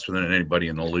 faster than anybody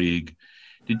in the league.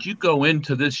 Did you go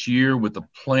into this year with a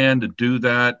plan to do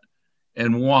that?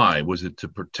 And why? Was it to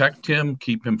protect him,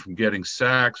 keep him from getting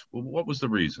sacks? What was the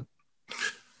reason?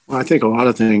 Well, I think a lot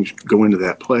of things go into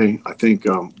that play. I think,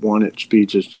 one, it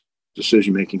speeds his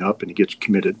decision-making up and he gets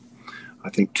committed. I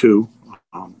think, two,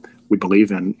 we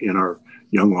believe in our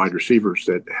young wide receivers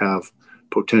that have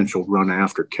potential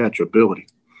run-after-catch ability.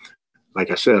 Like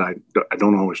I said, I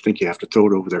don't always think you have to throw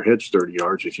it over their heads 30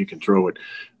 yards. If you can throw it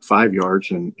 5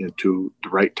 yards and into the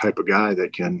right type of guy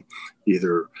that can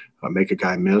either make a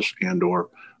guy miss and or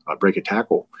break a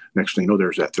tackle, next thing you know,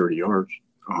 there's that 30 yards.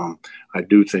 I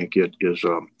do think it is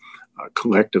a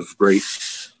collective great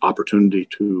opportunity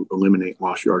to eliminate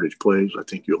lost yardage plays. I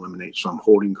think you eliminate some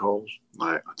holding calls.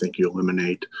 I think you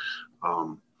eliminate,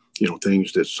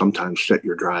 things that sometimes set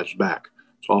your drives back.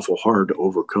 It's awful hard to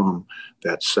overcome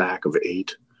that sack of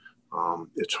 8.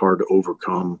 It's hard to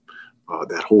overcome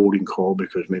that holding call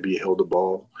because maybe you held the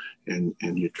ball and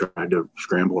you tried to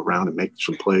scramble around and make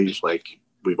some plays like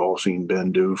we've all seen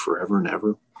Ben do forever and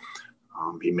ever.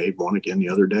 He made one again the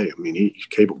other day. I mean, he's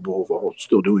capable of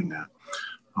still doing that.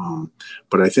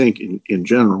 But I think in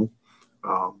general,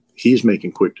 he's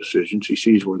making quick decisions. He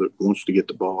sees where he wants to get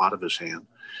the ball out of his hand.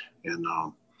 And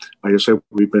like I said,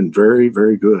 we've been very,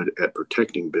 very good at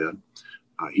protecting Ben.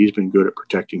 He's been good at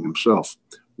protecting himself.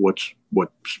 What's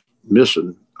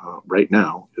missing right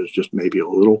now is just maybe a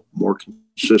little more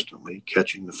consistently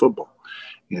catching the football.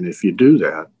 And if you do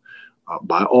that,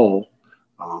 by all,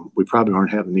 we probably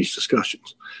aren't having these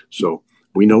discussions. So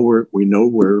we know where we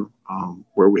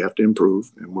have to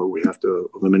improve and where we have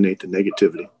to eliminate the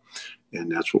negativity,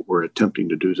 and that's what we're attempting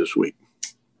to do this week.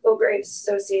 Bill Graves,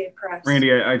 Associated Press.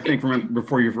 Randy, I think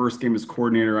before your first game as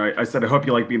coordinator, I said I hope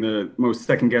you like being the most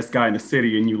second-guessed guy in the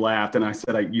city, and you laughed, and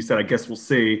you said I guess we'll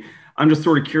see. I'm just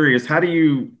sort of curious, how do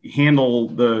you handle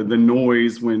the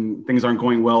noise when things aren't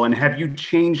going well, and have you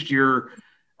changed your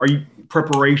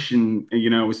preparation,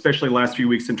 especially the last few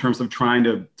weeks in terms of trying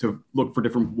to look for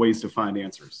different ways to find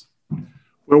answers?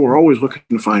 Well, we're always looking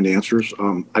to find answers.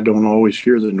 I don't always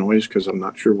hear the noise because I'm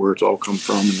not sure where it's all come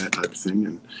from and that type of thing.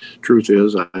 And truth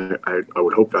is, I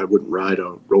would hope I wouldn't ride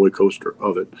a roller coaster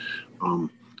of it.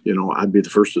 I'd be the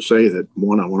first to say that,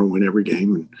 one, I want to win every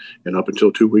game. And up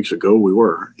until 2 weeks ago, we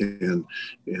were. And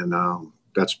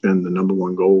that's been the number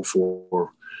one goal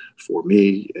for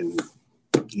me in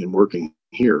working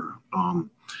here.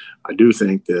 I do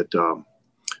think that,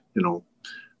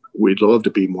 we'd love to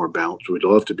be more balanced. We'd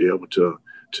love to be able to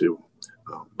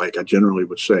like I generally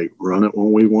would say, run it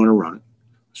when we want to run it,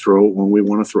 throw it when we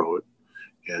want to throw it,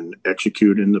 and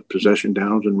execute in the possession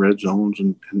downs and red zones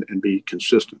and be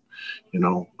consistent.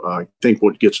 I think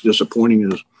what gets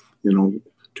disappointing is,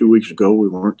 2 weeks ago, we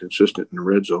weren't consistent in the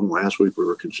red zone. Last week, we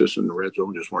were consistent in the red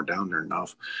zone, just weren't down there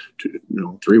enough.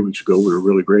 3 weeks ago, we were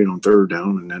really great on third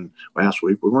down. And then last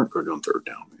week, we weren't good on third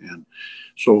down. And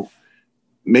so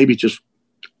maybe just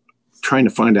trying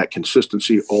to find that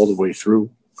consistency all the way through.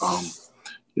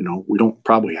 We don't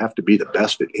probably have to be the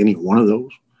best at any one of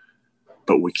those,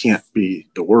 but we can't be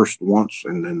the worst once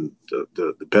and then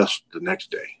the best the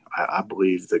next day. I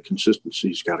believe the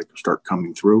consistency's got to start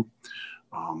coming through.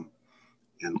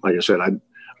 And like I said,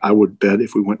 I would bet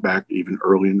if we went back even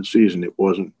early in the season, it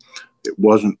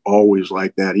wasn't always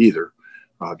like that either,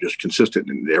 just consistent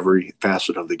in every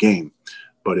facet of the game.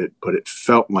 But it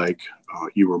felt like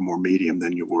you were more medium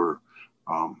than you were,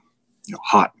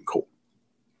 hot and cold.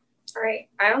 All right.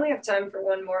 I only have time for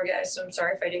one more, guys, so I'm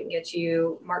sorry if I didn't get to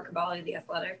you. Mark Cavalli, The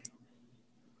Athletic.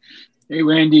 Hey,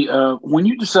 Randy, when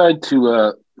you decide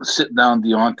to sit down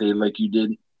Deontay like you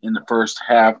did in the first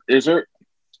half, is there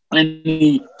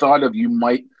any thought of you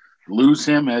might lose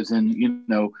him, as in,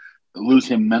 lose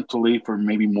him mentally for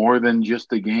maybe more than just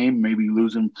the game, maybe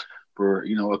lose him for,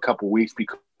 a couple of weeks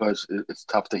because it's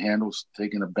tough to handle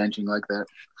taking a benching like that?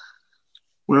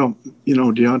 Well,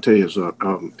 Deontay is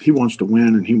he wants to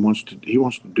win and he wants to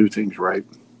do things right.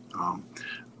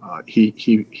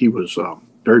 he was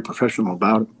very professional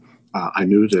about it. I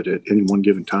knew that at any one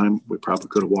given time, we probably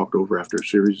could have walked over after a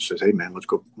series and says, "Hey man, let's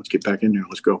go. Let's get back in there.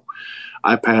 Let's go."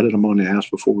 I patted him on the ass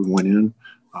before we went in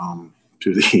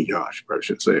to the. I probably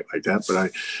shouldn't say it like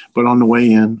that, but on the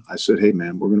way in, I said, "Hey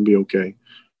man, we're going to be okay,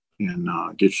 and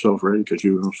get yourself ready because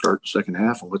you're going to start the second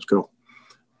half, and let's go."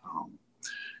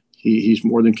 He's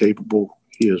more than capable.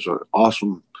 He is an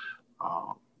awesome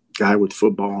guy with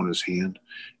football in his hand,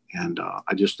 and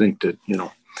I just think that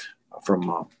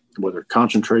from whether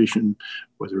concentration,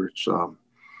 whether it's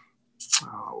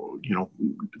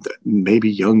maybe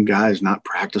young guys not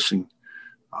practicing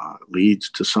leads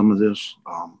to some of this.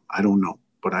 I don't know,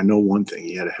 but I know one thing: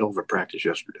 he had a hell of a practice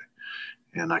yesterday,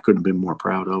 and I couldn't have been more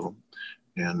proud of him.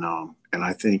 And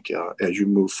I think as you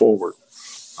move forward,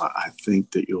 I think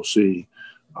that you'll see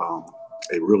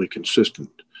a really consistent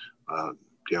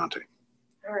Deontay.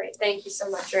 All right, thank you so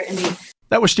much, Randy.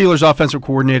 That was Steelers offensive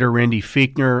coordinator Randy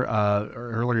Fichtner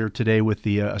earlier today with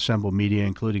the assembled media,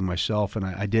 including myself, and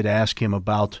I did ask him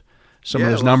about some of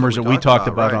those numbers that we talked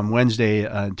about on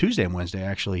Tuesday and Wednesday,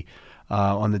 actually,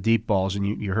 on the deep balls,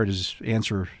 and you heard his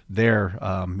answer there.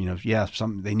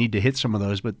 They need to hit some of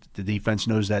those, but the defense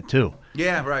knows that too.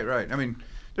 Yeah, right. I mean,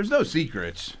 there's no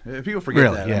secrets. People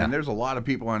forget that. Yeah. I mean, there's a lot of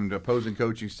people on opposing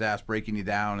coaching staffs breaking you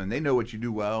down, and they know what you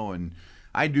do well, and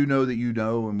I do know that you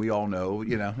know, and we all know,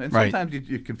 and sometimes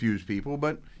you confuse people,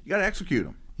 but you got to execute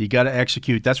them. You got to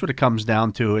execute. That's what it comes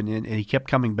down to, and he kept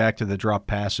coming back to the drop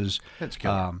passes. That's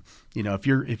killer.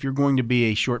 If you're going to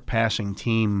be a short passing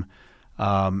team,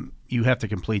 you have to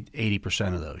complete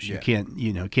 80% of those. Yeah.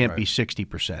 You can't be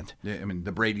 60%. Yeah, I mean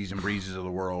the Bradys and Breezes of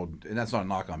the world, and that's not a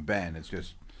knock on Ben. It's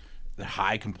just the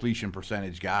high completion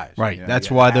percentage guys. Right.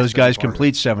 That's why those guys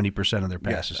complete 70% of their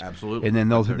passes. Yes, absolutely. And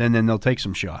then they'll take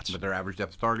some shots. But their average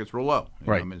depth of target's real low.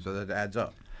 Right. So that adds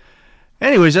up.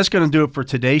 Anyways, that's going to do it for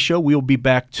today's show. We'll be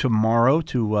back tomorrow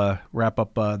to wrap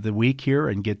up the week here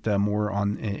and get more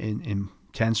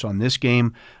intense on this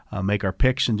game, make our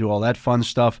picks and do all that fun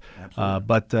stuff.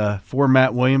 But for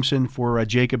Matt Williamson, for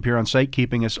Jacob here on site,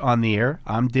 keeping us on the air,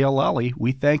 I'm Dale Lally.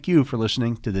 We thank you for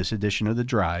listening to this edition of The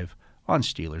Drive on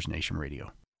Steelers Nation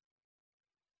Radio.